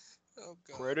 Oh,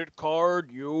 God. Credit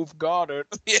card, you've got it.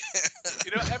 Yeah.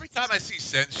 You know, every time I see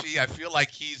Senshi, I feel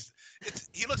like he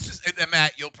looks just, and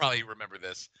Matt, you'll probably remember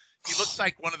this. He looks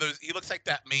like one of those, he looks like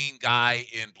that main guy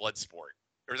in Bloodsport.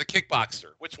 There's a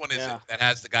kickboxer. Which one is it that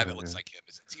has the guy that looks like him?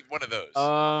 Is it Steve one of those?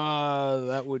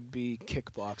 That would be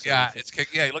kickboxing. Yeah, it's kick.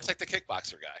 Yeah, he looks like the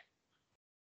kickboxer guy.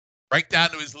 Right down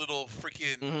to his little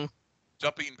freaking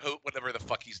jumping whatever the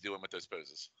fuck he's doing with those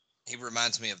poses. He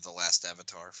reminds me of the last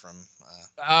Avatar from.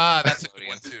 That's a good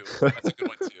one too. That's a good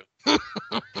one too.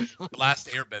 The Last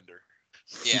Airbender.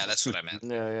 Yeah, that's what I meant.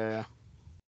 Yeah.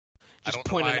 I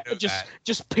don't know why I know that.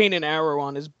 Just paint an arrow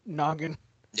on his noggin.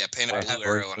 Yeah, paint a blue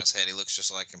arrow on his head. He looks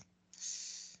just like him.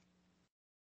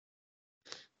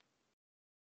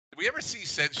 Did we ever see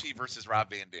Senshi versus Rob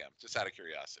Van Dam? Just out of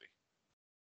curiosity.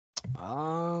 I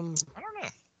don't know.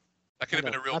 That could have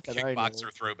been a real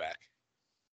kickboxer throwback.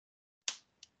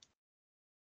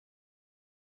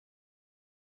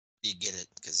 You get it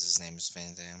because his name is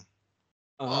Van Dam.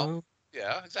 Well,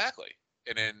 yeah, exactly.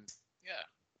 And then, yeah.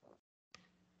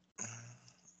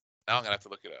 Now I'm gonna have to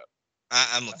look it up.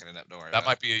 I'm looking it up. Don't worry. That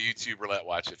might be a YouTube roulette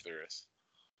watch if there is.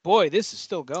 Boy, this is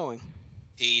still going.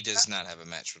 He does not have a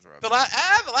match with Rob. The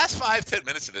last 5-10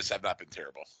 minutes of this have not been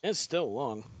terrible. It's still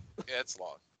long. Yeah, it's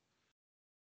long.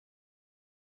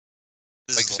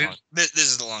 This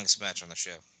is the longest match on the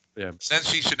show. Yeah.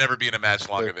 Senshi should never be in a match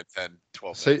longer than 10,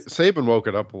 12 minutes. Saban woke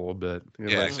it up a little bit.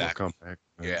 Yeah, exactly. Comeback.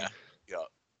 Yeah.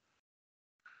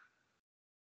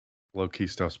 Low key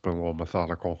stuff's been a little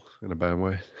methodical in a bad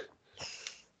way.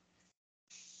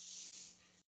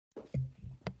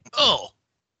 Oh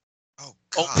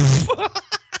God.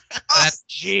 That's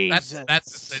Jesus.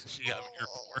 That's the Senshi I'm here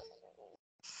for.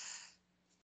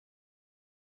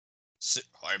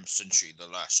 I'm Senshi, the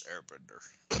last Airbender.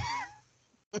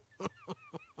 What's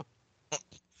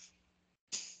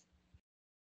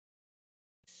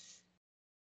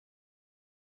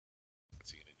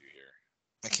he gonna do here?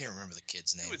 I can't remember the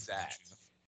kid's name. Who is that?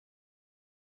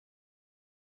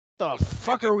 The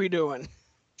fuck are we doing?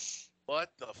 What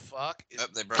the fuck?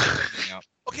 They brought everything up.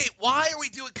 Okay, why are we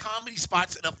doing comedy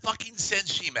spots in a fucking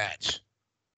Senshi match?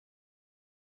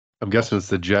 I'm guessing it's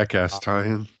the Jackass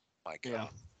tie-in. My God. Yeah.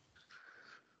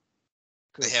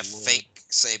 They have fake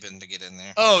Saban to get in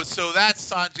there. Oh, so that's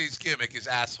Sanjay's gimmick, is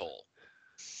asshole.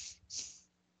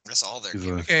 That's all they're He's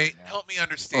giving. Okay, help me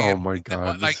understand. Oh my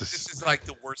God, Like this this is like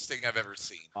the worst thing I've ever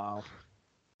seen. Wow.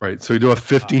 Right, so you do a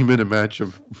 15-minute match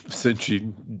of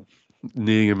Senshi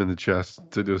kneeing him in the chest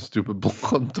to do a stupid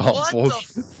blonde top What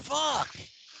bullshit. the fuck?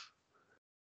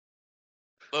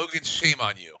 Logan, shame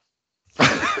on you.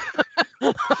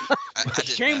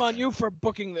 Shame on you for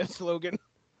booking this, Logan.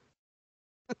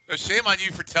 No, shame on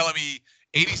you for telling me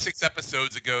 86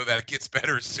 episodes ago that it gets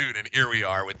better soon, and here we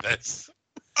are with this.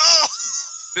 Oh!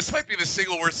 This might be the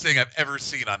single worst thing I've ever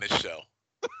seen on this show.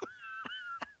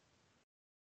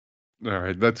 All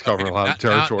right, that's covering a lot of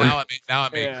territory. Now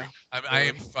I'm angry. Yeah. I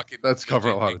am fucking. That's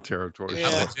covering a lot of territory.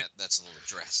 Yeah. That's a little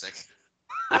drastic.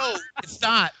 No, it's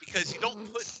not, because you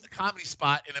don't put a comedy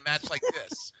spot in a match like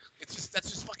this.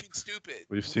 That's just fucking stupid.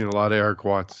 We've seen a lot of Eric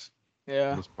Watts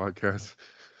Yeah. on this podcast.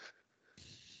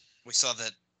 We saw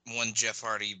that one Jeff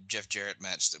Jarrett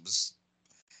match that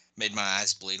made my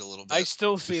eyes bleed a little bit. I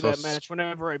still see So that match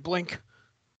whenever I blink.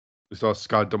 We saw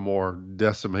Scott D'Amore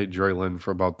decimate Dre Lynn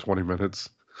for about 20 minutes.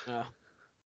 Yeah.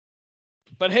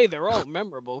 But hey, they're all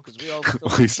memorable because we all still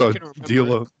We saw can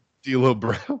remember it. D'Lo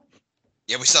Brown.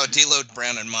 Yeah, we saw D'Lo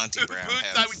Brown and Monty Brown.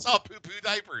 We saw poo-poo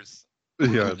diapers.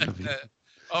 Yeah.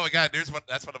 Oh my God,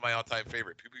 that's one of my all-time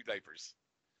favorite poo-poo diapers.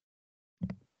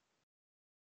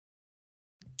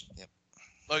 Yep.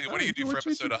 Logan, what do you do for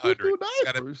episode 100?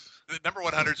 The number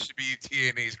 100 should be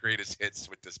TNA's greatest hits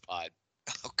with this pod.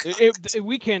 Oh, God. If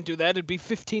we can't do that, it'd be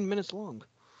 15 minutes long.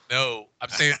 No, I'm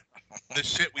saying the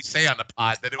shit we say on the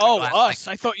pod. That it would last us.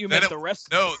 I thought you meant the rest.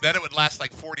 No, then it would last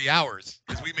like 40 hours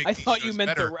because we make. I these thought shows you meant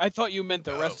better. I thought you meant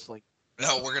the wrestling.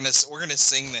 No, we're gonna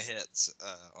sing the hits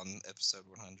on episode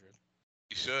 100.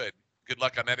 You should. Good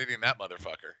luck on editing that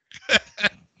motherfucker.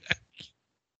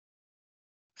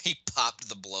 He popped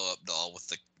the blow-up doll with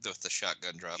the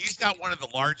shotgun drop. He's got one of the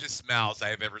largest mouths I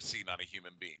have ever seen on a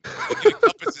human being. It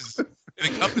encompasses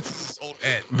his whole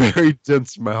head. Very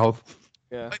dense mouth.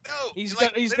 Yeah. Like, no, He's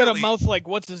like, got a mouth like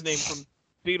what's his name from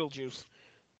Beetlejuice.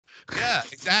 Yeah,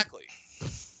 exactly.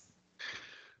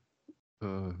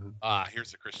 There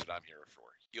Here's the Christian I'm here for.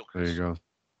 Heel you Christian. go.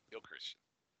 Heel Christian.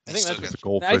 I think still that's got,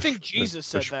 Goldfish, I think Jesus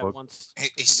said fish that book. once.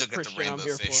 he still got the Christian I'm rainbow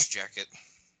here fish for. jacket.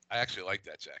 I actually like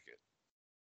that jacket.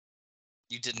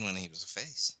 You didn't when he was a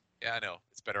face. Yeah, I know.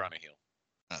 It's better on a heel.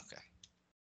 Okay.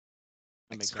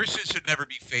 That makes sense. Christian should never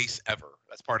be face ever.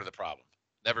 That's part of the problem.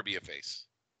 Never be a face.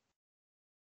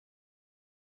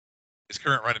 His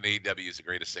current run in AEW is the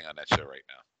greatest thing on that show right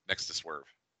now, next to Swerve.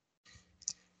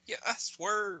 Yeah, I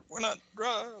swear we're not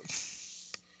drunk.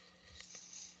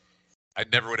 I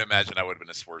never would imagine I would have been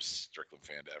a Swerve Strickland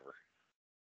fan ever.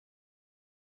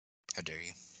 How dare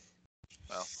you?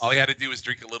 Well, all he had to do was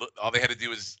drink a little. All they had to do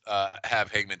was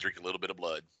have Hangman drink a little bit of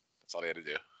blood. That's all they had to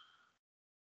do.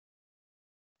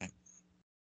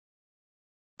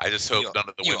 I just hope none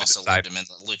of the You women also decide. loved him in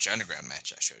the Lucha Underground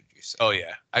match I showed you. So. Oh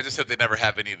yeah, I just hope they never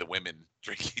have any of the women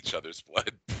drink each other's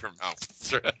blood from. Oh,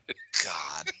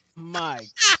 God. My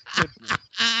goodness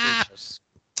gracious.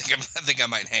 I think I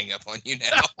might hang up on you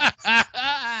now.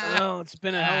 Well, it's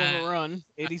been a hell of a run.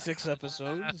 86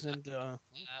 episodes, and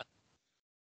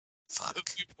Fuck. A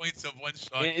few points of one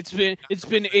shot. it's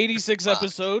been 86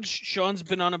 episodes. Sean's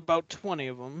been on about 20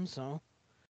 of them, so.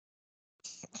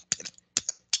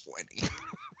 20.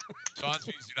 Sean's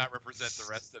views do not represent the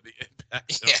rest of the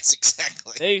Impact. Yes,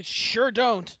 exactly. They sure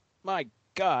don't. My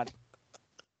God.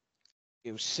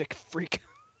 You sick freak.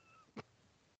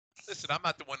 Listen, I'm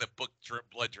not the one that booked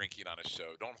blood drinking on a show.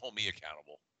 Don't hold me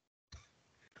accountable.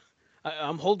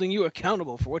 I'm holding you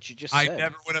accountable for what you just said. I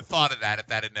never would have thought of that if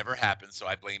that had never happened, so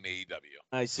I blame AEW.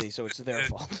 I see, so it's their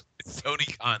fault. It's Tony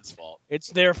Khan's fault. It's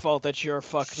their fault that you're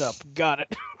fucked up. Got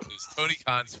it. It's Tony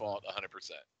Khan's fault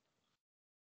 100%.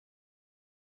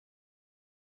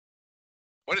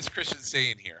 What is Christian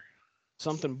saying here?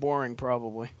 Something boring,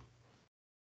 probably.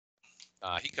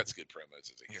 He cuts good promos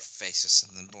as a heel. Your face is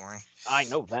something boring. I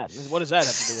know that. What does that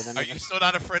have to do with Are anything? you still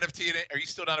not a friend of TNA? Are you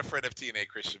still not a friend of TNA,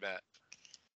 Christian Matt?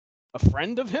 A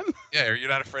friend of him? Yeah, are you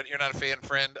not a friend? You're not a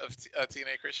friend of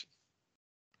TNA, Christian?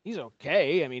 He's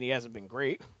okay. I mean, he hasn't been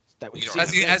great. That we've Has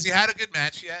seen he had a good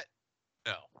match yet?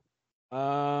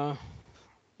 No.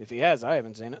 If he has, I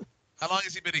haven't seen it. How long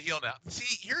has he been a heel now?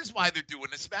 See, here's why they're doing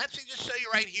this match. They just show you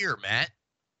right here, Matt.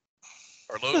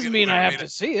 Or Logan. Doesn't mean I have to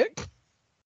see it.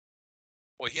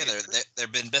 Well, Yeah,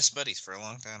 they've been best buddies for a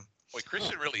long time. Boy,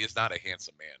 Christian really is not a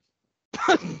handsome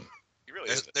man. He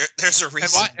really isn't. There's a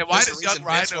reason. And why there's does a young reason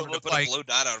Vince Rhino wanted to look put like? a blue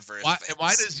dot over his Why, face. and why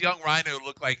does young Rhino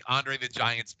look like Andre the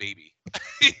Giant's baby?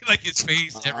 Like his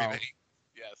face, everything.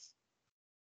 Yes.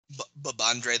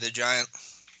 Andre the Giant?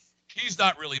 He's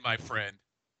not really my friend.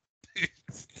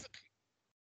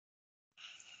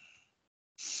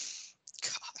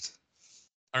 God.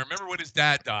 I remember when his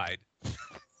dad died.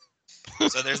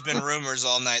 So there's been rumors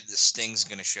all night that Sting's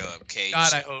going to show up. Cage.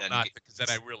 God, I hope not, because then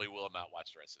I really will not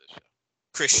watch the rest of the show.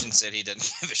 Christian said he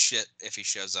doesn't give a shit if he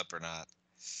shows up or not.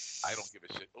 I don't give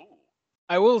a shit. Ooh.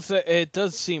 I will say it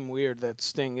does seem weird that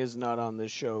Sting is not on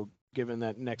this show, given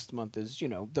that next month is,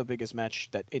 the biggest match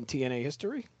that in TNA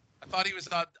history. I thought he was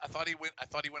not. I thought he went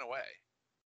away.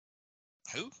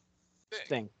 Who?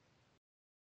 Sting.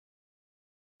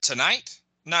 Tonight?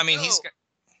 No, I mean No. he's got.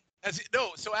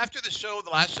 So after the show,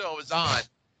 the last show I was on,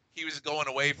 he was going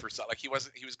away for something. Like he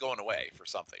was going away for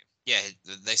something. Yeah,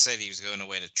 they said he was going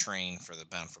away to train for the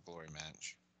Bound for Glory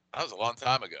match. That was a long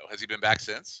time ago. Has he been back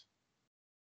since?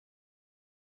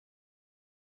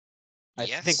 I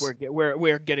Yes. think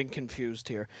we're getting confused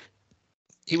here.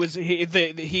 He was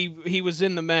he was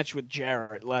in the match with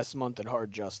Jarrett last month at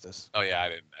Hard Justice. Oh yeah, I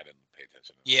didn't pay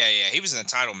attention. Yeah, he was in the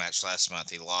title match last month.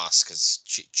 He lost because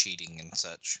cheating and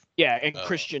such. Yeah, and Oh.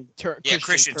 Christian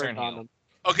Christian turned turned on heel. him.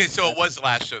 Okay, so it was the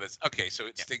last show. So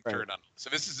it's Sting Right. turned on. So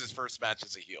this is his first match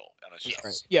as a heel on a show. Yes.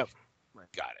 Right. Yep.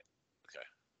 Got it. Okay.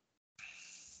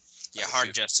 Yeah,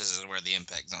 Hard Justice is where the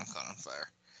Impact Zone caught on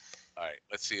fire. All right.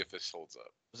 Let's see if this holds up.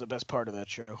 It was the best part of that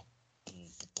show.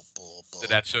 Did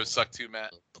that show suck too,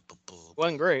 Matt?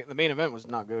 Wasn't great. The main event was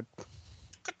not good.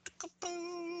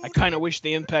 I kind of wish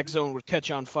the Impact Zone would catch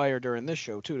on fire during this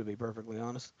show too, to be perfectly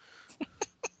honest.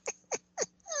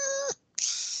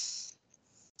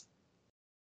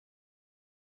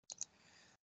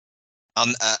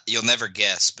 You'll never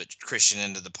guess, but Christian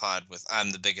ended the pod with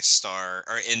 "I'm the biggest star,"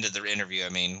 or ended the interview, I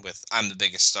mean, with "I'm the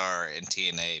biggest star in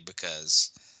TNA,"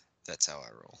 because that's how I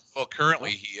roll. Well,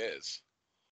 currently he is.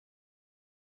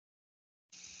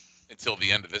 Until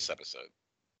the end of this episode.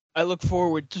 I look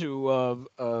forward to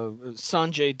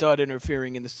Sanjay Dutt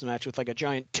interfering in this match with like a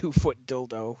giant 2-foot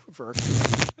dildo for.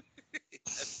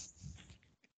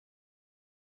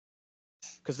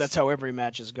 Because that's how every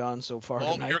match has gone so far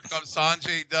Oh, tonight. here comes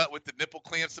Sanjay Dutt with the nipple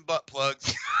clamps and butt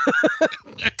plugs.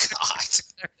 God.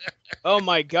 Oh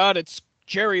my God, it's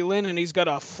Jerry Lynn and he's got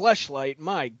a fleshlight.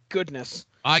 My goodness.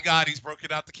 My God, he's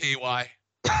broken out the KY.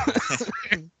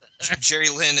 Jerry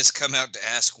Lynn has come out to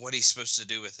ask what he's supposed to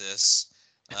do with this.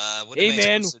 What Hey am I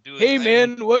man, supposed to do with hey that?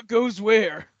 man, what goes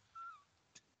where?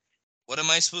 What am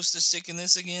I supposed to stick in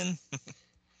this again?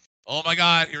 Oh my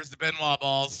God, here's the Benoit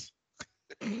balls.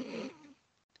 The Benoit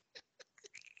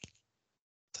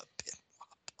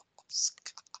balls.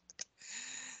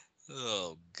 God.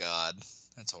 Oh God,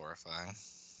 that's horrifying.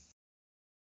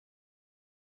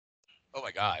 Oh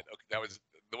my God. Okay, that was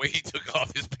The way he took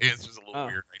off his pants was a little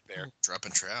weird right there.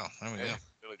 Dropping trowel. There we go.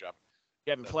 Really dropping.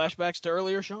 You having flashbacks to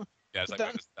earlier, Shawn? Yeah,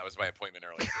 that was my appointment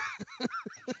earlier.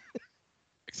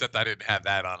 Except I didn't have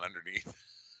that on underneath.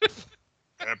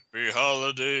 Happy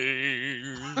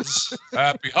holidays.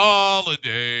 Happy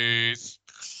holidays.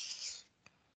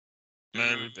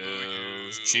 Merry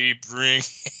bells, cheap ring.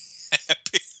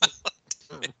 Happy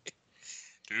holidays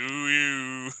to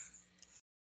you.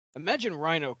 Imagine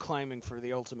Rhino climbing for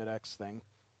the Ultimate X thing.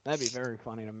 That'd be very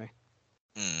funny to me.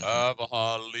 Have a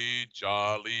holly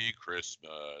jolly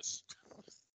Christmas.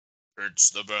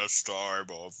 It's the best time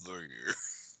of the year.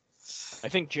 I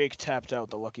think Jake tapped out,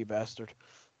 the lucky bastard.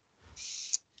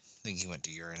 I think he went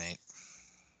to urinate.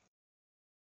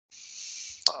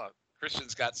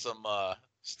 Christian's got some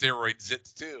steroid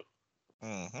zits too.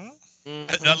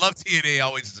 Mm-hmm. I love TNA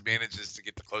always manages to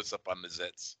get the close up on the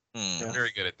zits. Yeah.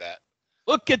 Very good at that.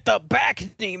 Look at the back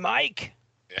knee, Mike.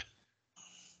 Yeah.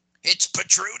 It's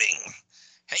protruding.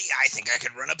 Hey, I think I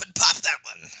could run up and pop that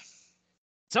one.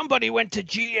 Somebody went to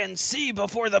GNC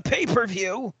before the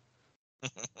pay-per-view.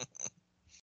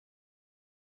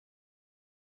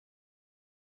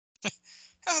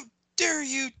 How dare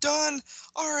you, Don?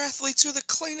 Our athletes are the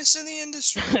cleanest in the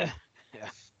industry. Yeah.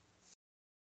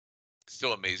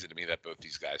 Still amazing to me that both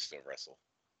these guys still wrestle.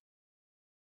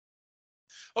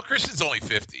 Well, Christian's only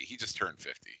 50. He just turned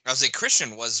 50. I was say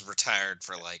Christian was retired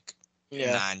for like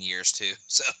 9 years too.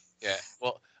 So yeah.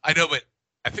 Well, I know, but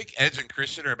I think Edge and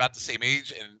Christian are about the same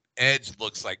age, and Edge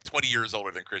looks like 20 years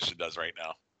older than Christian does right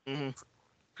now. Mm-hmm.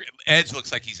 Edge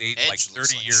looks like he's aged Edge like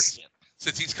 30 like years. shit.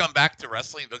 Since he's come back to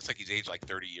wrestling, it looks like he's aged like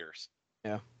 30 years.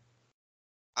 Yeah.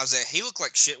 I was like, he looked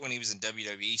like shit when he was in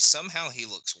WWE. Somehow he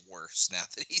looks worse now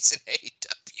that he's in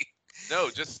AEW. No,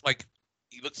 just like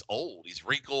he looks old. He's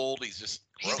wrinkled. He's just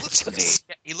gross.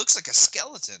 He looks like a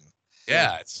skeleton.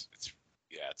 Yeah, it's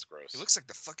gross. He looks like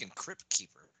the fucking Crypt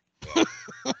Keeper.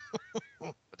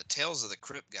 Or the Tales of the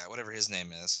Crypt guy, whatever his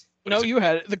name is. No, you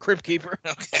had it. The Crypt Keeper.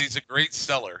 Okay. He's a great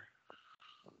seller.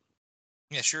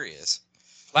 Yeah, sure he is.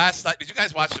 Last night, did you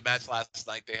guys watch the match last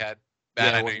night they had?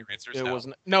 Bad, I know your answers. It no.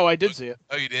 wasn't. No, I did see it.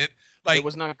 Oh, you did? Like It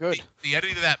was not good. The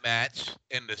editing of that match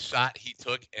and the shot he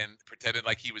took and pretended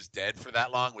like he was dead for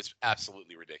that long was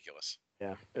absolutely ridiculous.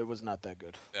 Yeah, it was not that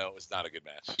good. No, it was not a good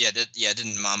match. Yeah,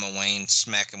 didn't Mama Wayne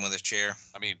smack him with a chair?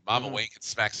 I mean, Mama Wayne could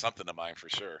smack something to mine for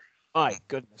sure. My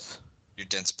goodness. Your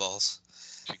dense balls.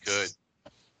 She could.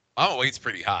 Mama Wayne's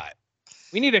pretty hot.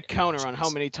 We need a counter on how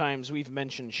many times we've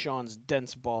mentioned Shawn's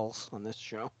dense balls on this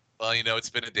show. Well, it's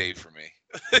been a day for me.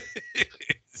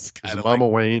 It's Is kind of Mama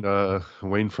like, Wayne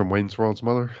Wayne from Wayne's World's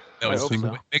mother? no, it's hope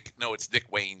so. Nick. No, it's Nick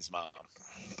Wayne's mom.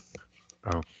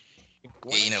 Oh,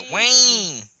 Yeah,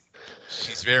 Wayne.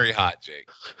 She's very hot, Jake.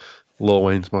 Lil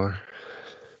Wayne's mother.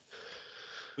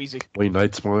 Easy. Wayne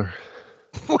Knight's mother.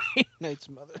 Wayne Knight's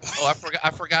mother. Oh,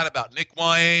 I forgot about Nick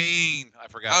Wayne. I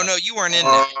forgot. Oh about no, you weren't in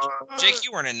Jake.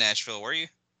 You weren't in Nashville, were you?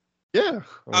 Yeah.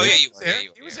 Oh yeah, you were. there. Yeah,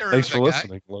 you He were. was there. Thanks that for guy.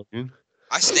 listening, Logan.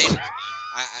 I stayed.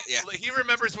 Yeah. He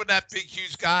remembers when that big,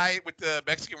 huge guy with the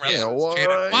Mexican Yeah, wrestler was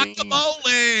chanting, Wayne.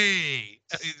 "Guacamole!"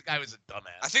 This guy was a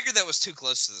dumbass. I figured that was too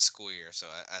close to the school year, so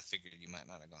I figured you might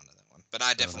not have gone to that one. But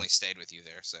I definitely stayed with you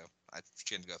there, so I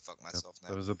can go fuck myself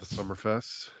That now. was at the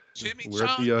Summerfest. Jimmy We're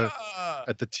at the Changa.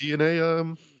 at the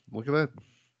TNA. Look at that.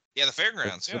 Yeah, the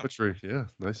fairgrounds. Yeah. Symmetry. Yeah, nice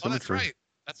Oh, that's symmetry. right.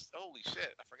 That's holy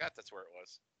shit. I forgot that's where it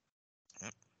was.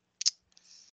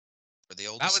 For the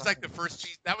old. That was like the first.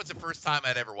 That was the first time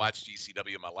I'd ever watched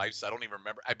GCW in my life. So I don't even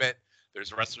remember. I bet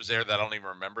there's wrestlers there that I don't even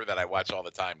remember that I watch all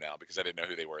the time now because I didn't know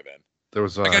who they were then. There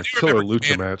was a Like, I do killer remember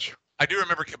lucha Commander. match. I do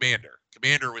remember Commander.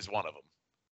 Commander was one of them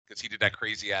because he did that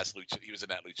crazy ass lucha. He was in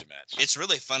that lucha match. It's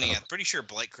really funny. I'm pretty sure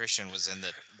Blake Christian was in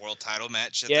the world title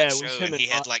match at Yeah, that it was show, him and and he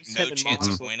had Mo- like it was no him and chance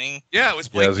of Moxley. winning. Yeah, it was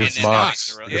Yeah, Blake it was Christian. against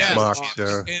Mox. Yeah. Against Yeah. Mox,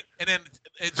 yeah. And then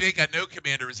Jake, I know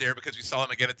Commander was there because we saw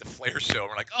him again at the Flair show.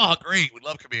 We're like, oh, great, we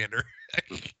love Commander.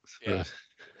 Yeah.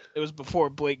 It was before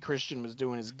Blake Christian was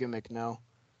doing his gimmick now.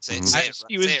 He was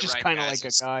just kind of like a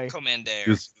guy. Commander.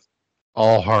 He was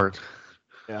all heart.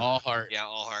 Yeah. All heart. Yeah,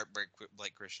 all heart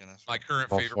Blake Christian. My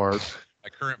current All favorite. fart. My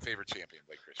current favorite champion,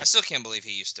 Blake I Christian. still can't believe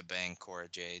he used to bang Cora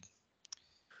Jade.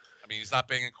 I mean, he's not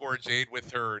banging Cora Jade with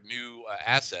her new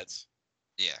assets.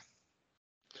 Yeah.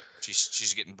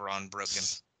 She's getting brawn broken.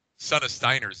 Son of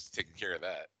Steiner's taking care of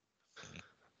that.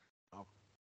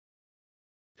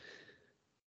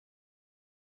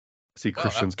 See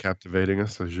Christian's captivating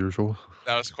us as usual.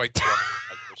 That was quite the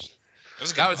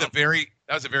bump. That was a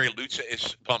very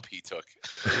lucha-ish bump he took.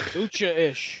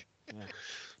 Lucha-ish.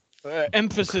 Yeah.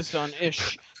 Emphasis on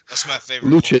ish. That's my favorite.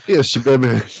 Lucha ish,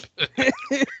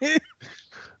 baby.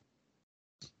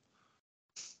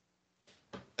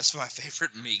 That's my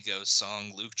favorite Migos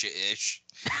song, Lucha-ish.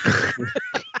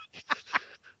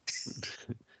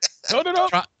 Turn it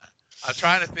up. I'm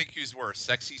trying to think who's worse,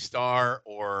 Sexy Star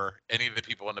or any of the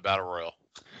people in the Battle Royal.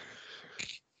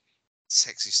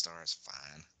 Sexy Star is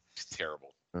fine. It's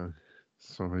terrible.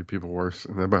 So many people worse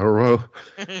in that battle royal.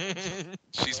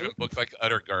 She's been booked like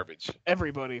utter garbage.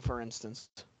 Everybody, for instance.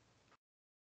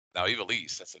 Now,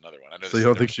 Evilise, that's another one. I know. So you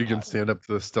don't think she can stand up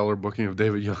to the stellar booking of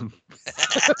David Young?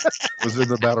 Was in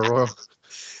the battle royal.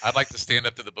 I'd like to stand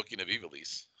up to the booking of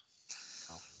Evilise.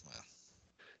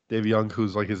 David Young,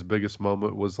 who's like his biggest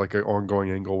moment, was like an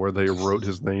ongoing angle where they wrote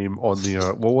his name on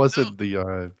the what was it,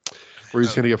 the where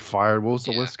he's gonna get fired. What was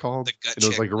the list called? The gut And it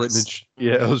was check like written in list.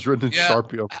 it was written in Yeah.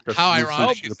 Sharpie. How loose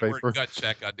ironic sheet is of the word paper. gut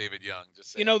check on David Young.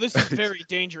 Just saying. You know, this is very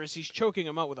dangerous. He's choking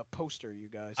him out with a poster, you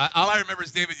guys. All I remember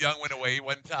is David Young went away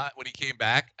one time when he came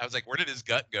back. I was like, where did his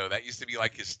gut go? That used to be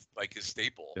like his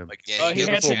staple. Yeah. Like Yeah, he he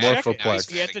had was to a little check it. morphoplex.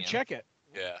 He had to check it.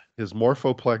 yeah. His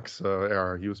morphoplex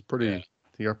era. He was pretty. Yeah.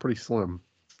 He got pretty slim.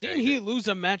 Didn't he lose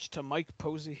a match to Mike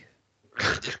Posey?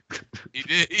 He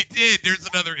did. There's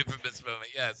another infamous moment.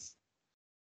 Yes.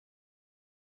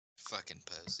 Fucking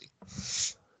Posey.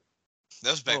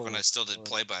 That was back when Oh, I still did Lord.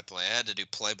 play-by-play. I had to do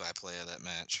play-by-play of that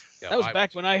match. Yeah, That was why-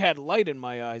 back when I had light in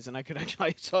my eyes and I could actually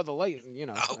I saw the light. And, you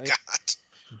know. Oh, God.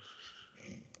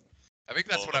 I think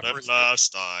that's when I first.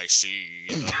 last I see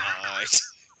the light.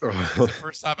 The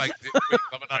first time I did quit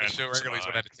coming on the show regularly is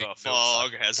when I had to take The notes.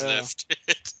 fog has Yeah.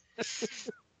 lifted.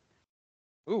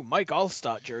 Ooh, Mike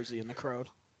Allstott jersey in the crowd.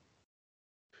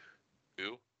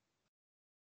 Who?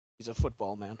 He's a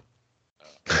football man.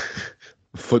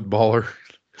 Footballer.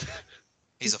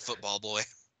 He's a football boy.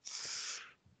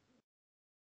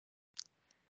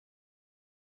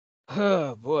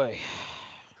 Oh boy.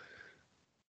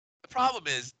 The problem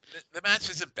is the match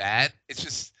isn't bad. It's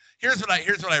just here's what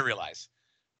I realize.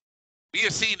 We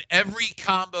have seen every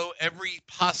combo, every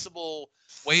possible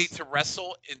way to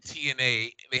wrestle in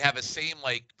TNA. They have a same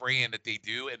like brand that they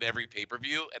do in every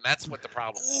pay-per-view, and that's what the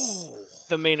problem is. Ooh.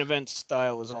 The main event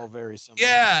style is all very similar.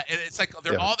 Yeah, and it's like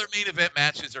Yeah. all their main event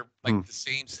matches are like the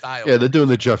same style. Yeah, they're doing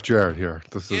the Jeff Jarrett here.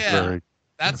 This is Yeah. very.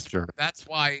 That's Jeff Jarrett. that's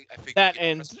why I think That you know,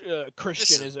 and This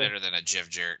Christian is is better than a Jeff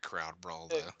Jarrett crowd brawl,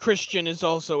 though. Christian is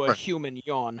also a Right. human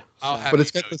yawn. I'll so- have But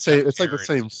it's you got know, the same. Jeff It's like the Jarrett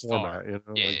same is a star. format. You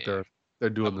know, Yeah, like yeah. they're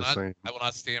doing the same. I will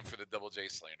not stand for the Double J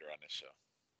slander on this show.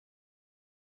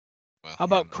 Well, How you're on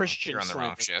about the- Christian You're on the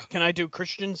wrong slander? show. Can I do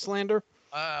Christian slander?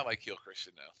 I like heel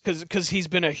Christian now. Because he's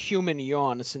been a human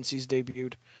yawn since he's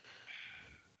debuted.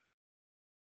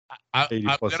 I'm 80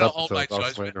 gonna plus hold my episodes. I'll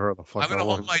judgment. slander her the fuck I'm gonna I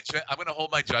hold want. I'm gonna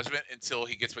hold my judgment until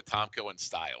he gets with Tomko and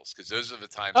Styles, because those are the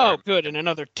times. Oh, good. In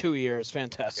another 2 years.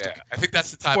 Fantastic. Yeah, I think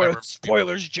that's the time.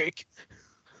 Spoilers, Jake.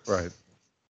 Right.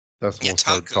 That's when Yeah, we'll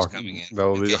start Tomko's talking. coming in. That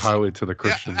will be the Okay. highway to the Yeah,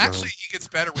 Christian actually, zone. he gets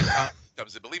better when Tomko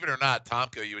comes in. Believe it or not,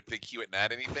 Tomko, you would think he wouldn't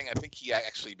add anything. I think he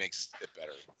actually makes it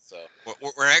better. So,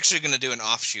 We're actually going to do an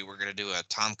offshoot. We're going to do a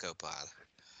Tomko pod.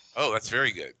 oh, that's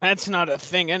very good. That's not a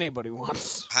thing anybody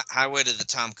wants. Highway to the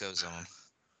Tomko zone.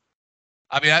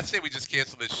 I mean, I'd say we just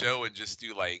cancel this show and just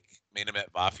do like main event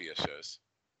Mafia shows.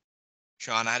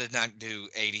 Shawn, I did not do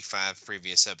 85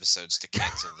 previous episodes to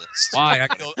cancel this. Why? I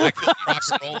killed rock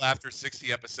and roll after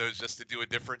 60 episodes just to do a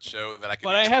different show that I could.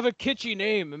 But I have a kitschy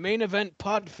name, main event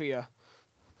Podfia.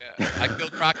 Yeah, I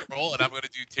killed rock and roll, and I'm going to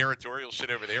do territorial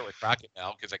shit over there with Crockett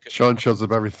now because I couldn't. Sean shows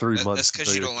up every 3 That's months.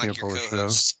 because you don't like your cancel a show.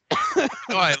 co-host.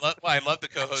 No, I love the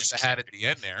co-host I had at the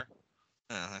end there.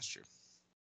 Oh, that's true.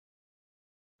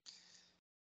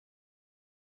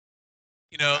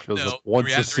 You know, Shows no, up once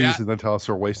a the rea- season, then tell us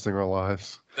we're wasting our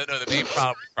lives. No, the main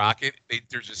problem with Crockett,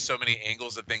 there's just so many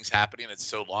angles of things happening. It's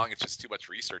so long. It's just too much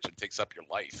research and takes up your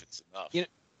life. It's enough. You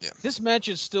This match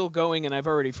is still going, and I've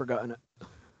already forgotten it.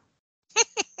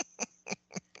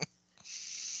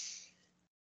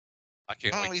 I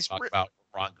can't Well, wait to he's talk ri- about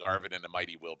Ron Garvin and the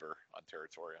Mighty Wilbur on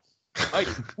Territorial.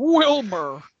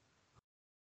 Wilbur.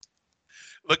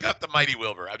 Look up the Mighty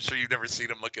Wilbur. I'm sure you've never seen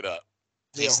him. Look it up.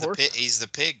 He's the horse? he's the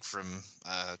pig from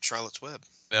Charlotte's Web.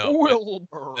 No,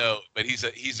 Wilbur. no, but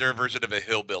he's their version of a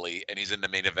hillbilly, and he's in the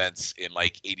main events in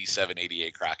like 87,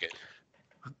 88 Crockett.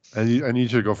 I need you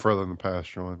to go further in the past,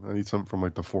 Sean. I need something from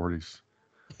like the 40s.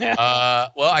 Well,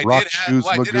 I Rock did have, Shoes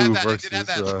well, I did have Magoo that, I did have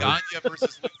that versus, Gagne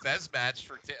versus Luke Fez match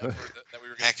that we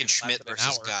were going to Hackenschmidt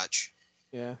versus Gotch.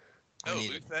 Yeah. No, We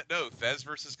need Fez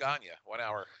versus Gagne, 1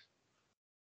 hour.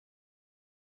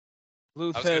 Lou I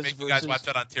was going to Fez make you guys watch versus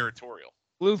that on Territorial.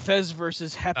 Lou Fez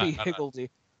versus Happy No. Higgledy.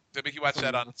 To make you watch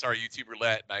that on YouTube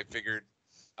Roulette, and I figured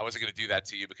I wasn't going to do that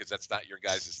to you because that's not your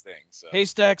guys' thing. So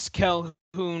Haystacks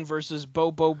Calhoun versus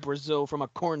Bobo Brazil from a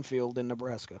cornfield in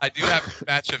Nebraska. I do have a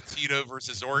match of Tito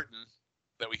versus Orton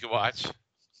that we can watch.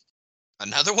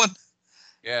 Another one?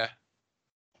 Yeah.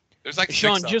 There's like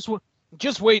Shawn, 6 of them.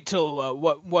 just wait till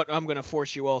what I'm gonna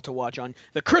force you all to watch on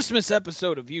the Christmas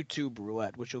episode of YouTube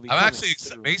Roulette, which will be. I'm coming actually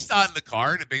soon. based on the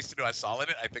card and based on who I saw in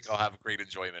it. I think I'll have great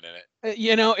enjoyment in it.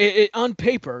 You know, it on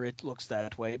paper it looks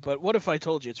that way, but what if I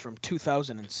told you it's from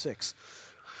 2006?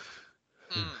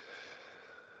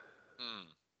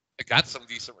 It got some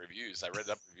decent reviews. I read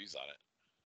up reviews on it.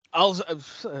 I'll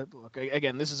look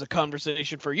again. This is a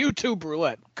conversation for YouTube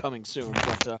Roulette coming soon.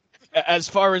 But as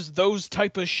far as those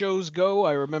type of shows go,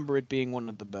 I remember it being one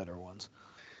of the better ones.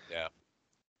 Yeah,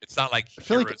 it's not like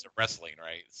feel like- Heroes of Wrestling,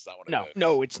 right? It's not one of No, those.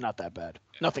 no, it's not that bad.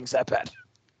 Yeah. Nothing's that bad.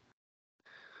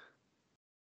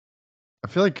 I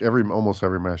feel like almost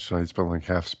every match tonight's been like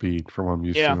half speed from what I'm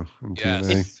used Yeah. to in Yes,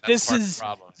 TNA. that's This part of the is-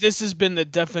 problem. This has been the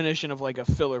definition of like a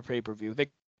filler pay-per-view. They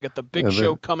got the big Yeah,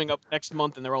 show coming up next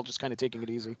month, and they're all just kind of taking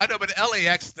it easy. I know, but the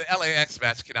LAX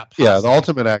match cannot. Yeah, the possibly-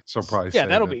 Ultimate Act will probably Yeah, save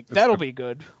that'll it. be It's that'll good. be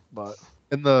good. But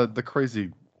And the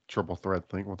crazy triple threat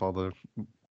thing with all that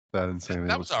insanity.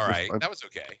 That was all right. fun. That was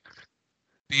okay.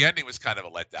 The ending was kind of a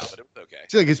letdown, but it was okay.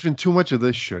 See, like it's been too much of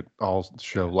this shit all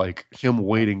show. Like him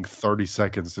waiting 30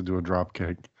 seconds to do a drop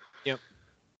kick.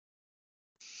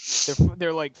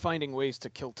 they're like finding ways to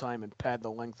kill time and pad the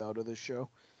length out of this show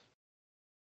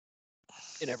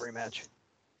in every match.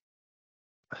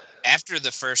 After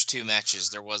the first 2 matches,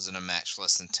 there wasn't a match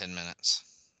less than 10 minutes.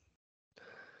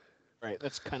 Right,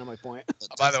 that's kind of my point.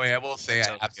 By the way, I will say I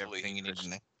Tells you absolutely everything you need to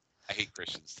know. I hate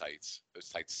Christian's tights. Those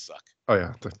tights suck. Oh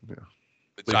yeah, yeah.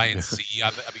 The giant C. I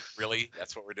mean, really?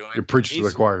 That's what we're doing? You preach to the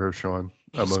He's- choir, Sean.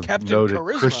 I'm he's a Captain noted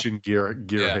Charisma. Christian gear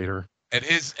Yeah. hater. And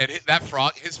his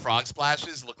frog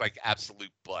splashes look like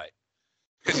absolute butt.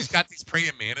 Because he's got these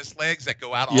praying mantis legs that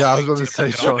go out all Yeah, I the was way going to say,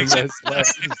 the Sean, fucking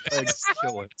his legs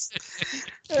killing.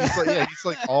 He's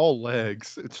like all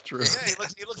legs. It's true. Yeah,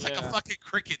 he looks like a Yeah. fucking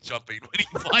cricket jumping when he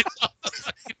flies off the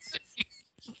fucking thing.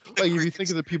 Like if you think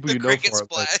of the people The you know cricket for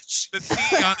it, like, splash. The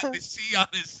C on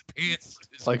his pants.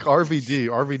 Is like RVD.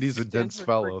 RVD's a dense for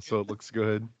fellow, cricket. so it looks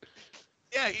good.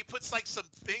 yeah, he puts like some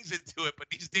things into it, but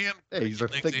he's damn. Hey, he's a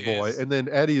cricket thick legs boy. of his. And then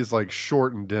Eddie is like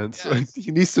short and dense. Yes.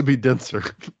 He needs to be denser.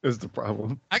 Is the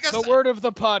problem? I guess The word of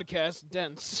the podcast,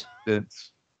 dense.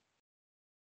 Dense.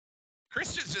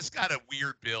 Christian's just got a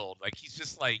weird build. Like he's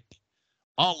just like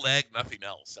all leg, nothing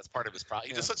else. That's part of his problem.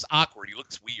 He just looks awkward. He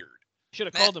looks weird. Should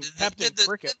have Matt, called him Captain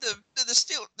Cricket.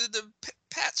 Did the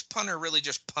Pat's punter really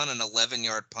just punt an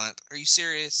 11-yard punt? Are you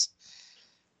serious?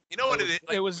 You know what it is?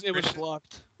 Like, It was Christian-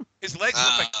 blocked. His legs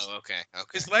look like Oh, okay.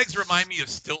 his legs remind me of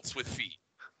stilts with feet.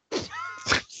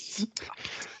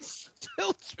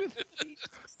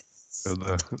 And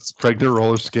the pregnant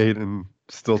roller skate and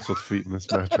stilts with feet in this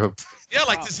matchup. Yeah,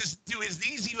 like Wow. do his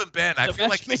knees even bend? I The feel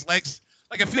like match his legs.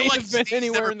 Like I feel May like have his been knees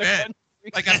anywhere never in the bend.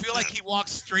 country. Like I feel like he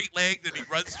walks straight legged and he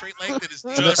runs straight legged and his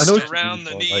knees. I know Just what you around mean,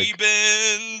 the though, knee like-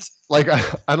 bend. Like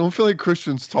I don't feel like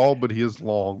Christian's tall, but he is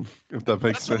long. If that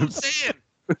makes That's what I'm sense. saying.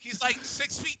 He's like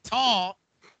 6 feet tall,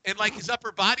 and like his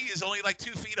upper body is only like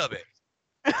 2 feet of it.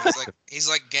 He's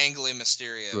like gangly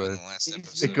Mysterio in Right. the last He's-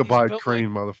 episode. Ichabod built Crane,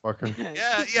 motherfucker.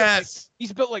 Yeah. Yes.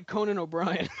 He's built like Conan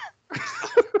O'Brien.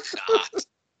 God,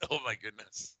 Oh my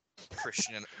goodness.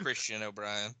 Christian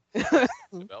O'Brien. The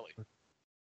belly.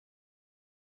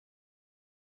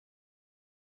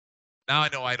 Now I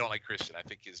know I don't like Christian. I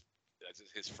think his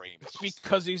frame is just,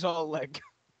 Because he's all leg.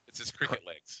 it's his cricket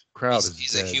legs. Crowd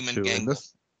He's is a dead, human too. And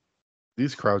gangle.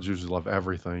 these crowds usually love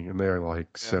everything, and they're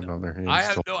like sitting on their hands.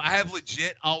 I still. have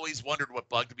legit always wondered what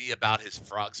bugged me about his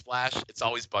frog splash. It's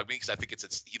always bugged me because I think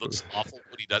he looks awful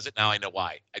when he does it. Now I know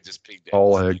why. I just pegged it.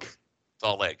 all leg. It's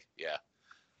all leg. Yeah.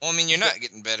 Well, I mean, you're not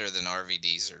getting better than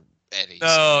RVD's or Eddie's. No,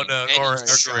 I mean, no, Eddie's or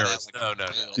just shot Guerrero's. out No. a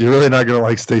middle. You're really not gonna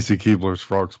like Stacy Keebler's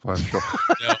frog splash.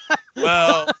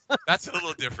 Well, that's a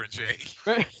little different, Jake.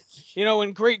 You know,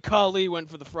 when Great Khali went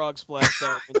for the frog splash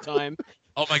that one time.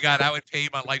 Oh my God, I would pay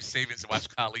my life savings to watch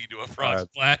Khali do a frog God.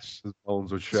 splash. His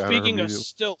bones would shatter. Speaking of immediately.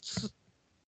 stilts,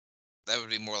 That would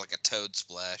be more like a toad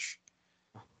splash.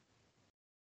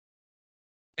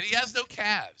 And he has no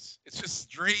calves. It's just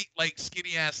straight, like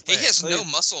skinny ass He legs. has no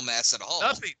muscle mass at all.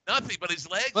 nothing. But his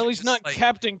legs. well, are he's just not like,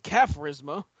 Captain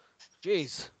Caphrisma.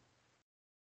 Jeez.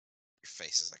 Your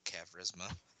face is like charisma.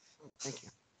 Thank you.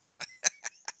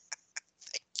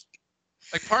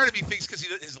 Like part of me thinks because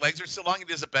his legs are so long, he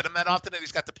doesn't bend them that often, and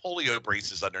he's got the polio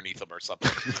braces underneath him or something.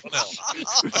 I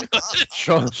don't know.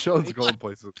 Sean's going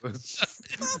places.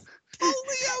 Polio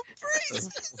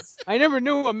braces. I never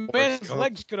knew a man's God.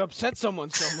 legs could upset someone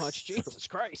so much. Jesus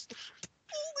Christ.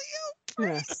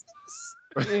 Yeah.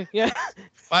 Yeah.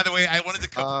 By the way, I wanted to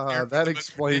come prepared for That the most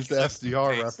explains the ridiculous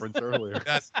SDR takes. reference earlier.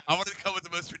 Yes, I wanted to come with the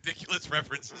most ridiculous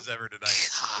references ever tonight.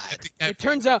 God,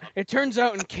 It turns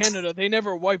out in Canada they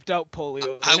never wiped out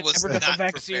polio. I They was never got the not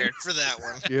vaccine. prepared for that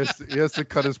one. He has to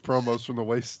cut his promos from the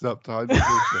waist up to hide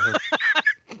the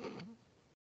show.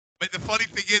 But the funny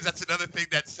thing is, that's another thing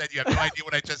that said you have no idea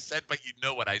what I just said, but you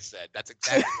know what I said. That's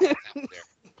exactly what happened there.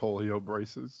 Polio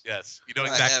braces. Yes, you know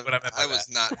exactly what I meant by I was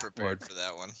that. not prepared for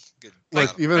that one. Good. Like,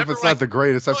 God. even if remember, it's like- not the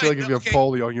greatest, I feel like if you have okay,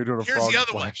 polio and you're doing a here's frog the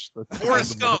other one. splash. that's Forrest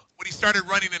fundamental. Gump, when he started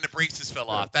running and the braces fell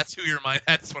off. That's who you're.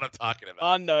 That's what I'm talking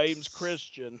about. My name's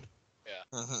Christian.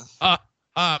 Uh-huh.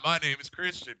 My name is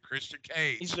Christian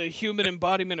Cage. He's the human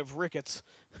embodiment of rickets.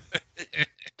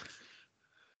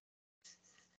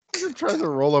 You're trying to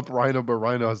roll up Rhino, but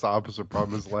Rhino has the opposite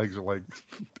problem. His legs are like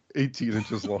 18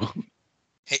 inches long.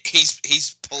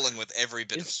 He's pulling with every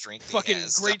bit of It's strength fucking he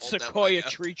has. to great hold that sequoia leg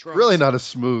up. tree trunk. Really not as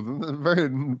smooth. Very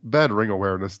bad ring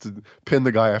awareness to pin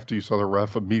the guy after you saw the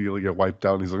ref immediately get wiped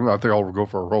out. And he's like, no, I think I'll go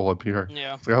for a roll up here.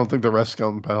 Yeah. It's like, I don't think the ref's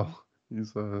counting, pal.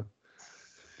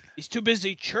 He's too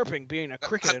busy chirping, being a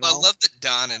cricket and I all. love that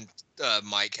Don and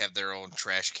Mike have their own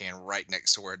trash can right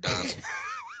next to where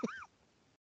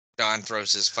Don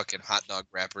throws his fucking hot dog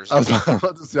wrappers. I was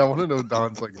about to say, I want to know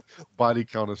Don's like body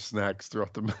count of snacks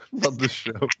throughout the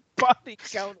show. Body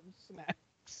count of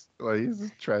snacks. Like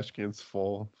his trash can's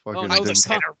full. Fucking no, the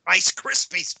Tim- Rice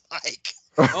Krispies, Mike.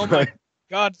 Oh my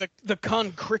God, the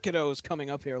con cricketo is coming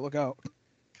up here. Look out.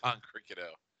 Con Cricketo.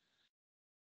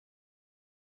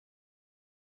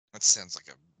 That sounds like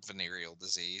a venereal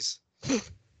disease.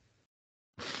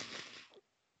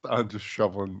 I'm just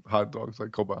shoveling hot dogs like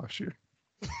Kobayashi.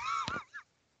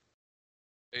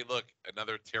 Hey, look,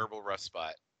 another terrible rough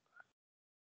spot.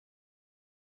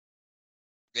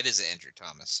 It is Andrew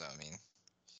Thomas, so I mean,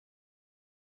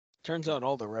 Turns out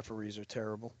all the referees are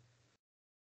terrible.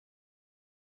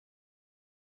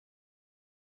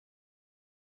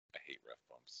 I hate ref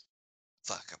bumps.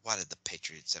 fuck. Why did the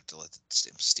Patriots have to let the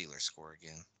Steelers score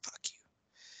again? Fuck you.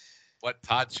 What,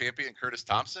 Todd Champion, Curtis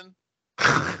Thompson?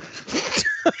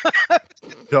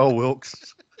 Del Wilkes.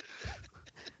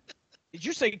 Did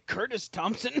you say Curtis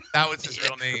Thompson? That was his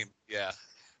real name. Yeah.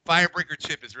 Firebreaker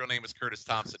Chip, his real name was Curtis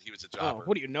Thompson. He was a Oh, jobber.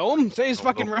 what do you know him? Say his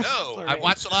fucking No, wrestler I name.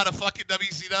 watched a lot of fucking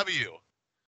WCW.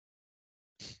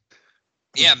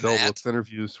 Yeah, Del Matt. Wilkes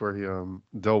interviews where he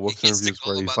Del He Wilkes gets to interviews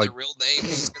call where them he's by like their real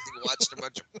names because he watched a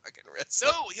bunch of fucking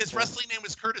wrestling. No, his wrestling name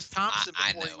was Curtis Thompson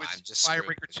I before know, he was I'm just screwing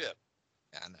Firebreaker with you. Chip.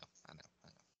 Yeah, I know. I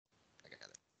got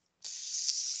it.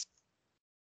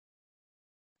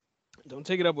 Don't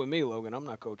take it up with me, Logan. I'm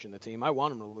not coaching the team. I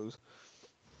want him to lose.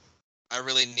 I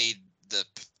really need the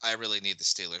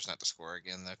Steelers not to score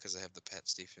again though, because they have the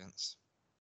Pats defense.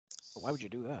 Why would you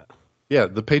do that? Yeah,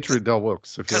 the Patriot Del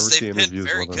Wilkes. If you ever Because see they've been interviews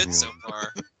very with good him, so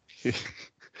far.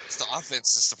 It's the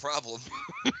offense that's the problem.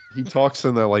 he talks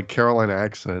in that like Carolina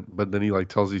accent, but then he like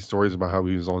tells these stories about how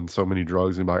he was on so many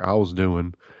drugs and like I was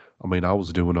doing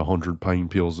 100 pain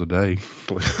pills a day.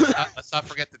 Let's not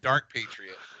forget the Dark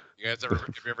Patriot. Have you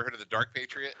ever heard of the Dark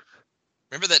Patriot?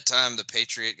 Remember that time the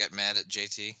Patriot got mad at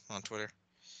JT on Twitter?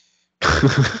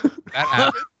 That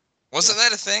happened? Wasn't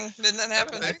that a thing? Didn't that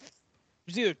happen? It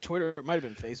was either Twitter or it might have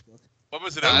been Facebook. What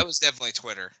was it No, over? it was definitely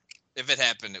Twitter. If it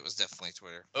happened, it was definitely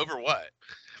Twitter. Over what?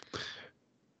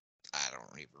 I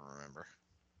don't even remember.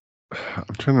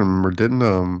 I'm trying to remember.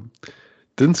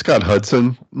 Didn't Scott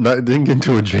Hudson didn't get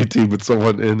into a JT, but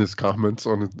someone in his comments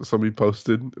somebody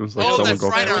posted. It was like Oh, someone that's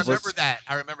going, right. I "Let's-" remember that.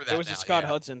 I remember that. It was now, a Scott yeah.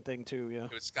 Hudson thing too, yeah.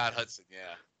 It was Scott Hudson,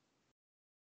 yeah.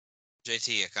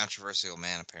 JT, a controversial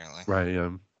man, apparently. Right.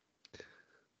 Yeah.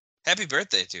 Happy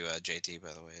birthday to JT,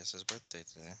 by the way. It's his birthday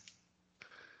today.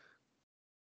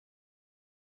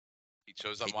 He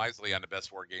chose unwisely on the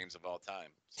best war games of all time.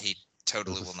 He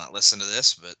totally will not listen to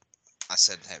this, but I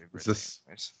said happy birthday.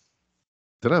 anyways.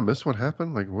 Did I miss what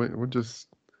happened? Like what just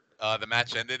The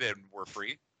match ended and we're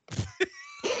free.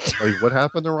 like what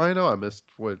happened to Rhino? I missed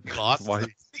what. He lost. Why?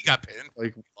 He got pinned.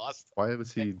 Like He lost. why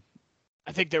was he?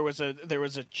 I think there was a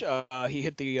he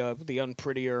hit the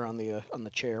unprettier on the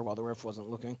chair while the ref wasn't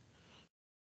looking.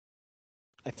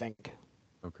 I think.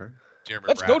 Okay. Jeremy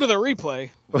Let's go to the replay.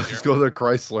 Let's go to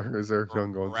Chrysler. Is there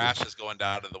going? Rash is going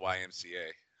down to the YMCA.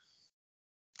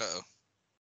 Uh-oh.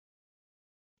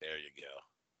 There you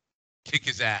go. Kick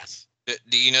his ass.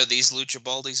 Do you know these Lucha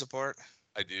Baldies apart?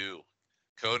 I do.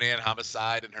 Conan,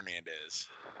 Homicide, and Hernandez.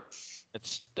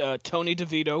 It's Tony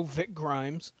DeVito, Vic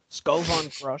Grimes, Skull Von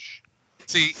Crush.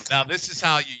 See, now this is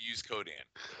how you use Conan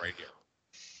right here.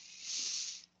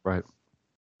 Right.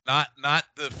 Not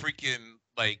the freaking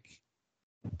like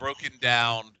broken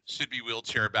down, should be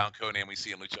wheelchair bound Conan we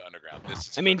see in Lucha Underground.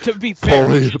 I mean, to be fair,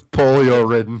 polio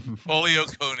ridden.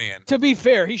 Polio Conan. To be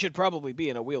fair, he should probably be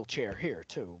in a wheelchair here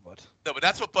too, but. No, but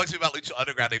that's what bugs me about Lucha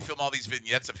Underground. They film all these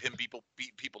vignettes of him beating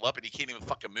people up, and he can't even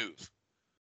fucking move.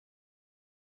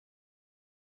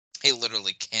 He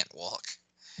literally can't walk.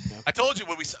 I told you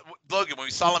when we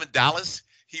saw him in Dallas,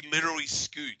 he literally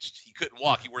scooched. He couldn't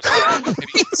walk. He wore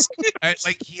slippers.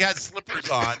 Like he had slippers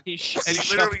on. He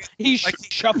shuffled. He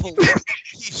shuffled.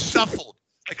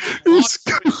 Like he walked,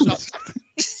 he shuffled.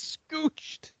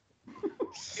 Scooched.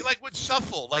 He like would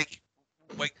shuffle. Like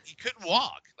he couldn't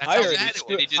walk. That's I how heard, bad it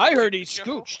was. I heard he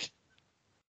scooched.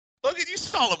 Logan, you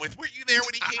saw him with. Were you there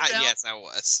when he came down? Yes, I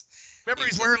was. Remember,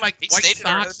 he's wearing like white stayed in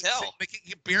our socks. hotel. Like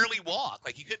he could barely walk.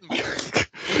 Like he couldn't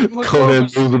move. Conan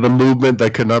moved with a movement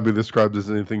that could not be described as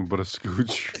anything but a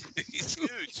scooch. He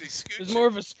scooched. It's more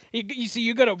of a. You see,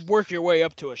 you got to work your way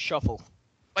up to a shuffle.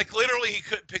 Like literally, he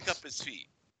couldn't pick up his feet.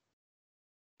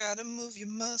 Gotta move your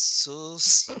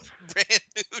muscles. Brand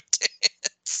new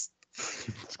dance.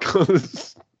 It's called a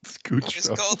scooch. It's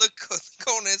called the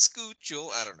Conan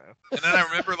Scoochel. I don't know. And then I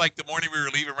remember, like the morning we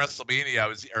were leaving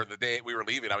WrestleMania, or the day we were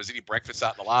leaving, I was eating breakfast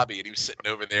out in the lobby, and he was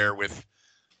sitting over there with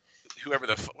whoever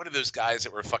what are those guys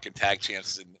that were fucking tag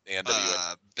champs in the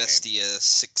NWA? Bestia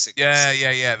 666.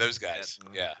 Yeah, those guys.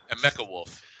 Yeah, and Mecha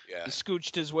Wolf. Yeah. He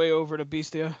scooched his way over to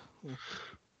Bestia.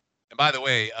 And by the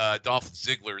way, Dolph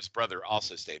Ziggler's brother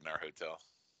also stayed in our hotel.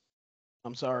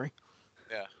 I'm sorry.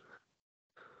 Yeah.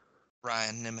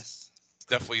 Ryan Nemeth.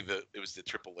 Definitely it was the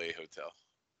AAA hotel.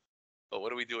 But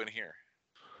what are we doing here?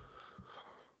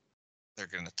 They're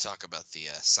going to talk about the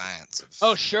science of.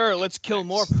 Oh sure, let's kill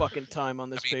more fucking time on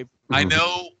this paper. I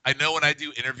know when I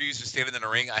do interviews and standing in the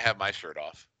ring, I have my shirt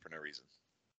off for no reason.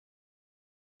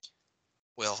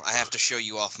 Well, I have to show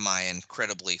you off my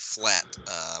incredibly flat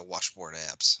washboard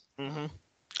abs. Mm-hmm.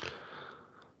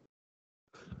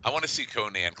 I want to see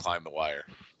Conan climb the wire.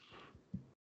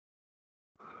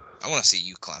 I want to see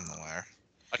you climb the wire.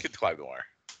 I could climb the wire.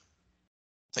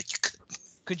 Like you could.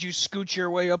 Could you scooch your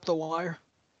way up the wire?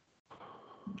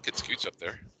 Could scooch up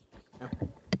there.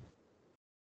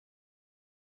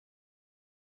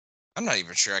 I'm not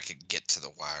even sure I could get to the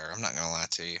wire. I'm not going to lie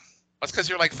to you. That's because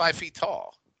you're like 5 feet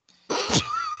tall.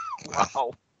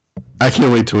 Wow. I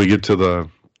can't wait till we get to the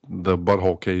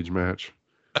butthole cage match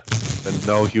that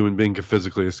no human being can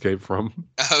physically escape from.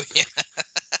 Oh, yeah.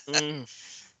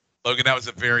 Logan, that was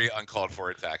a very uncalled for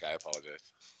attack. I apologize.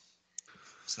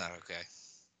 It's not okay.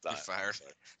 You're fired.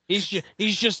 He's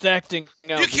just acting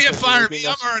out. You can't fire me.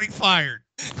 I'm already fired.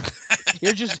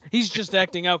 He's just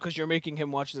acting out because you're making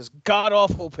him watch this god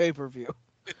awful pay-per-view.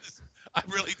 I'm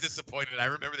really disappointed. I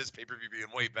remember this pay-per-view being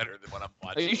way better than what I'm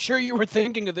watching. Are you sure you were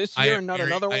thinking of this year and not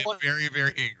another one? I'm very,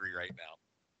 very angry right now.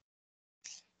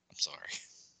 I'm sorry.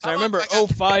 I remember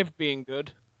 05 being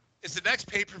good. Is the next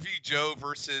pay-per-view Joe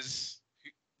versus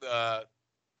the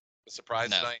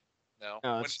surprise night? No,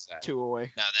 when is that? 2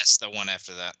 away. No, that's the one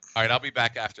after that. All right, I'll be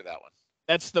back after that one.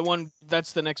 That's the one.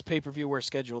 That's the next pay-per-view we're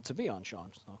scheduled to be on,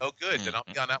 Shawn. So. Oh, good. Then I'll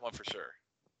be on that one for sure.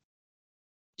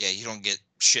 Yeah, you don't get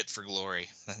shit for glory.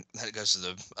 That goes to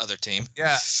the other team.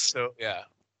 Yeah. So yeah.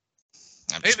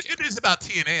 Hey, the good news about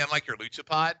TNA, unlike your Lucha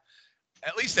Pod,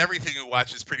 at least everything you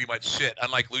watch is pretty much shit.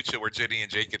 Unlike Lucha, where Jenny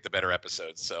and Jake get the better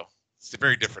episodes, so it's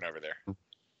very different over there.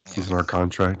 It's in our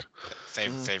contract.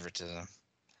 Favoritism.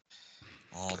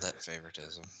 All that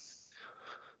favoritism.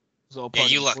 Yeah,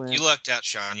 you lucked out,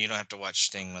 Shawn. You don't have to watch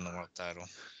Sting win the world title.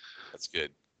 That's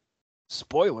good.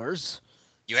 Spoilers.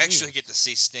 You actually get to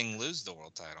see Sting lose the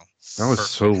world title. That was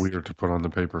so weird to put on the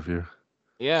pay-per-view.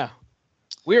 Yeah.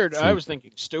 Weird. I was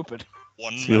thinking stupid.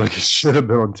 Like it should have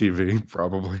been on TV,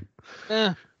 probably.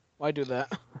 Why do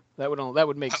that? That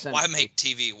would make sense. Why make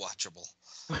TV watchable?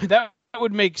 That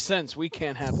would make sense. We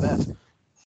can't have that.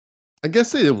 I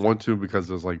guess they didn't want to because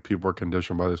there's like people are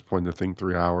conditioned by this point to think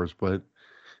 3 hours, but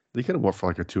they could have went for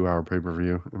like a 2-hour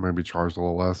pay-per-view and maybe charged a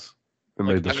little less. And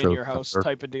Like made the I'm show in your house better.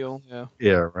 type of deal. Yeah.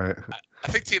 Yeah, right. I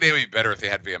think TNA would be better if they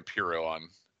had Vampiro on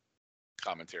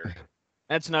commentary.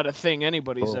 That's not a thing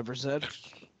anybody's ever said.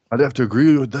 I'd have to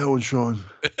agree with that one, Shawn.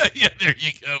 Yeah, there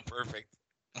you go. Perfect.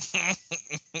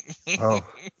 Oh.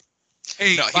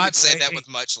 Hey, no, he would say that with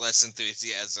much less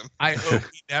enthusiasm. I hope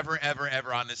we never, ever,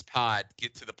 ever on this pod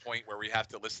get to the point where we have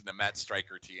to listen to Matt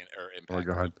Stryker or Impact. Oh my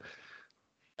God.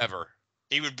 Ever.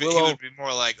 He would be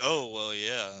more like, oh, well,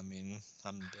 yeah, I mean,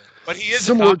 I'm dead. But he is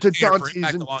Similar to a commentator for Dante's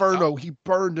Impact a long Inferno, time. he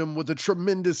burned him with a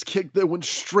tremendous kick that went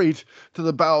straight to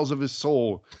the bowels of his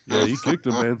soul. Yeah, he kicked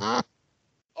him, man.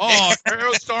 Oh,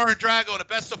 Aerostar and Drago in a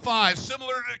best of 5,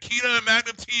 similar to Nikita and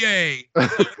Magnum TA.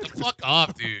 Get the fuck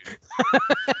off, dude.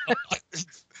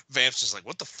 Vamp's just like,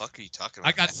 what the fuck are you talking I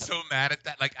about? got so mad at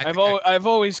that. Like I've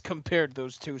always compared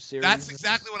those two series. That's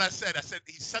exactly what I said. I said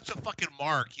he's such a fucking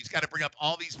mark. He's got to bring up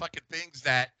all these fucking things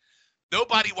that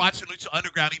nobody watching Lucha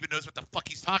Underground even knows what the fuck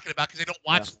he's talking about because they don't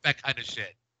watch that kind of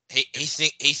shit. He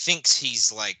thinks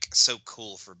he's like so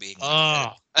cool for being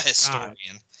Oh, a historian.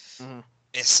 Mm-hmm.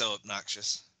 It's so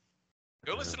obnoxious.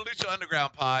 Go listen to Lucha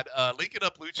Underground pod. Link it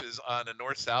up Luchas on the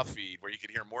North-South feed where you can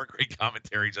hear more great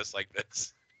commentary just like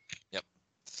this. Yep.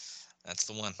 That's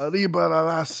the one. Arriba la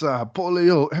raza,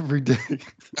 polio every day.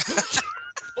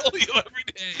 Polio every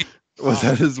day.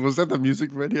 Was that the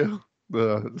music video?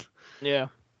 Yeah.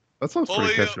 That sounds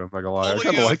pretty Polio- catchy. I'm not gonna lie. I polio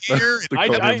kind of like here that.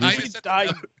 and The Conan I music.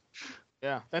 just-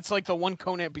 Yeah, that's like the one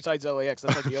Conan besides LAX.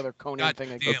 That's like the other Conan God thing.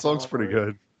 damn. That song's pretty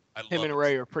good. I love Him and it.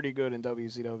 Ray are pretty good in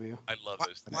WCW. I love Why,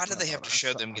 those things. why do they have to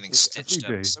show them getting Every stitched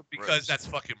day. up? So Because gross. that's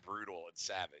fucking brutal and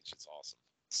savage. It's awesome.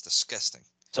 It's disgusting.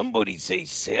 Somebody say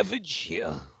savage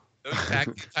here. Those tag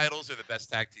team titles are the best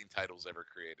tag team titles ever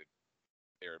created.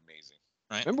 They're amazing.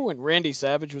 Remember when Randy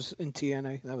Savage was in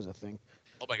TNA? That was a thing.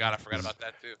 Oh my god, I forgot about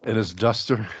that too. And his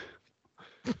duster.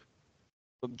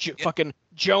 Fucking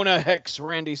Jonah Hex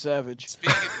Randy Savage.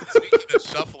 Speaking of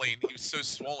shuffling, he was so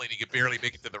swollen he could barely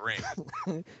make it to the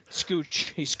ring.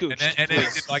 Scooch. He scooched. And then he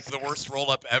did like the worst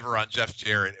roll up ever on Jeff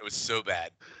Jarrett. It was so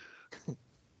bad.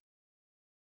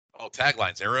 Oh,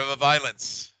 taglines: Era of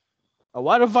Violence. A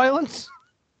lot of violence?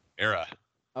 Era.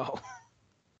 Oh.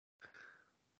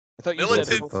 I thought you said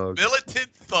Militant, Thugs.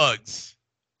 militant thugs.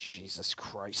 Jesus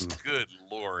Christ. Good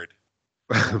lord.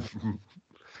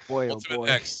 Boy, oh Ultimate boy.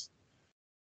 X.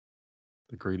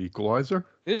 The Great Equalizer.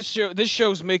 This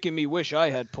show's making me wish I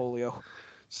had polio.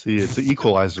 See, it's the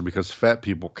equalizer because fat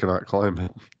people cannot climb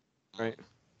it. Right.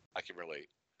 I can relate.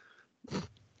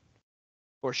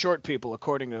 Or short people,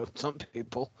 according to some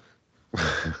people.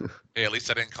 Hey, at least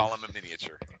I didn't call him a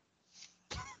miniature.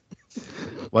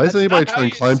 Why does That's anybody not how try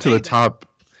and you climb to say the that. top?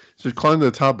 Should climb to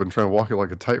the top and try and walk it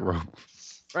like a tightrope.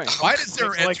 Right. Why does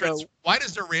their It's like entrance? Why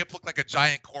does their ramp look like a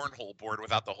giant cornhole board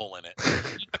without the hole in it?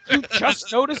 You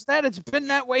just noticed that? It's been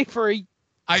that way for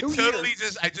I 2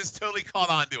 just totally caught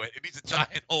on to it. It needs a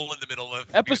giant hole in the middle of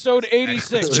episode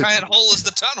 86. The giant hole is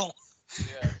the tunnel.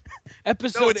 Yeah.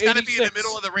 Episode No, it's got to 86. be in the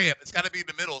middle of the ramp. It's got to be in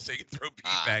the middle so you can throw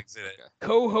beanbags in it.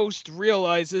 Co-host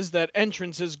realizes that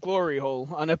entrance is glory hole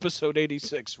on episode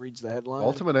 86. Reads the headline.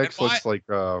 Ultimate X why- looks like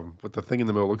with the thing in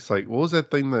the middle looks like, what was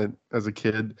that thing that as a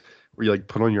kid where you like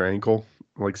put on your ankle,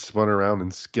 like spun around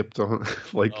and skipped on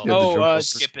like you had to Oh, jump over-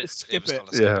 Skip it. Skip was it. called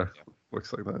a skip Yeah. it,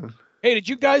 looks like that. Hey, did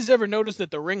you guys ever notice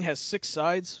that the ring has 6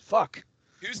 sides? Fuck.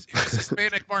 Who's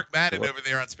Hispanic Mark Madden over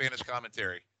there on Spanish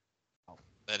commentary?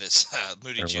 That is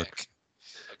Moody There Jack. Okay.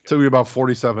 Took me about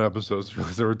 47 episodes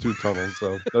because there were 2 tunnels,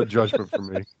 so no judgment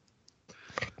from me.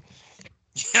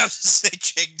 You have to say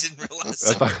Jake didn't realize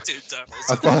I there were thought- 2 tunnels.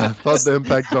 I thought the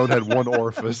Impact Zone had 1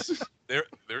 orifice.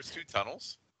 There's 2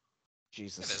 tunnels. Yeah,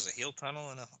 there's Jesus. a heel tunnel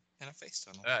and a face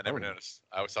tunnel. I never Oh. noticed.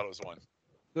 I always thought it was 1.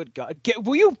 Good God.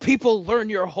 Will you people learn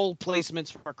your whole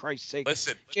placements for Christ's sake?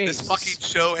 Listen, Jesus. this fucking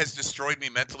show has destroyed me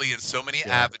mentally in so many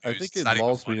avenues. I think it's it not even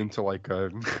lulls me funny. into like a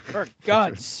For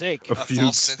God's sake. A A few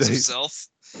false sense of states. self.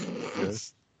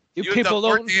 Yes. You have people done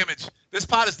more don't. damage. This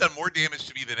pod has done more damage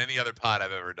to me than any other pod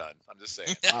I've ever done. I'm just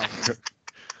saying. Wow.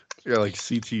 Yeah, like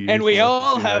CTE. And we from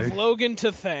all TNA. have Logan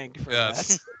to thank for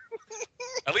Yes.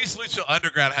 At least Lucha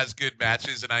Underground has good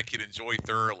matches, and I can enjoy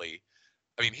thoroughly.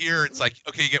 I mean, here it's like,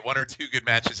 okay, you get 1 or 2 good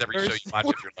matches every show Where's- you watch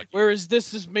if you're lucky. Whereas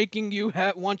this is making you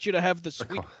want you to have the sweet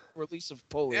call- release of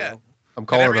polio. Yeah. I'm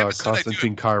calling every episode I do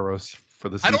Constantine Kairos for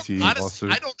the I don't CTE honestly,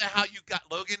 lawsuit. I don't know how you got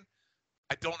Logan.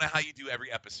 I don't know how you do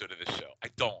every episode of this show. I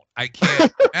don't. I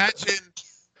can't imagine.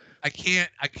 I can't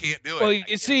do it. Well, I you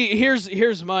can't. see,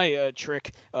 here's my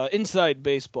trick. Inside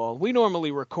baseball, we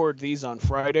normally record these on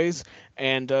Fridays,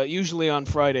 and usually on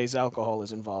Fridays alcohol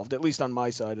is involved. At least on my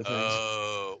side of things.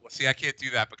 Oh, well, see, I can't do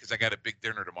that because I got a big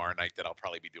dinner tomorrow night that I'll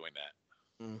probably be doing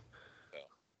that.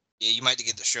 Yeah, you might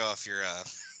get to show off your.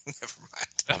 Never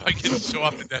mind. I can show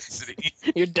off the density.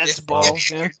 Your dense balls.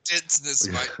 Yeah. Your denseness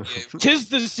might be. Tis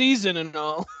the season and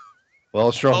all.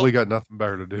 Well, Strongly got nothing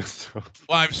better to do. So.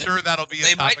 Well, I'm sure that'll be a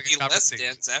They might topic be of less conversation.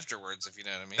 dense afterwards, if you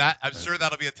know what I mean. I'm sure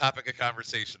that'll be a topic of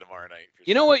conversation tomorrow night. for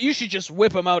You know sure. what? You should just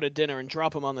whip them out at dinner and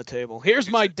drop them on the table. Here's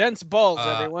my dense balls,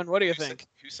 Uh, everyone. What do you Who sa- think?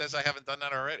 Who says I haven't done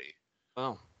that already?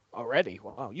 Oh, already?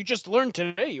 Wow. You just learned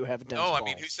today you have dense No, balls. I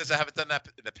mean, who says I haven't done that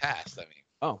in the past? I mean,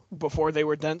 Oh, before they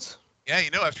were dense? yeah,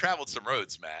 you know, I've traveled some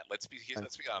roads, Matt. Let's be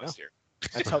honest here.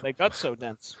 That's how they got so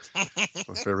dense.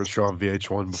 My favorite show on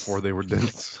VH1 before they were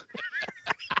dense.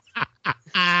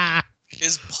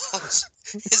 His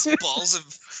balls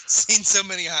have seen so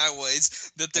many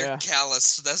highways that they're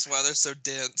calloused. That's why they're so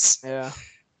dense. Yeah.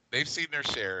 They've seen their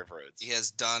share of roads. He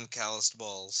has Don calloused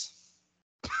balls.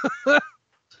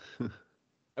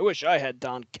 I wish I had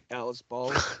Don Callis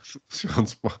balls.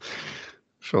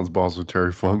 Sean's balls with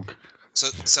Terry Funk.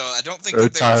 So I don't think They're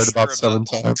that they tired were about sure 7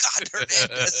 about, times. Oh God,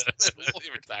 Hernandez. They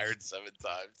retired 7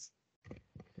 times.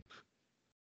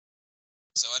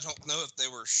 So I don't know if they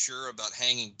were sure about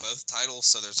hanging both titles,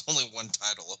 so there's only one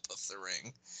title above the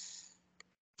ring.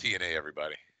 TNA,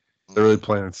 everybody. They're really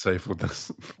playing it safe with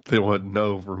this. They want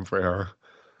no room for error.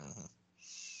 Mm-hmm.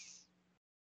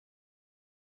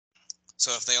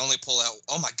 So if they only pull out,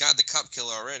 oh my God, the cop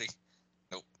killer already.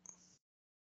 Nope.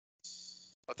 I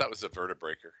thought that was a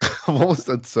vertebreaker. What was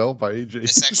that sell by AJ?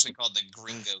 It's actually called the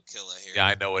Gringo Killer here. Yeah,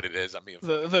 I know what it is. I mean,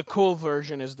 The cool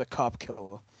version is the Cop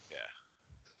Killer. Yeah.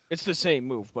 It's the same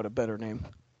move, but a better name.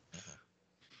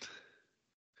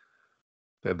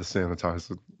 They had to sanitize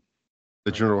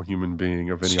the general human being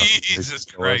of any. Jesus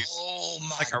Christ! Oh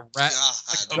my like a rat,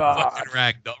 God. like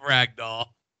a fucking rag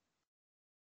doll.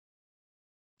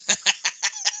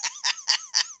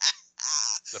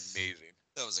 It's amazing.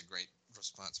 That was a great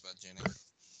response by Jenny.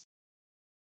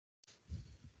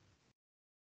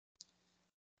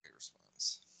 Great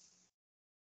response.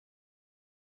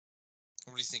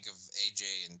 What do you think of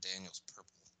AJ and Daniel's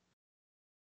purple?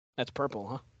 That's purple,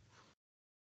 huh?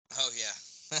 Oh yeah,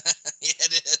 yeah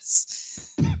it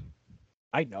is.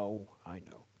 I know.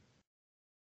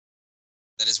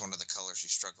 That is one of the colors you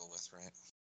struggle with, right?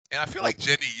 And I feel like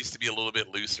Jenny used to be a little bit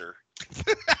looser.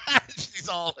 She's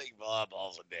all like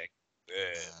balls and dick.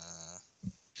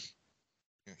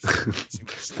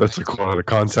 That's a quite a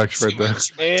context right there.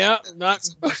 Yeah, not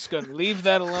just gonna leave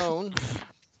that alone.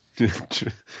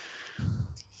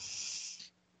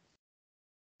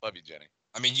 Love you, Jenny.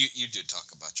 I mean, you do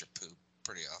talk about your poop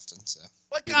pretty often, so.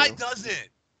 What guy doesn't?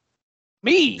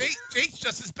 Me. Jake's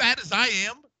just as bad as I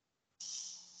am.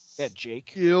 Yeah,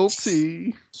 Jake.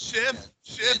 Guilty. Jake.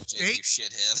 You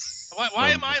shithead. Why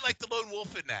am I like the lone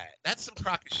wolf in that? That's some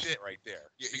crock of shit right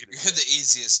there. You're the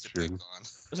easiest to pick on.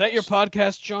 Is that your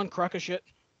podcast, John? Crock of shit?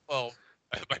 Well,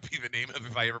 that might be the name of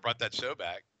if I ever brought that show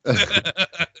back.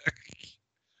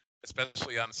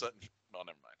 Especially on Sutton. Well,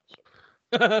 never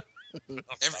mind.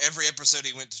 Every episode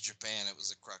he went to Japan, it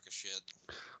was a crock of shit.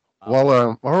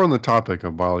 While we're on the topic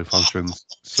of bodily functions,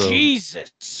 so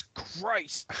Jesus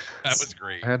Christ, that was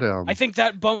great. I think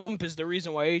that bump is the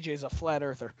reason why AJ's a flat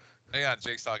earther. Hang on,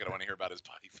 Jake's talking. I want to hear about his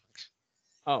body function.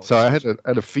 Oh, so I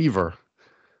had a fever,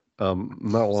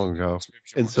 not long ago,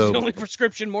 and so the only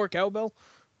prescription more cowbell.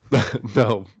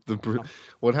 No,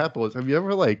 what happened was, have you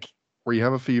ever like where you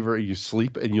have a fever and you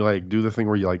sleep and you like do the thing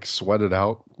where you like sweat it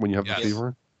out when you have the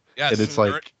fever? Yes. And it's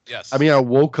like, yes. I mean, I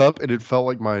woke up and it felt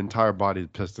like my entire body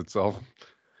had pissed itself.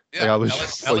 Yeah, like I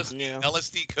was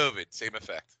LSD COVID, same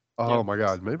effect. Oh my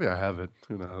God, maybe I have it.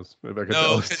 Who knows? Maybe I got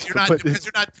no, because you're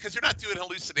not doing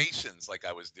hallucinations like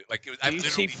I was doing. Like do you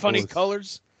see funny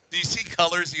colors? Do you see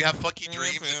colors? Do you have funky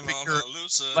dreams?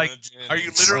 Like, are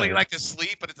you literally like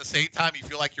asleep, but at the same time you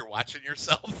feel like you're watching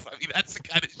yourself? I mean, that's the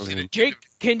kind of shit. Jake,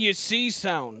 can you see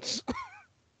sounds?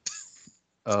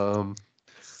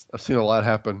 I've seen a lot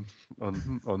happen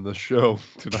on this show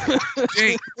tonight.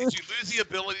 Jake, did you lose the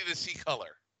ability to see color?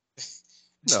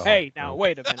 No. Hey, now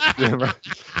wait a minute. Yeah, right.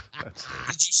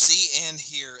 Did you see and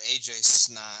hear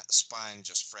AJ's spine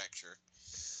just fracture?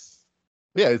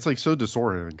 Yeah, it's like so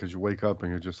disorienting because you wake up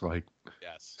and you're just like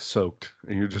soaked,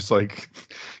 and you're just like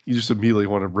you just immediately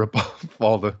want to rip off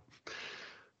all the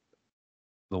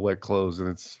wet clothes, and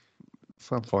it's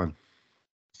not fun.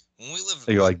 When we lived,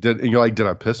 and you're like, did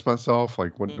I piss myself?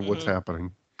 Like, what's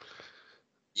happening?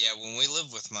 Yeah, when we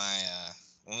lived with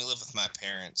my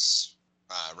parents,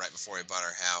 right before we bought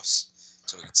our house,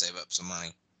 so we could save up some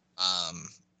money.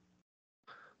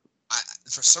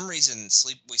 For some reason,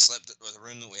 we slept with a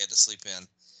room that we had to sleep in.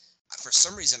 For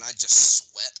some reason, I just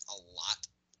sweat a lot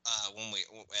when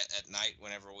at night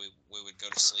whenever we would go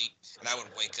to sleep, and I would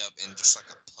wake up in just like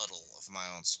a puddle of my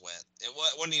own sweat. It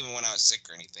wasn't even when I was sick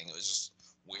or anything. It was just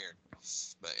weird,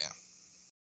 but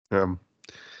yeah.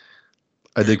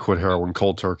 I did quit heroin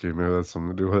cold turkey. Maybe that's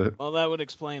something to do with it. Well, that would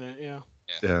explain it. Yeah.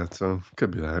 Yeah. So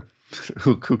could be that.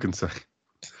 Who can say?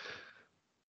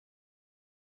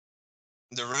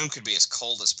 The room could be as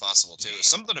cold as possible too.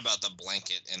 Something about the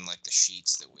blanket and like the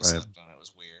sheets that we slept on. It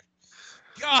was weird.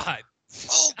 God.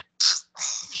 Oh.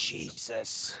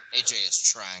 Jesus. AJ is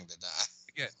trying to die.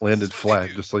 Again, landed flat,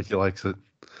 just like he likes it.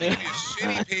 Give you a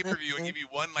shitty pay-per-view and give you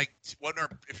one or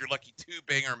if you're lucky, 2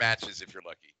 banger matches if you're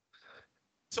lucky.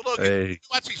 So Logan, you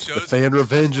watch these shows. The fan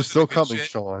revenge is still coming,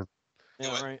 Shawn.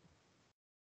 Yeah, right.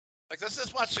 Like, let's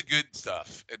just watch the good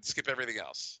stuff and skip everything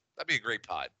else. That'd be a great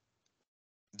pod.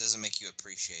 It doesn't make you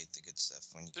appreciate the good stuff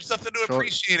when you. There's nothing to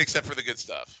appreciate except for the good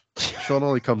stuff. Shawn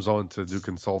only comes on to do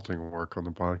consulting work on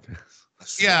the podcast.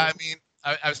 Yeah, I mean,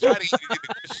 I was trying to get you to do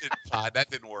the Christian pod. That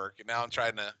didn't work, and now I'm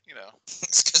trying to,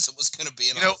 It's because it was going to be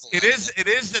an awful. It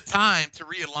is the time to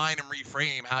realign and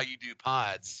reframe how you do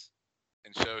pods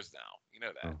and shows now. You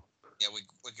know that. Yeah, we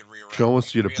could rearrange. Shawn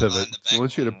wants you to pivot. He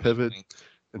wants you to pivot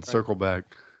and circle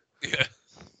back. Yeah.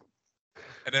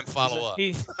 And then follow up.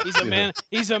 He's a man.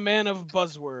 He's a man of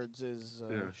buzzwords. Is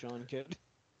Shawn Kidd?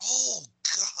 Oh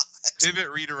God! Pivot,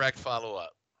 redirect, follow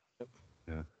up.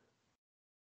 Yeah.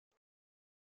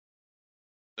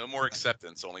 No more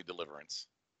acceptance, only deliverance.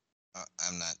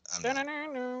 I'm not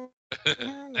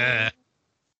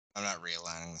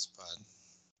realigning this pod.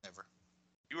 Never.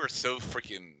 You are so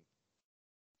freaking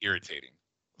irritating.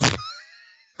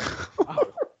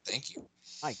 Wow. Thank you.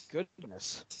 My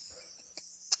goodness.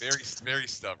 Very, very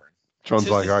stubborn. Shawn's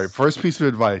like, all right, first piece of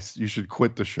advice, you should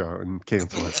quit the show and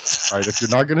cancel it. All right, if you're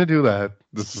not going to do that,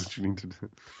 this is what you need to do.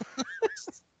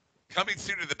 Coming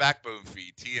soon to the Backbone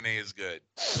feed. TNA is good.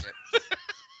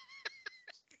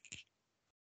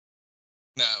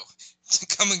 No.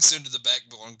 Coming soon to the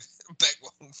Backbone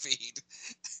feed.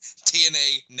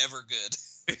 TNA, never good.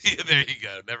 There you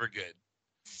go. Never good.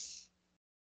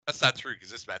 That's not true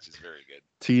because this match is very good.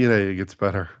 TNA gets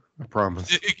better. I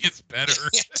promise. It gets better.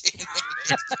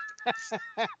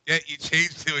 Yeah, you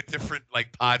change to a different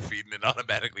pod feed and it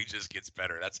automatically just gets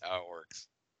better. That's how it works.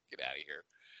 Get out of here.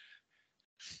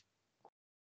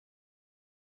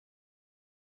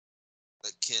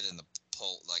 That kid in the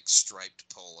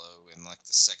striped polo in the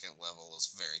second level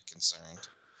is very concerned.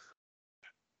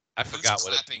 I forgot he was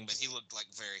what clapping, but he looked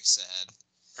very sad.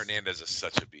 Hernandez is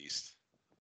such a beast.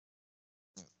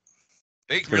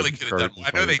 They really could have done more.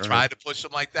 I know they tried to push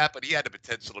him like that, but he had the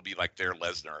potential to be like their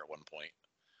Lesnar at one point.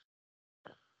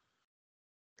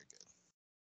 Very good.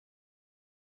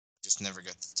 Just never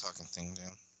got the talking thing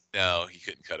down. No, he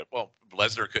couldn't cut it. Well,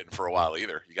 Lesnar couldn't for a while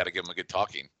either. You got to give him a good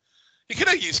talking. He could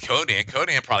have used Conan.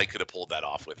 Conan probably could have pulled that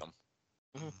off with him.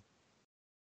 Mm-hmm.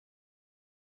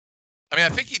 I mean, I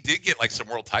think he did get some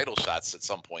world title shots at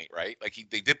some point, right?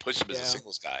 They did push him as a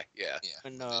singles guy. Yeah.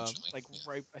 And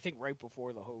right, I think right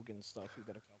before the Hogan stuff, he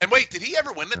got a couple. And wait, did he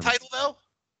ever win the title though?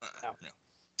 No.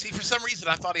 See, for some reason,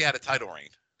 I thought he had a title reign.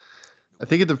 I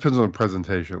think it depends on the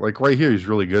presentation. Right here, he's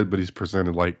really good, but he's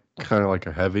presented kind of like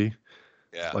a heavy.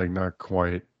 Yeah. Not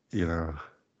quite, his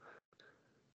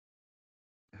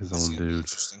own dude.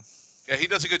 Yeah, he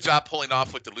does a good job pulling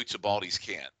off what the Lucha Baldies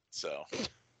can't. So.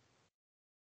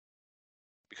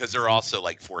 Because they're also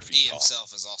 4 feet he tall.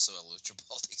 himself is also a Lucha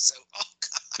Baldi, so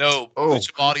God. No,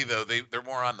 Lucha Baldi though they're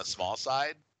more on the small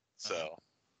side, so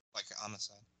on the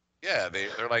side. Yeah,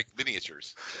 they're like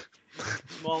miniatures.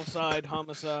 Small side,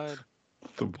 homicide.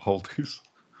 The Baldies.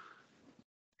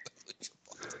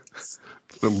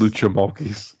 The Lucha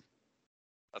Malkies.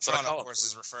 That's what Shawn, I call of course, them.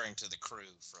 is referring to the crew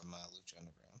from Lucha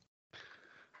Underground.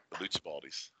 The Lucha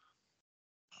Baldies.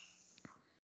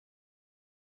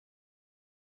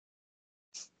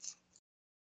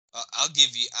 I'll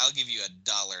give you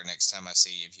 $1 next time I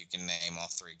see you if you can name all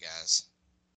 3 guys.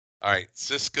 All right,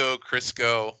 Cisco,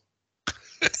 Crisco,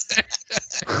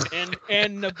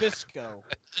 and Nabisco.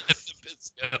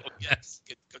 Nabisco, yes,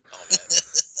 good call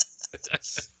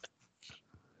that.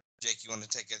 Jake, you want to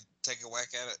take a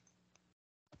whack at it?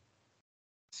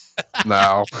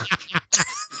 No.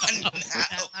 I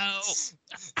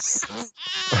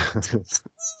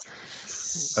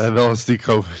have LSD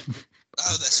COVID.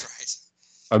 Oh, that's right.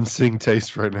 I'm seeing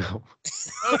taste right now.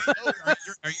 Are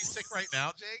you sick right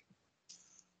now, Jake?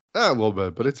 A little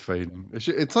bit, but it's fading. It's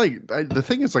the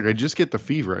thing is I just get the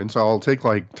fever, and so I'll take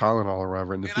Tylenol or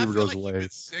whatever, and the fever goes away. You've been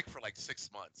sick for 6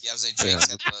 months. Yeah, I was saying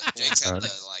Jake's had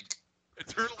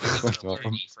eternal for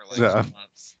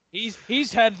months.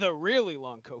 He's had the really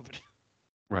long COVID.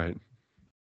 Right.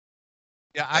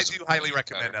 Yeah, I do highly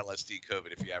recommend LSD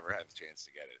COVID if you ever have a chance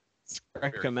to get it.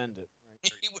 Recommend it. Right.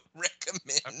 He would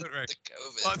recommend the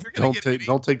COVID. Well, if you're gonna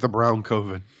don't take the brown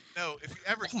COVID. No, if you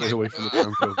ever Stay away from the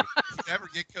brown COVID. If you ever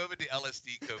get COVID, the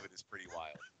LSD COVID is pretty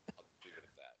wild. I'll leave it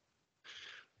at that.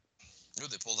 Oh,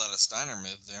 they pulled out a Steiner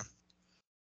move there.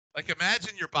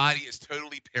 Imagine your body is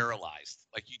totally paralyzed,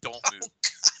 you don't move.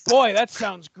 Boy, that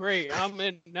sounds great. I'm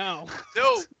in now.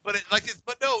 No, but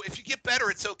if you get better,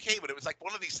 it's okay. But it was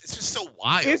one of these. It's just so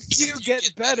wild. If you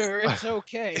get better, it's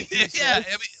okay. Yeah, I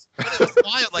mean, but it was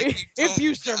wild. If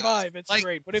you survive, it's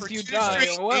great. But if you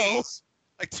die, well,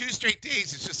 2 straight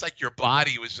days, it's just your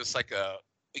body was just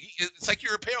it's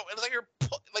you're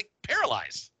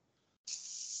paralyzed.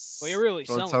 Well, you're really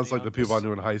So it selling sounds me like the on people I this.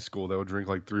 knew in high school that would drink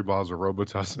like 3 bottles of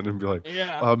Robitussin and be like,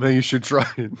 Yeah. "Oh man, you should try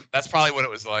it." That's probably what it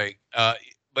was like.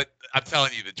 But I'm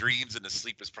telling you, the dreams and the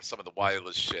sleep is some of the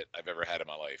wildest shit I've ever had in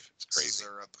my life. It's crazy.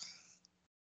 Syrup.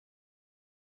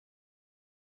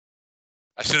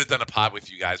 I should have done a pod with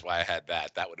you guys while I had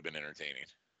that. That would have been entertaining.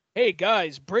 Hey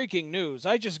guys, breaking news!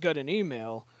 I just got an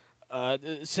email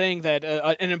saying that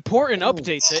an important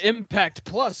update to Impact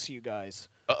Plus, you guys.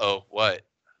 Uh-oh, what?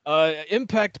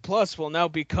 Impact Plus will now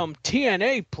become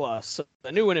TNA Plus,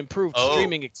 a new and improved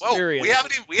streaming Well, experience.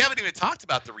 we haven't even talked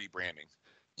about the rebranding.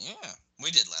 Yeah,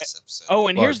 we did last episode. Oh,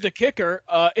 and here's the kicker: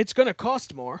 it's going to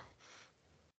cost more.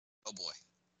 Oh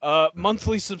boy.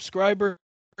 Monthly subscribers,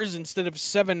 instead of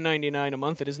 $7.99 a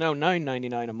month, it is now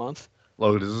 $9.99 a month.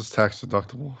 Logan, is this tax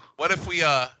deductible? What if we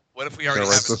already have a write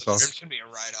this up. subscription? Should be a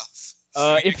write-off.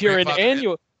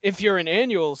 If you're an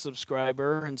annual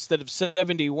subscriber, instead of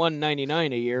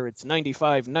 $71.99 a year, it's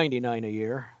 $95.99 a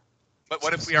year. But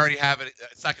what if we already have it?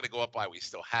 It's not going to go up while we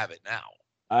still have it now.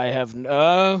 I have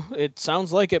it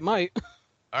sounds like it might.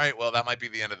 All right, well, that might be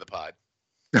the end of the pod.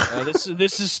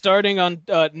 This is starting on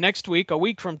next week, a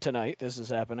week from tonight. This is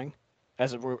happening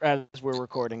as we're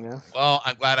recording this. Well,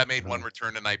 I'm glad I made one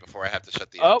return tonight before I have to shut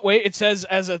the. Oh wait, it says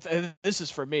this is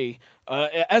for me.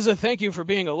 As a thank you for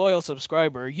being a loyal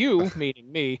subscriber, you,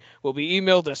 meaning me, will be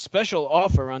emailed a special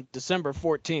offer on December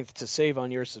 14th to save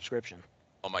on your subscription.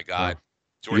 Oh my God!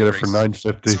 You get it for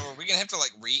 $9.50. So are we gonna have to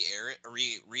like re-air it,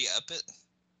 re-up it?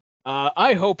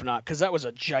 I hope not, because that was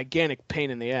a gigantic pain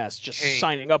in the ass just Hey.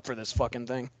 signing up for this fucking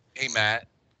thing. Hey Matt,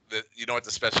 you know what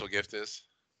the special gift is?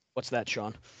 What's that,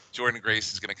 Shawn? Jordan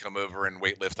Grace is going to come over and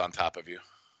weightlift on top of you.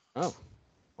 Oh,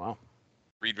 wow.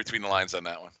 Read between the lines on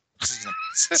that one.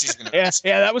 She's gonna Yeah,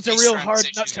 that was a He's real trying to hard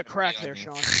say nut she's to gonna crack be there, on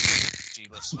Shawn. She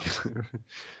lifts.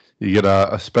 You get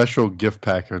a special gift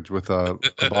package with a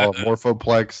ball of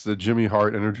Morphoplex, the Jimmy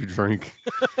Hart energy drink,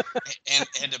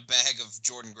 and a bag of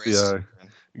Jordan Grace. yeah,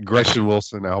 Gretchen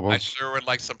Wilson album. I sure would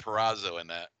like some Perazzo in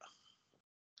that.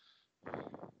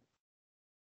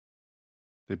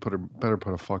 They better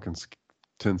put a fucking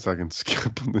 10-second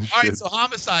skip in this All right, shit. so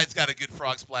Homicide's got a good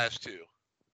frog splash too.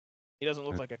 He doesn't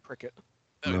look like a cricket.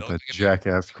 No, Not don't that think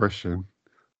jackass Christian.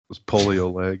 Those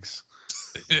polio legs.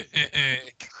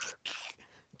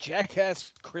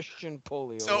 Jackass Christian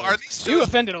polio. So are these You shows?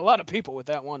 offended a lot of people with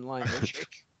that one line, there,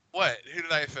 Jake. What? Who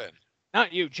did I offend?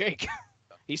 Not you, Jake.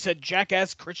 He said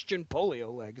jackass Christian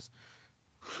polio legs.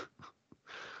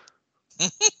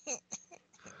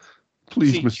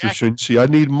 Please, See, Mr. Jack- Shinchi, I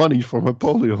need money for my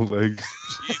polio legs.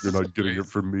 Jesus You're not getting it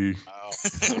Christ. from me.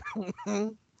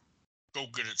 Wow. Go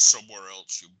get it somewhere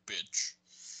else, you bitch.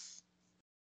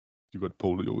 You got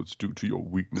polio. It's due to your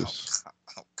weakness. Oh,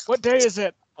 God. What day is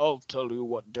it? I'll tell you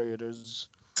what day it is.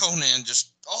 Conan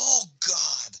just. Oh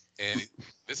God. And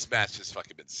this match has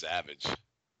fucking been savage.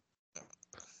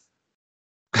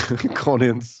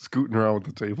 Conan's scooting around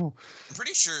with the table. I'm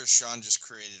pretty sure Shawn just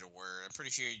created a word. I'm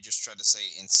pretty sure he just tried to say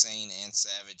insane and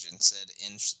savage and said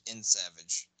in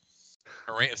savage.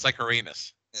 It's like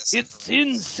Uranus. Yes, It's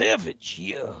in savage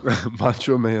here.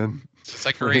 Macho Man. It's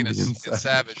like Randy Uranus. and It's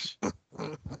savage.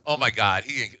 Oh my God.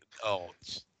 He ain't. Oh.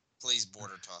 Please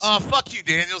border toss. Oh, fuck you,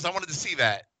 Daniels. I wanted to see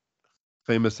that.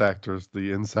 Famous actors,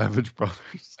 the In Savage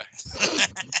Brothers.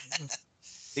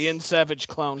 The In Savage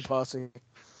Clown Posse.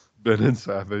 Ben and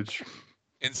Savage.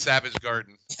 In Savage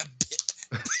Garden.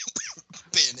 Ben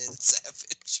and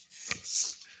Savage.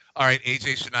 All right,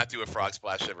 AJ should not do a frog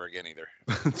splash ever again either.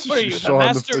 What are you, the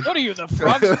master? What are you, the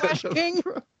Frog Splash King?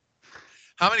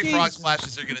 How many frog Jesus.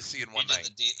 splashes are you going to see in one night?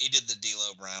 He did the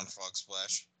D'Lo Brown frog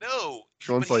splash. No.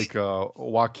 Sean's but he- like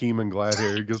Joaquin and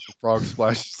Gladiator. He gives the frog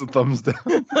splashes the thumbs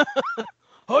down.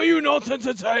 Are you not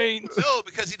entertained? No,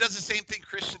 because he does the same thing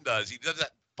Christian does. He does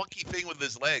that funky thing with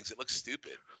his legs. It looks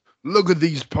stupid. Look at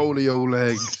these polio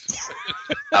legs.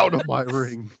 Out of my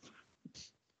ring.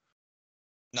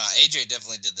 Nah, AJ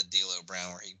definitely did the D'Lo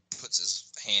Brown where he puts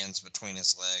his hands between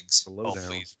his legs. The low Oh, down.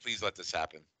 please let this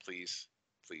happen. Please.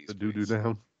 The doo-doo please.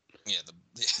 down. Yeah, the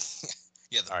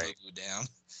All right. boo-boo down.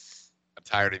 I'm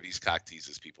tired of these cock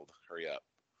teases, people. Hurry up.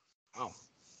 Oh.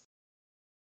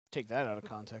 Take that out of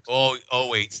context. Oh,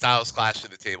 wait. Styles Clash to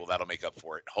the table. That'll make up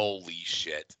for it. Holy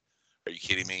shit. Are you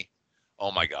kidding me?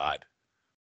 Oh, my God.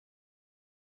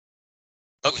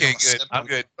 Okay, good. I'm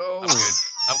good. Oh.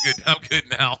 I'm good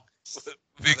now. I bet that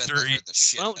Victory. hurt the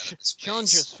shit Well, out of his Sean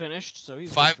face. just finished, so he's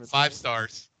good Five for the-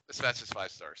 stars. This match is 5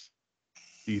 stars.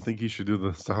 Do you think you should do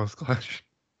the Styles Clash?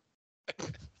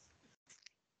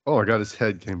 Oh my God, his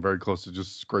head came very close to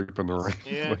just scraping the ring.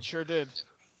 Yeah, it sure did.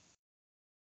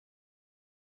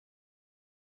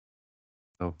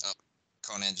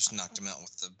 Conan just knocked him out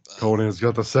with the. Conan's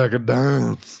got the second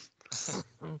down.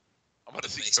 I'm gonna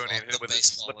see Conan hit with his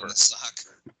slipper. In the sock.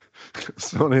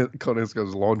 Conan's got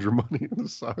his laundry money in the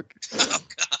sock. Oh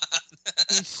God.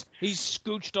 He's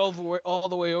scooched all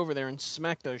the way over there and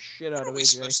smacked the shit out of What are we AJ.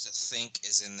 supposed to think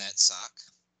is in that sock?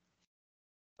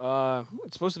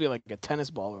 It's supposed to be like a tennis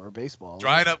ball or a baseball.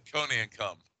 Dried up Conan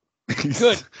cum.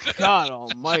 Good God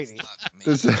Almighty!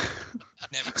 It's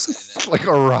Never say that. like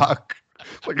a rock,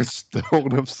 like a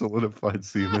stone of solidified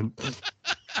semen.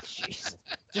 Jesus.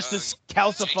 Just this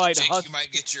calcified Jake, husk. you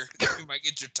might get your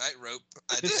tightrope.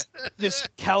 This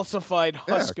calcified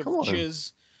husk of come on.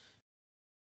 jizz.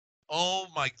 Oh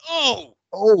my! Oh!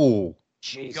 Oh,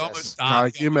 He Jesus. almost God,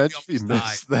 died. can you imagine if he almost died.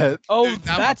 missed that? Oh, Dude,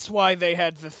 that that's why they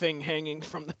had the thing hanging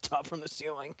from the top from the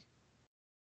ceiling.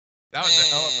 That was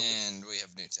a hell of And we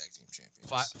have new tag team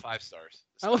champions. five stars.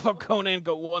 I love how Conan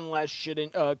got one last hit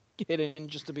in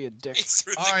just to be a dick. He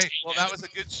threw All the right. cane Well, at that him. was a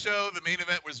good show. The main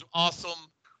event was awesome.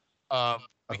 I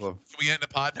love. Can we end the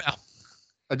pod now?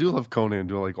 I do love Conan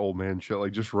doing like old man shit,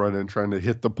 like just running, trying to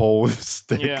hit the pole with a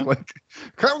stick. Yeah. Like,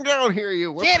 come down here,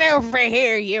 you. Get over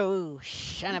here, you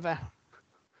son of a.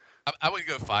 I wouldn't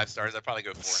go 5 stars. I'd probably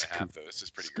go 4.5 though. It's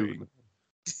just pretty great.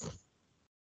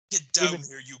 Get down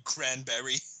here, you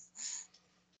cranberry.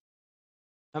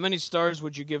 How many stars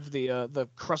would you give the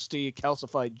crusty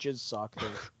calcified jizz sock there?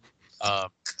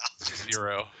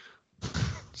 0.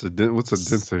 What's the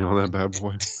density on that bad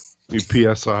boy?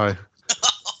 PSI.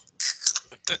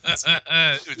 It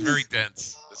was very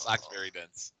dense. The sock's very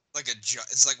dense.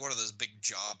 It's like one of those big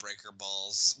jawbreaker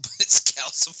balls, but it's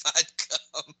calcified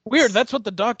gum. Weird. That's what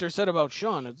the doctor said about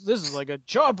Shawn. This is like a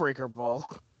jawbreaker ball.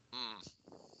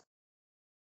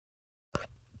 Like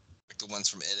the ones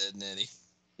from Ed, Edd and Eddie.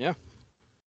 Yeah.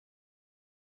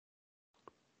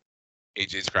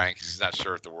 AJ's crying because he's not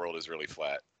sure if the world is really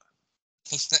flat.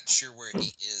 He's not sure where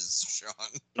he is,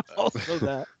 Shawn. Also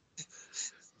that.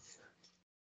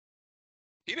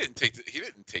 He didn't take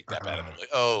that bad of a.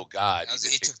 Oh God!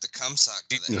 He took the cum sock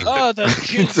to he- the head. Oh, the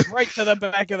jizz right to the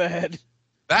back of the head.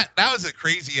 That was a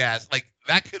crazy ass. Like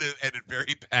that could have ended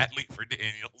very badly for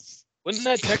Daniels. Wouldn't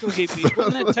that technically be?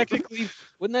 Wouldn't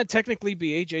that technically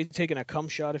be AJ taking a cum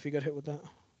shot if he got hit with that?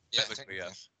 Yeah, Technically,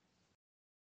 yes.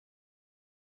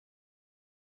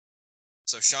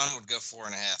 So Shawn would go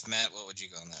 4.5. Matt, what would you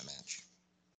go in that match?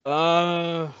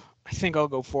 I think I'll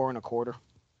go 4 1/4.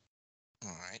 All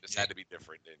right. Just had to be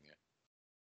different, didn't you?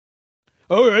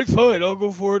 All right, fine. I'll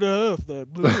go 4 1/2. Then.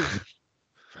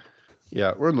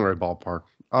 Yeah, we're in the right ballpark.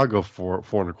 I'll go 4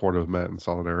 1/4 with Matt in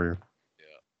solidarity.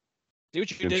 See what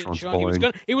you Good did, Shawn's Shawn.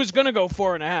 bowling. He was gonna go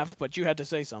 4 1/2, but you had to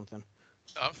say something.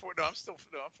 I'm 4.5.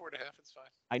 It's fine.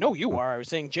 I know you are. I was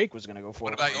saying Jake was gonna go 4.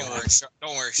 What about you?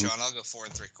 Don't worry, Shawn. I'll go 4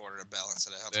 3/4 to balance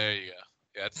it out. There you go.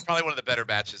 Yeah, it's probably one of the better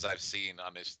matches I've seen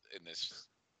on this. In this.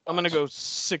 I'm gonna go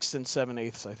 6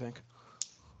 7/8. I think.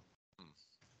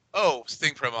 Oh,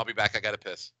 Sting promo. I'll be back. I gotta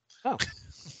piss. Oh.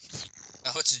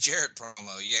 Oh, it's a Jarrett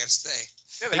promo. You gotta stay.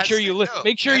 Yeah, they Make had sure Sting you lift. go.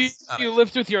 Make sure That's not you it.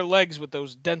 lift with your legs with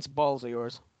those dense balls of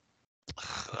yours.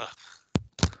 Ugh.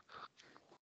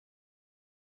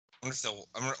 I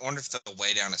wonder if they'll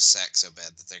weigh down a sack so bad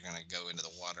that they're gonna go into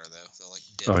the water though. They'll like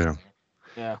dip Oh, in yeah. there.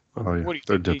 Yeah. Oh yeah, What do you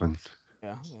they're think he- dipping.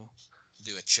 Yeah.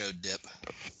 Do a chode dip.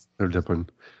 They're dipping.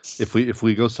 If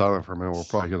we go silent for a minute, we'll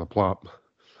probably get a plop.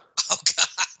 Oh God.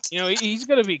 You know, he's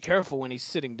got to be careful when he's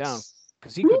sitting down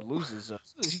because he could lose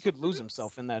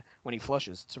himself in that when he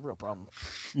flushes. It's a real problem.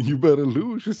 You better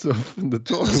lose yourself in the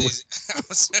toilet.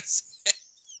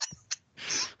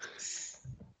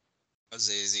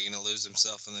 Is he gonna lose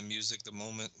himself in the music the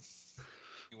moment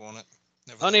you want it?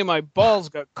 Never Honey, my balls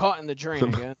got caught in the drain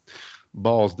again.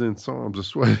 Balls, dense arms are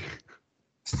sweaty.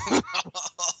 Oh.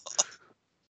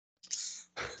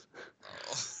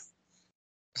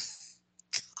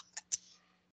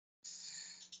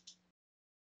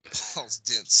 Paul's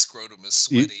dense scrotum is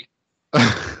sweaty.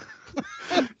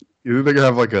 You think they're gonna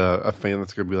have like a fan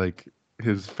that's gonna be like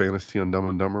his fantasy on Dumb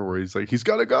and Dumber, where he's like, he's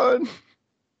got a gun.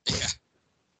 Yeah.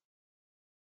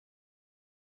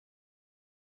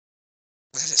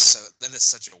 That is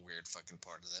such a weird fucking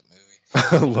part of that movie.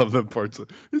 I love that part.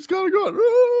 He's got a gun.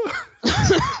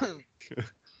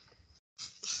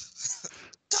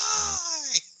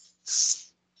 Die!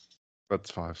 That's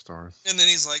 5 stars. And then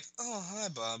he's like, "Oh, hi,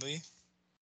 Bobby."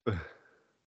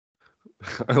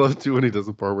 I love too when he does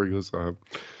the part where he goes,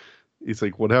 he's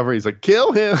like, whatever. He's like,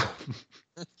 kill him.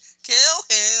 Kill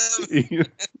him!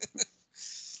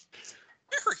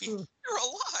 Mary, you're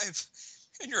alive,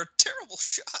 and you're a terrible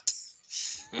shot.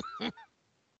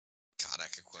 God, I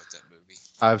could quote that movie.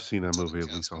 I've seen that movie at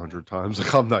least 100 times.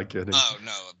 Like, I'm not kidding. Oh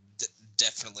no,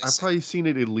 definitely definitely. I've probably seen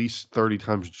it at least 30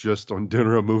 times just on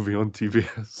Dinner a Movie on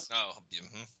TBS. Oh, yep.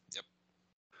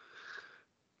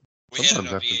 We Sometimes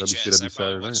had it on after VHS. WCW I probably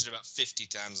Saturday watched Night. it about 50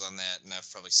 times on that, and I've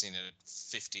probably seen it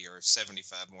 50 or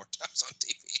 75 more times on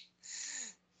TV.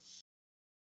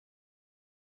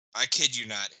 I kid you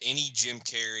not, any Jim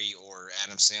Carrey or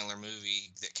Adam Sandler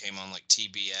movie that came on like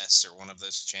TBS or one of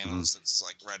those channels that's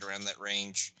like right around that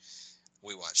range,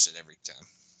 we watched it every time.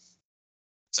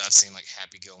 So I've seen like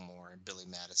Happy Gilmore and Billy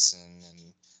Madison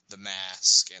and The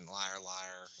Mask and Liar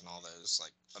Liar and all those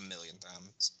like a million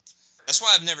times. That's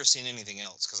why I've never seen anything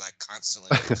else, because I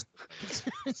constantly watch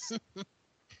it.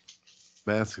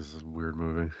 Mask is a weird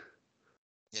movie.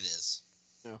 It is.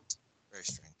 Yeah. Very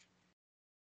strange.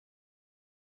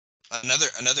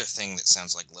 Another thing that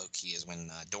sounds like Loki is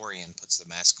when Dorian puts the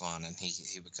mask on and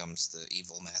he becomes the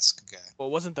evil mask guy.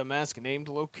 Well, wasn't the mask named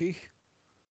Loki?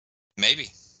 Maybe.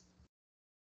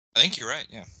 I think you're right,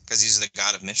 yeah. Because he's the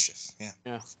god of mischief. Yeah.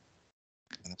 Yeah.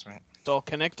 That's right. It's all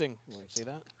connecting. You see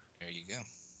that? There you go.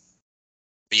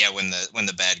 But yeah, when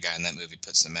the bad guy in that movie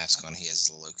puts the mask on, he has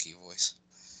the Loki voice.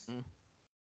 Mm.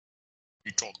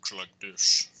 He talks like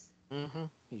this. Mm-hmm.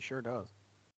 He sure does.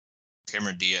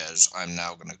 Cameron Diaz, I'm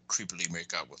now gonna creepily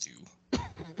make out with you.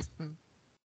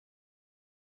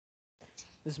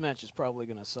 This match is probably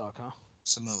gonna suck, huh?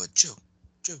 Samoa Joe.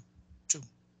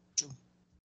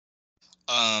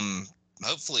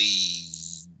 Hopefully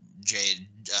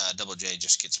Double J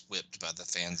just gets whipped by the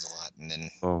fans a lot, and then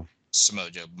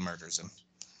Samoa Joe murders him.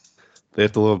 They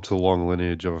have to live up to the long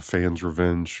lineage of a fan's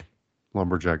revenge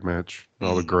lumberjack match.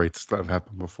 All the greats that have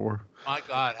happened before. My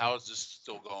God, how is this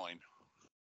still going?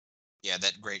 Yeah,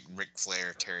 that great Ric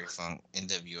Flair, Terry Funk,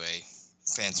 NWA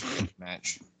fans revenge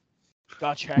match.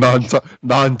 Gotcha.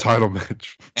 Non-title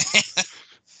match.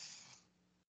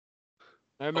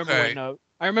 I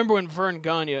remember when Vern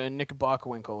Gagne and Nick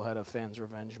Bockwinkel had a fans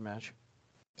revenge match.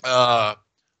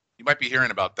 You might be hearing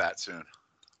about that soon.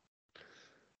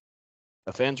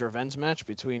 A fans revenge match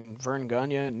between Vern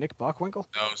Gagne and Nick Bockwinkel?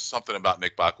 No, something about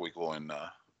Nick Bockwinkel and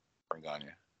Vern Gagne.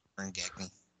 Vern Gagne.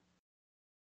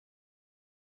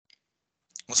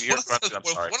 I'm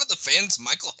sorry. One of the fans,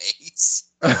 Michael Hayes.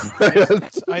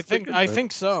 I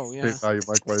think so. Yeah. Great value,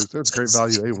 Mike Weiss. It's great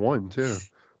value A1 too.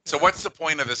 So what's the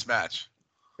point of this match?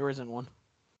 There isn't one.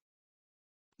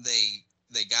 They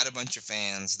got a bunch of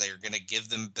fans. They're gonna give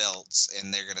them belts,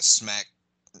 and they're gonna smack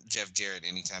Jeff Jarrett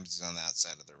anytime he's on the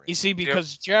outside of the ring. You see,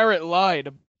 because Jarrett lied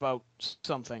about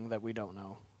something that we don't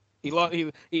know.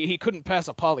 He couldn't pass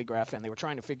a polygraph, and they were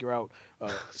trying to figure out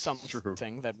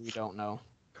something that we don't know.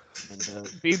 And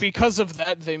because of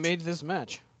that, they made this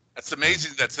match. That's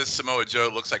amazing that this Samoa Joe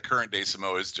looks like current day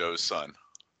Samoa Joe's son.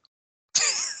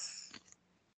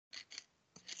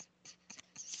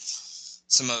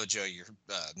 Samoa Joe, your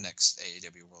next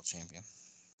AEW World Champion.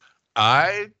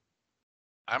 I'm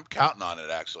counting on it,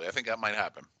 actually. I think that might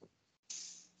happen.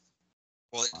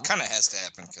 Well, it kind of has to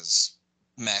happen because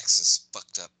Max is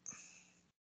fucked up.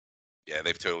 Yeah,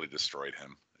 they've totally destroyed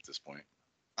him at this point.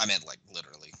 I meant like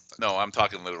literally. No, I'm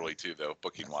talking literally too, though.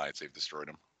 Booking wise, they've destroyed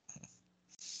him.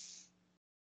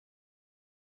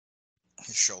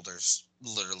 His shoulders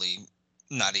literally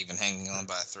not even hanging on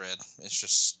by a thread. It's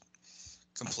just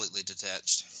completely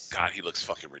detached. God, he looks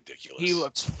fucking ridiculous. He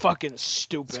looks fucking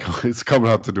stupid. It's coming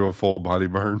up to do a full body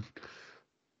burn.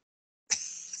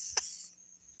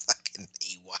 Fucking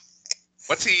EY.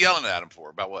 What's he yelling at him for?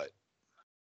 About what?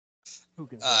 Who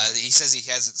can He says he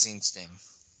hasn't seen Sting,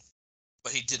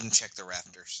 but he didn't check the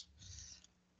Raptors.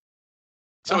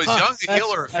 So is Young a heel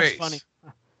or a that's face? funny.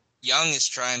 Young is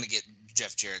trying to get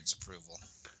Jeff Jarrett's approval.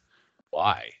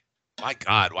 Why? My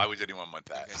God, why would anyone want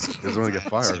that? Because He doesn't want to get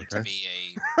fired, to right?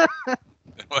 be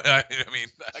I mean,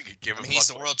 I could give him. he's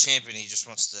the world champion. He just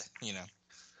wants to,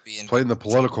 be in. Playing the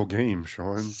political game,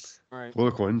 Shawn. Right.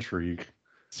 Political intrigue.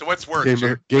 So what's worse?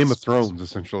 Game of Thrones,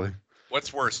 essentially.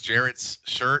 What's worse, Jarrett's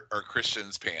shirt or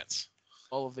Christian's pants?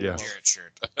 All of the Yeah. above. Jarrett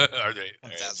shirt. Are they?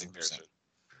 1000%.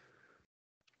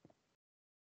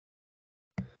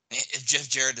 If Jeff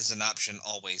Jarrett is an option,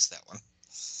 always that one.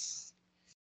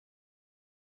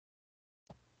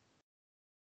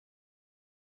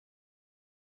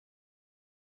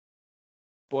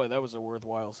 Boy, that was a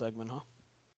worthwhile segment, huh?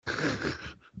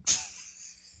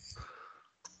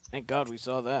 Thank God we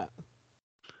saw that.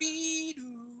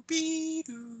 Be-doo,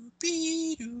 be-doo,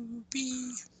 be-doo,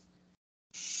 be.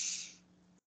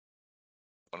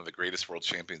 One of the greatest world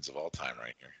champions of all time,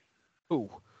 right here. Ooh.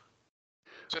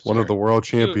 Just One of the Jarrett. world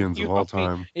champions You of all must be-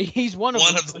 time. He's one of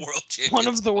the world champions. one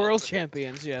of the all world time.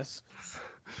 champions, yes.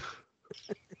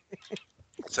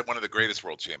 I said one of the greatest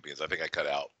world champions. I think I cut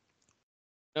out.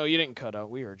 No, you didn't cut out.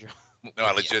 We heard you. No,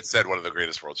 I legit said one of the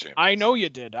greatest world champions. I know you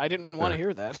did. I didn't want to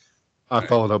hear that. I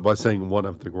followed up by saying one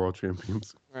of the world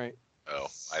champions. Right. Oh,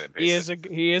 I didn't.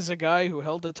 He is a guy who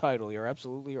held the title. You're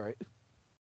absolutely right.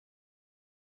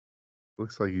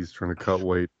 Looks like he's trying to cut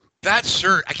weight. That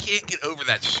shirt, I can't get over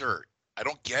that shirt. I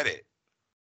don't get it.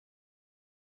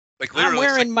 Like literally, I'm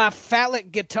wearing my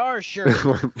phallic guitar shirt.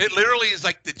 it literally is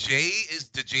like the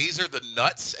J's are the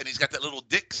nuts, and he's got that little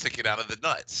dick sticking out of the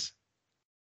nuts.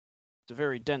 It's a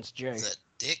very dense J. The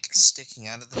dick sticking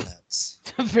out of the nuts.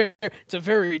 It's a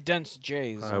very dense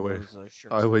J. I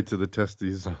wait to the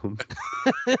testes zone.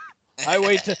 I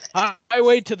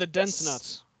wait to the dense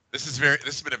nuts. This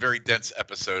has been a very dense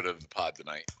episode of the pod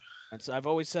tonight. I've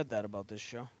always said that about this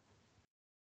show.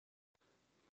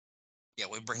 Yeah,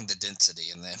 we bring the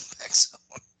density in the impact zone.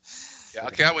 Yeah,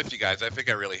 okay, I'm with you guys. I think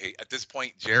I really hate at this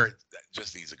point. Jarrett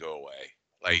just needs to go away.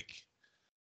 Like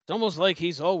it's almost like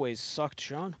he's always sucked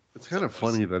Shawn. It's kind of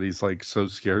funny that he's like so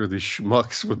scared of these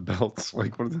schmucks with belts.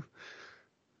 Like, what?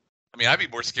 I mean, I'd be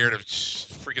more scared of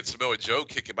freaking Samoa Joe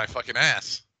kicking my fucking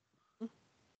ass. I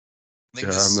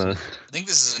think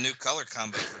this is a new color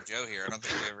combo for Joe here. I don't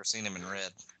think we've ever seen him in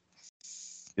red.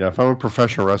 Yeah, if I'm a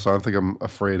professional wrestler, I don't think I'm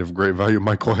afraid of Great Value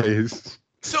Michael Hayes.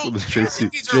 So with the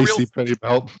JC Penny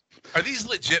belt. Are these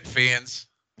legit fans?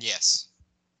 Yes.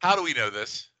 How do we know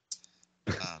this?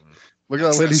 Look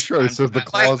at that lady's shirt. It says the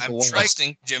claws. I'm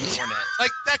trusting Jim Cornette.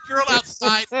 Like that girl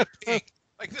outside in the pink.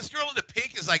 Like this girl in the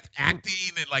pink is like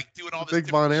acting and like doing all this. Big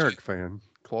Von Erich fan.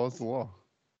 Claws the law.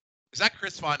 Is that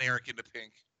Chris Von Erich in the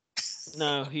pink?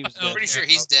 No, he was. I'm pretty sure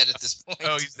he's dead at this point.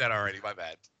 Oh, he's dead already. My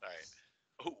bad. All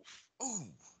right. Ooh.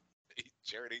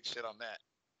 Jared ain't shit on that.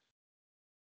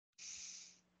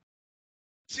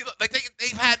 See, like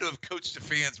they've had to have coached the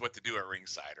fans what to do at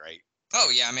ringside, right?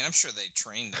 Oh yeah, I mean I'm sure they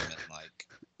trained them and like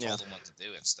told them what to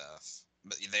do and stuff.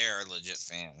 But they are legit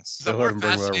fans. So I'm more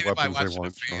fascinated by watching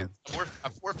the fans.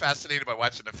 I'm more fascinated by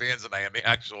watching the fans than I am the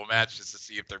actual match, just to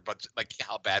see if they're like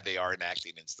how bad they are in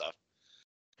acting and stuff.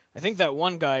 I think that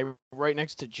one guy right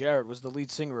next to Jarrett was the lead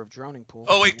singer of Drowning Pool.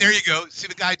 Oh wait, there you go. See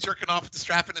the guy jerking off with the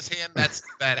strap in his hand? That's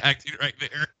bad acting right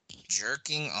there.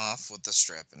 Jerking off with the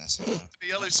strap in his hand.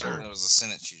 The other shirt. That was a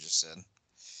sentence you just said.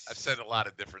 I've said a lot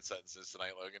of different sentences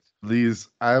tonight, Logan.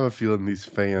 I have a feeling these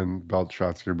fan belt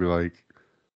shots are gonna be like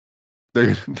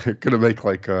they're gonna make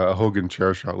like a Hogan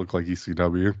chair shot look like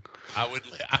ECW. I would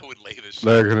lay this shot.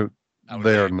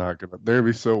 They're gonna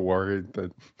be so worried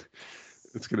that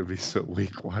it's gonna be so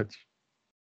weak. Watch.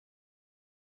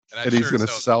 And he's gonna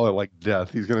sell it like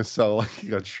death. He's gonna sell it like he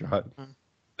got shot.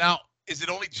 Now, is it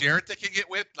only Jarrett that can get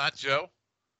whipped, not Joe?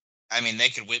 I mean, they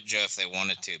could whip Joe if they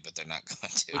wanted to, but they're not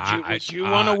going to. Would you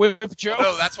want to whip Joe?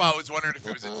 No, that's why I was wondering if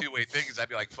it was a two-way thing, because I'd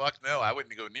be like, fuck no, I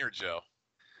wouldn't go near Joe.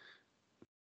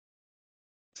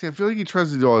 See, I feel like he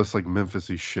tries to do all this like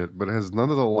Memphis-y shit, but it has none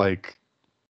of the like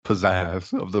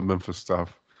pizzazz of the Memphis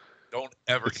stuff. Don't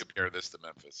ever compare this to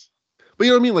Memphis. But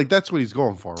you know what I mean? Like that's what he's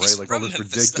going for, right? He's like all this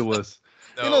Memphis ridiculous.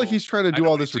 No, you know, like he's trying to do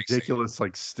all this ridiculous ridiculous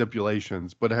like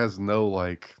stipulations, but it has no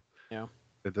like. Yeah.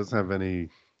 It doesn't have any.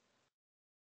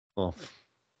 Well,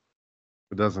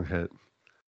 it doesn't hit.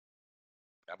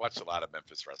 I've watched a lot of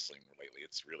Memphis wrestling lately.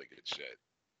 It's really good shit.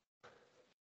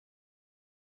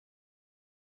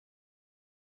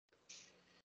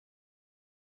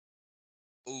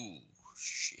 Ooh,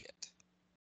 shit.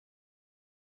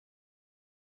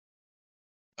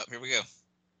 Oh, here we go.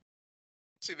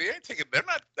 See, they ain't taking. They're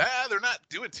not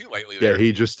doing too lightly. Yeah, there.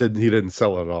 he didn't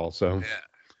sell it at all. So.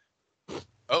 Yeah.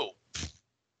 Oh.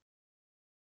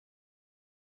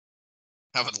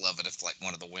 I would love it if like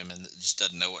one of the women that just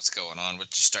doesn't know what's going on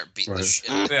would just start beating the Right. shit.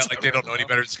 Yeah, like they don't know any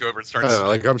better. Just go over and start.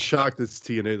 Like I'm shocked it's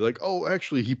TNA. Like, oh,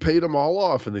 actually, he paid them all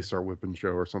off, and they start whipping Joe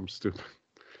or something stupid.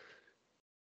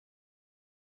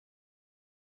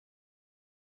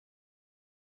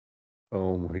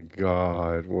 Oh my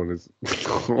God, what is?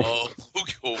 Oh,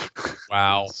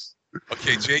 wow.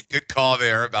 Okay, Jake, good call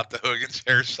there about the Hogan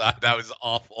chair shot. That was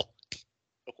awful.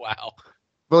 Wow.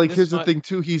 But like, here's the thing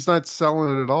too. He's not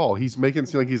selling it at all. He's making it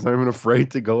seem like he's not even afraid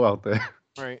to go out there.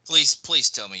 Right. Please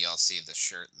tell me y'all see the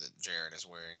shirt that Jared is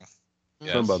wearing.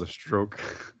 Yes. Something about a stroke.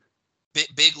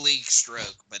 Big league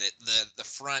stroke, but the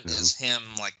front is him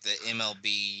like the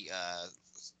MLB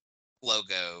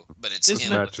logo, but it's This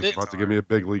him. Match is about to give me a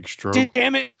big league stroke.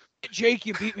 Damn it, Jake!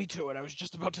 You beat me to it. I was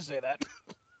just about to say that.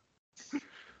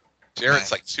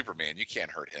 Jared's like Superman. You can't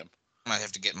hurt him. Might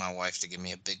have to get my wife to give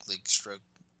me a big league stroke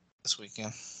this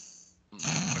weekend.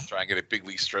 I'm gonna try and get a big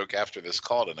league stroke after this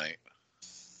call tonight.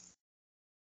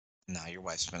 No, your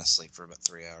wife's been asleep for about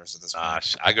 3 hours at this point.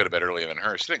 Gosh, I go to bed earlier than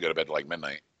her. She didn't go to bed till like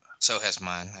midnight. So has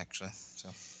mine, actually. So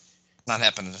not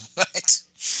happening tonight.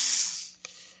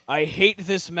 I hate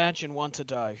this match and want to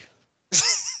die.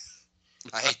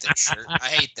 I hate that shirt. I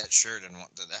hate that shirt and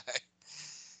want to die.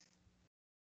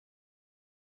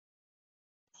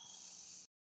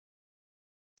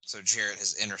 So Jarrett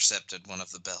has intercepted one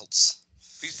of the belts.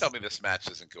 Please tell me this match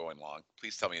isn't going long.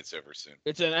 Please tell me it's over soon.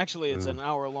 It's an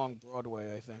hour-long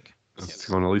Broadway, I think. It's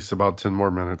going at least about 10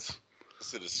 more minutes.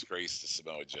 It's a disgrace to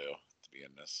Samoa Joe to be in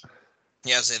this.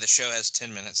 Yeah, I say the show has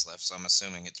 10 minutes left, so I'm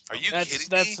assuming it's. Are you That's kidding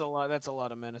that's me? a lot. That's a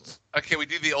lot of minutes. Okay, we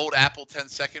do the old Apple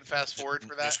 10-second fast forward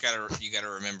for that. You gotta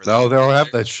remember. No, that. they don't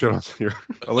have that shit on here.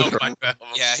 Oh my God.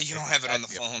 Yeah, you don't have it on the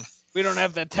phone. We don't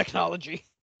have that technology.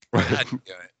 God damn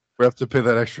it. We have to pay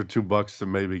that extra $2 to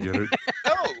maybe get it.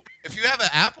 No, if you have an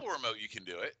Apple remote, you can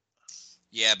do it.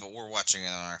 Yeah, but we're watching it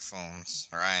on our phones,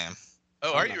 or I am.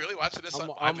 Oh, are you really watching this?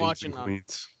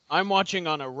 I'm watching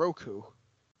on a Roku.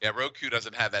 Yeah, Roku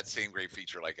doesn't have that same great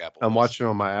feature like Apple. I'm does. watching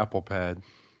on my Apple Pad.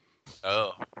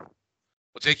 Oh. Well,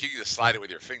 Jake, you can just slide it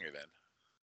with your finger then.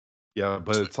 Yeah,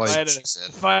 but it's If I like had She said.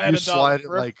 if I had You a dollar slide it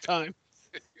for every like- time.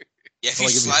 Yeah, if you Like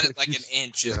if you- slide it like you- an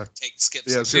inch, yeah. and skip.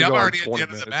 Yeah, See, gonna I'm go on already at the 20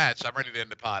 end of the minutes. match. I'm ready to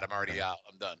end the pod. I'm already out.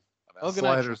 I'm done. I'm out. Logan,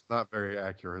 I- slider's not very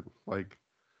accurate. Like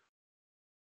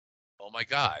Oh my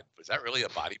God. Was that really a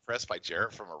body press by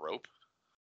Jarrett from a rope?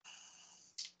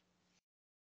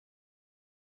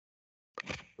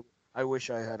 I wish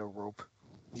I had a rope.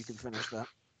 You can finish that.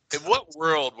 In what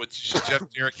world would Jeff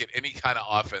Jarrett get any kind of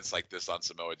offense like this on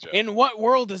Samoa Joe? In what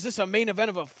world is this a main event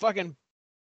of a fucking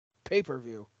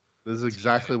pay-per-view? this is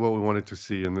exactly what we wanted to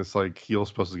see, and this like heel's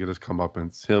supposed to get his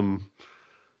comeuppance. Him.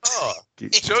 Oh,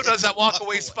 Joe does that walk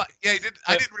away spot. Yeah, he did.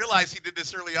 I didn't realize he did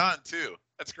this early on too.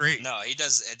 That's great. No, he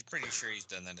does. I'm pretty sure he's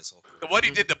done that his whole career. The what he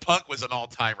did to Punk was an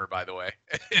all-timer, by the way.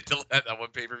 That one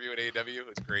pay-per-view at AEW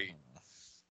was great.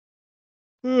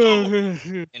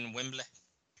 In Wembley.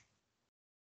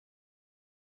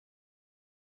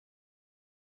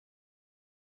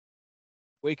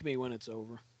 Wake me when it's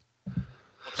over. Well,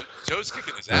 Joe's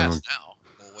kicking his ass now.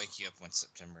 We'll wake you up when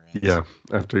September ends. Yeah,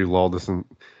 after he lulled us, and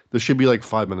this should be like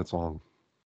 5 minutes long.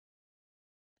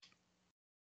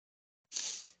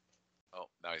 Oh,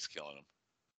 now he's killing him.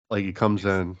 Like he comes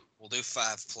in, We'll do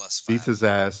 5 plus 5. beats his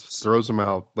ass, throws him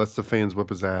out, lets the fans whip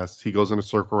his ass. He goes in a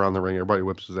circle around the ring. Everybody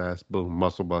whips his ass. Boom,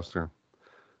 muscle buster.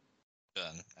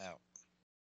 Done. Out.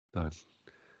 Done.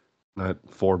 Not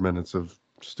 4 minutes of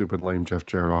stupid lame Jeff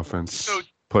Jarrett offense. So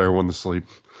Put everyone to sleep.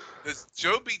 does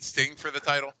Joe beat Sting for the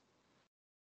title?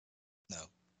 No.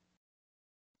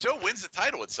 Joe wins the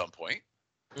title at some point.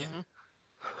 Mhm.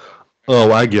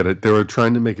 Oh, I get it. They were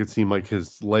trying to make it seem like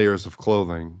his layers of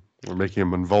clothing were making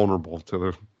him invulnerable to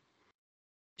the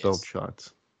belt Yes.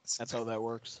 shots. That's how that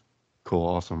works. Cool,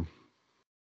 awesome.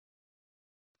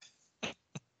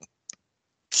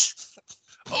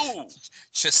 Oh,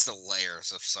 Just the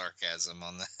layers of sarcasm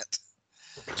on that.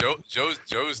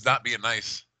 Joe's not being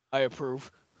nice. I approve.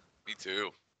 Me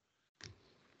too.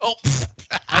 Oh,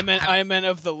 I meant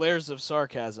of the layers of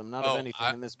sarcasm, not of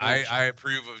anything in this match. I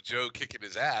approve of Joe kicking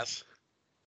his ass.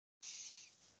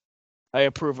 I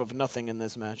approve of nothing in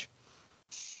this match.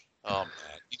 Oh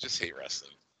man, you just hate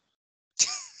wrestling.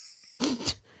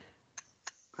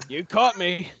 You caught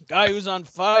me, guy who's on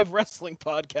 5 wrestling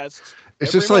podcasts. It's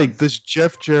every just like month. this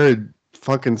Jeff Jarrett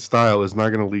fucking style is not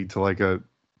going to lead to like a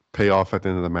payoff at the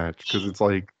end of the match because it's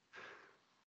like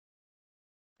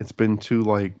it's been too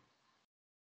like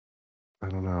I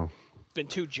don't know. It's been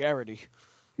too Jarrety.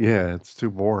 Yeah, it's too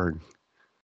boring.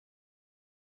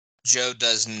 Joe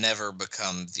does never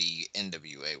become the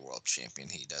NWA World Champion.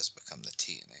 He does become the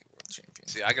TNA World Champion.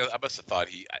 See, I must have thought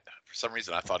for some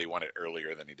reason I thought he won it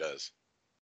earlier than he does.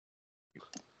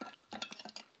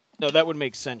 No, that would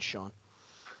make sense, Shawn.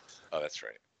 Oh, that's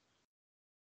right.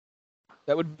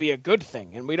 That would be a good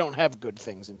thing, and we don't have good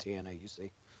things in TNA, you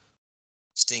see.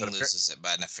 Sting But loses it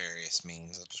by nefarious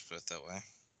means. I'll just put it that way.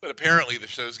 But apparently the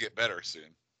shows get better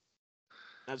soon.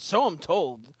 And so I'm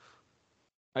told.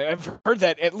 I've heard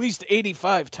that at least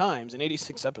 85 times in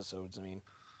 86 episodes. I mean,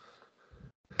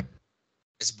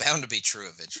 It's bound to be true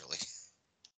eventually. is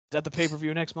that the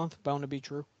pay-per-view next month? Bound to be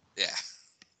true. Yeah,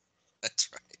 that's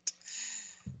right.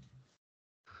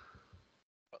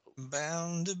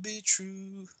 Bound to be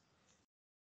true.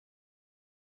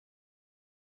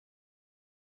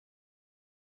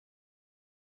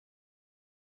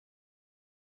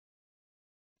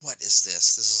 What is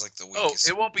this? This is like the Oh, weakest.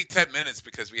 it won't be 10 minutes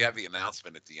because we have the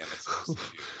announcement at the end.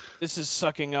 This is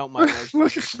sucking out my life.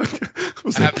 Was I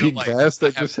that have no Pete life. Bass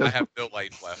that I just have, I had have no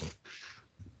life left.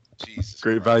 Jesus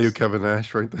great Christ. value Kevin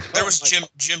Nash right there? There was Oh my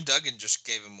Jim Duggan just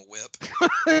gave him a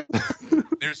whip.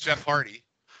 There's Jeff Hardy.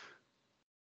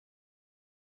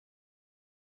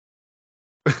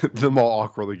 Them all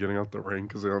awkwardly getting out the ring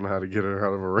because they don't know how to get it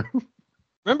out of a ring.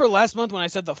 Remember last month when I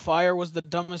said the fire was the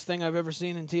dumbest thing I've ever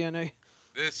seen in TNA?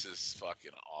 This is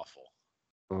fucking awful.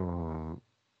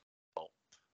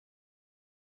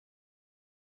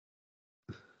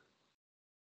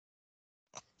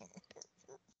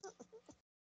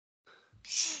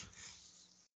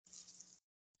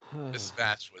 This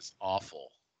match was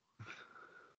awful.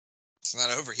 It's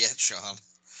not over yet, Shawn.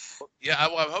 Yeah,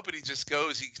 I'm hoping he just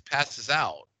goes. He passes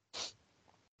out.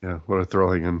 Yeah, what a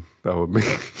thrilling that would be.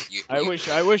 I wish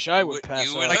I would pass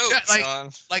you out. would hope, like,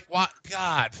 Shawn. Like what?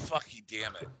 God, fucking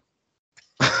damn it!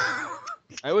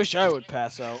 I wish I would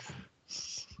pass out.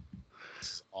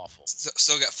 It's awful.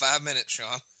 Still got 5 minutes,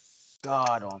 Shawn.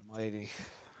 God almighty.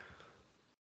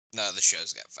 No, the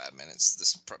show's got 5 minutes.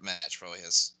 This match probably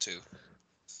has 2.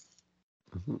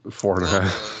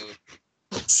 4.5.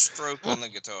 Stroke on the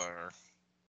guitar.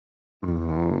 Oh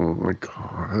my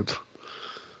god.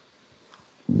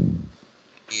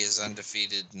 He is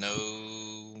undefeated. No,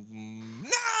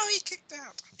 he kicked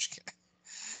out. I'm just kidding.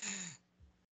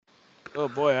 Oh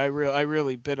boy, I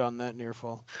really bit on that near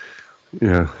fall.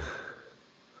 Yeah.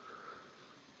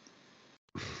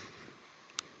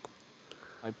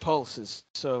 My pulse is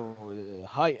so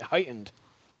heightened,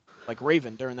 like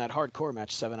Raven during that hardcore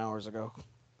match 7 hours ago.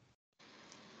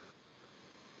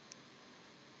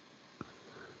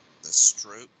 The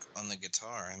stroke on the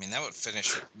guitar. I mean, that would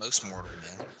finish most mortal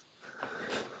men.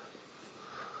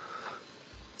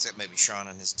 Except maybe Shawn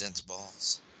and his dense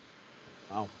balls.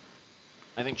 Wow.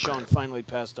 I think Shawn finally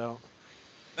passed out.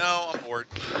 No, I'm bored.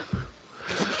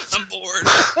 I'm bored.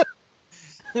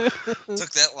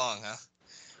 Took that long, huh?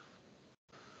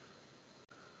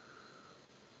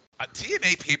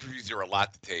 TNA pay-per-views are a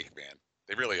lot to take, man.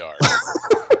 They really are.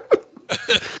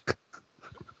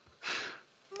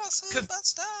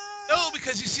 No,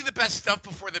 because you see the best stuff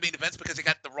before the main events because they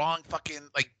got the wrong fucking,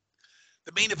 like,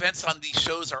 the main events on these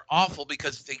shows are awful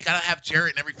because they gotta have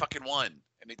Jarrett in every fucking one.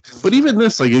 And it just, but even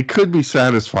this, like, it could be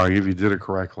satisfying if you did it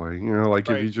correctly. You know, like,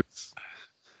 right. if you just...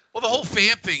 Well, the whole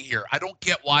fan thing here, I don't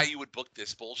get why you would book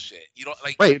this bullshit. You don't,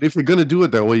 like... Right, if you're going to do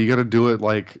it that way, you got to do it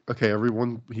like, okay,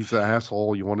 everyone, he's an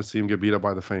asshole. You want to see him get beat up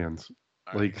by the fans.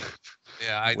 Right. Like,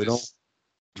 yeah, don't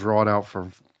draw it out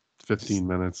for 15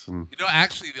 minutes. And you know,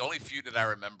 actually, the only feud that I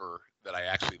remember that I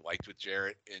actually liked with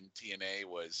Jarrett in TNA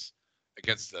was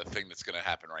against the thing that's going to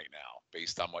happen right now,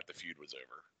 based on what the feud was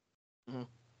over. Mm-hmm.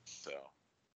 So,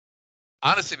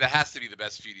 honestly, that has to be the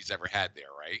best feud he's ever had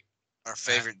there, right? Our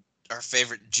favorite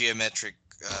geometric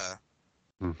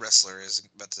wrestler is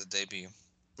about to debut.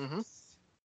 Mm-hmm.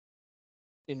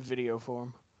 In video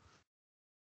form.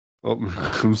 oh,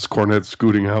 comes Cornette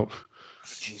scooting out.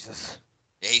 Jesus.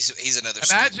 Yeah, he's another.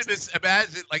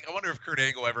 Imagine, like, I wonder if Kurt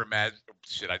Angle ever imagined. Oh,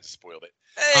 shit, I just spoiled it.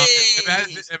 Hey,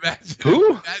 Imagine.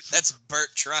 Who? That's Burt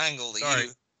Triangle to Sorry.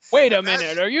 you. Wait a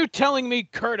minute. Are you telling me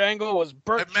Kurt Angle was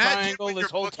Burt Triangle this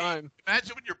whole time?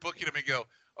 Imagine when you're booking him and go,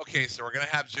 okay, so we're going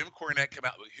to have Jim Cornette come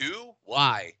out. Who?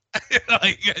 Why?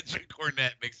 Like, Jim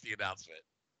Cornette makes the announcement.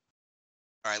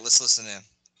 All right, let's listen in.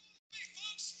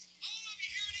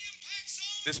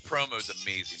 This promo is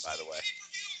amazing, by the way.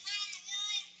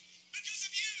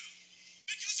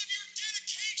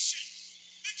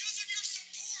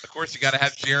 Of course, you got to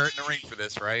have Jarrett in the ring for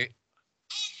this, right?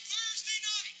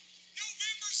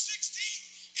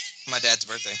 My dad's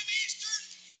birthday.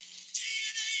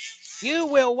 You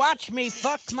will watch me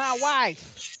fuck my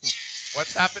wife.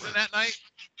 What's happening that night?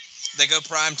 They go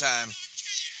prime time.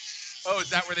 Oh, is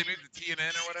that where they moved to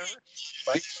TNN or whatever?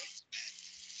 Spike?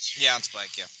 Yeah, on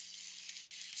Spike, yeah.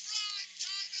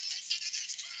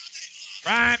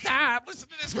 Prime time. Listen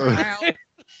to this crowd.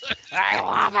 I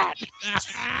love it.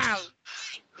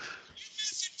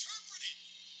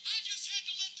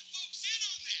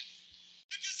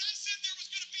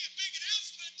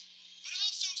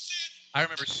 I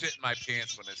remember shitting my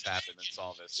pants when this happened and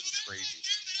saw this. It was crazy.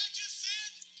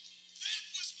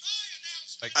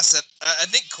 Like, I said, I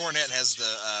think Cornette has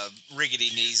the rickety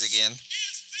knees again.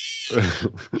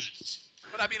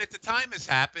 but I mean, at the time this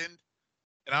happened,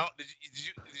 and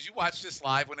did you watch this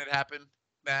live when it happened,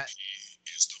 Matt?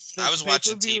 I was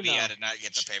watching TV. No. I did not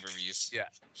get the pay-per-views. Yeah,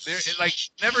 like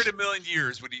never in a million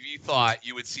years would you thought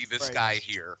you would see this guy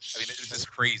here. I mean, it was just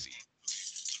crazy.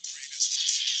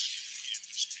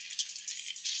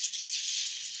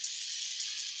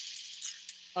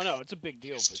 Oh no, it's a big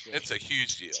deal for sure. It's a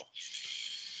huge deal.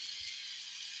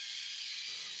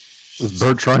 This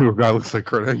Burt Triangle guy looks like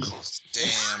Kurt Angle.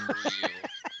 Damn real.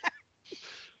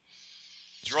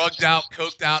 Drugged out,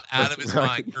 coked out of his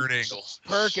mind, Kurt Angle.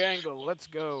 Kurt Angle, let's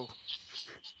go.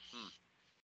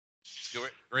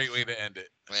 Great way to end it.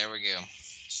 There we go.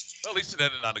 Well, at least it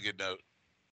ended on a good note.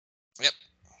 Yep.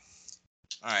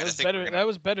 All right. That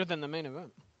was better than the main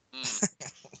event.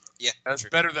 Yeah. That's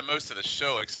better than most of the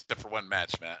show, except for one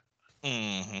match, Matt.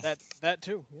 Mm-hmm. That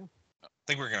too. Yeah. I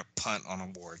think we're gonna punt on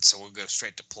awards, so we'll go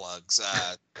straight to plugs.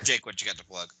 Jake, what you got to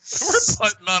plug? We're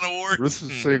punting on awards. This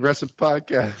is the Aggressive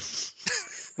Podcast.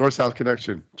 North-South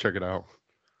Connection. Check it out.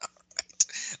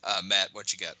 Matt,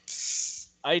 what you got?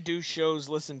 I do shows.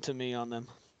 Listen to me on them.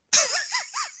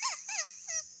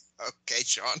 Okay,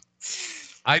 Shawn.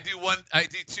 I do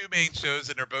two main shows,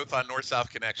 and they're both on North-South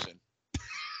Connection.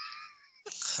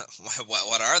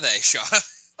 What are they, Shawn?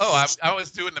 Oh, I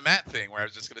was doing the Matt thing where I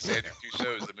was just going to say I do two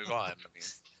shows and move on. I mean,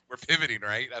 we're pivoting,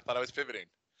 right? I thought I was pivoting.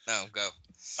 No, go.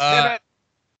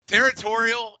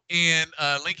 Territorial and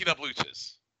Linking Up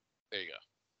Luchas. There you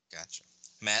go. Gotcha.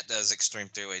 Matt does Extreme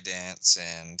Three-Way Dance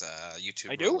and YouTube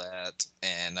I do? Roulette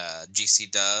and GC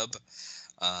Dub.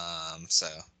 So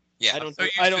yeah.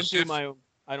 I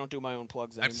don't do my own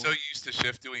plugs anymore. I'm so used to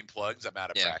Shift doing plugs, I'm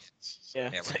out of practice. Yeah.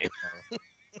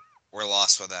 We're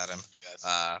lost without him.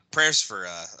 Yes. Prayers for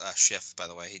Schiff, by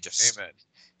the way. He Amen.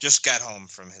 just got home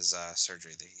from his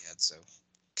surgery that he had, so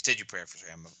continue prayer for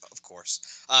him, of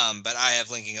course. But I have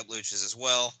Linking Up Luchas as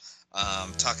well.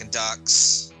 Talking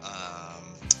Ducks.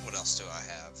 What else do I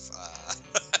have?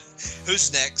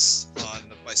 Who's Next on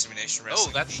the Place of Nation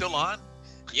Wrestling? Oh, that's still on?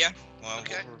 Yeah. Well,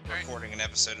 Okay. we're recording an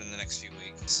episode in the next few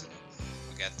weeks, so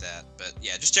we got that. But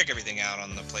yeah, just check everything out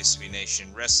on the Place to Be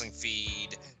Nation Wrestling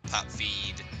feed, Pop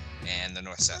feed, and the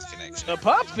North-South Connection. The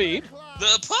pop feed.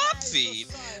 The Pop feed.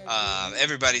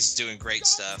 Everybody's doing great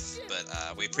stuff,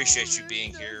 but we appreciate you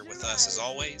being here with us as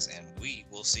always, and we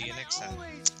will see you next time.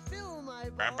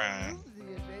 Bye-bye.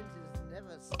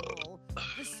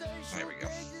 There we go.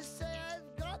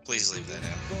 Please leave that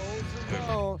in.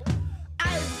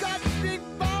 I've got big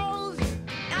balls.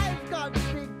 I've got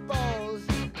big balls.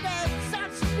 They're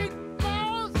such big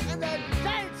balls, and they're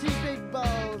dirty big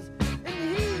balls.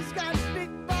 And he's got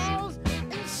big balls,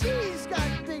 and she's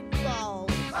got big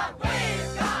balls. But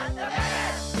we've got the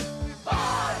biggest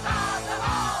balls of them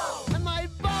all. And my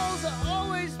balls are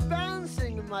always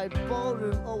bouncing, and my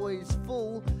ballroom always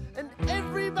full. And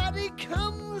everybody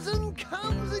comes and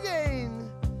comes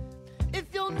again.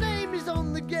 If your name is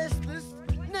on the guest list,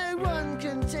 no one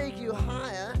can take you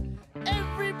higher.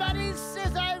 Everybody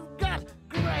says I've got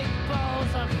great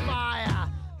balls of fire.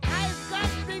 I've got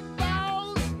big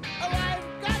balls. Oh,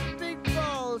 I've got big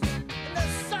balls. And they're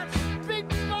such big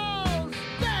balls.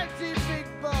 Dirty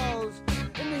big balls.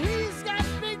 And he's got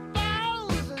big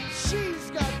balls. And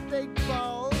she's got big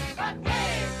balls. But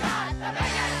we've got the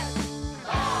biggest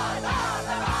balls of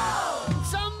them all.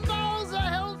 Some balls are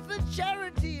held for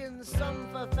charity and some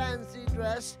for fancy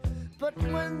dress. But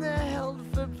when they're held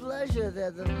for pleasure,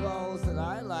 they're the balls that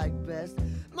I like best.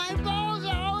 My balls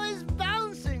are always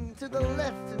bouncing to the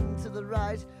left and to the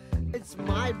right. It's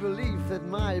my belief that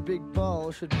my big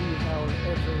ball should be held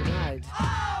every night.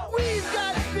 We've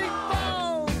got big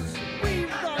balls! We've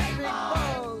got big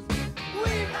balls!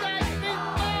 We've got big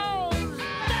balls!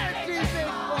 Dirty big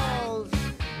balls!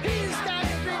 He's got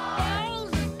big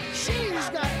balls! She's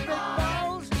got big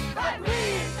balls! But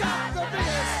we've got the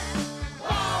biggest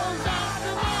balls of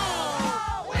them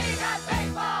all! We got big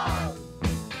balls!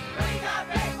 We got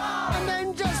big balls! And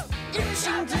I'm just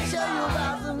itching to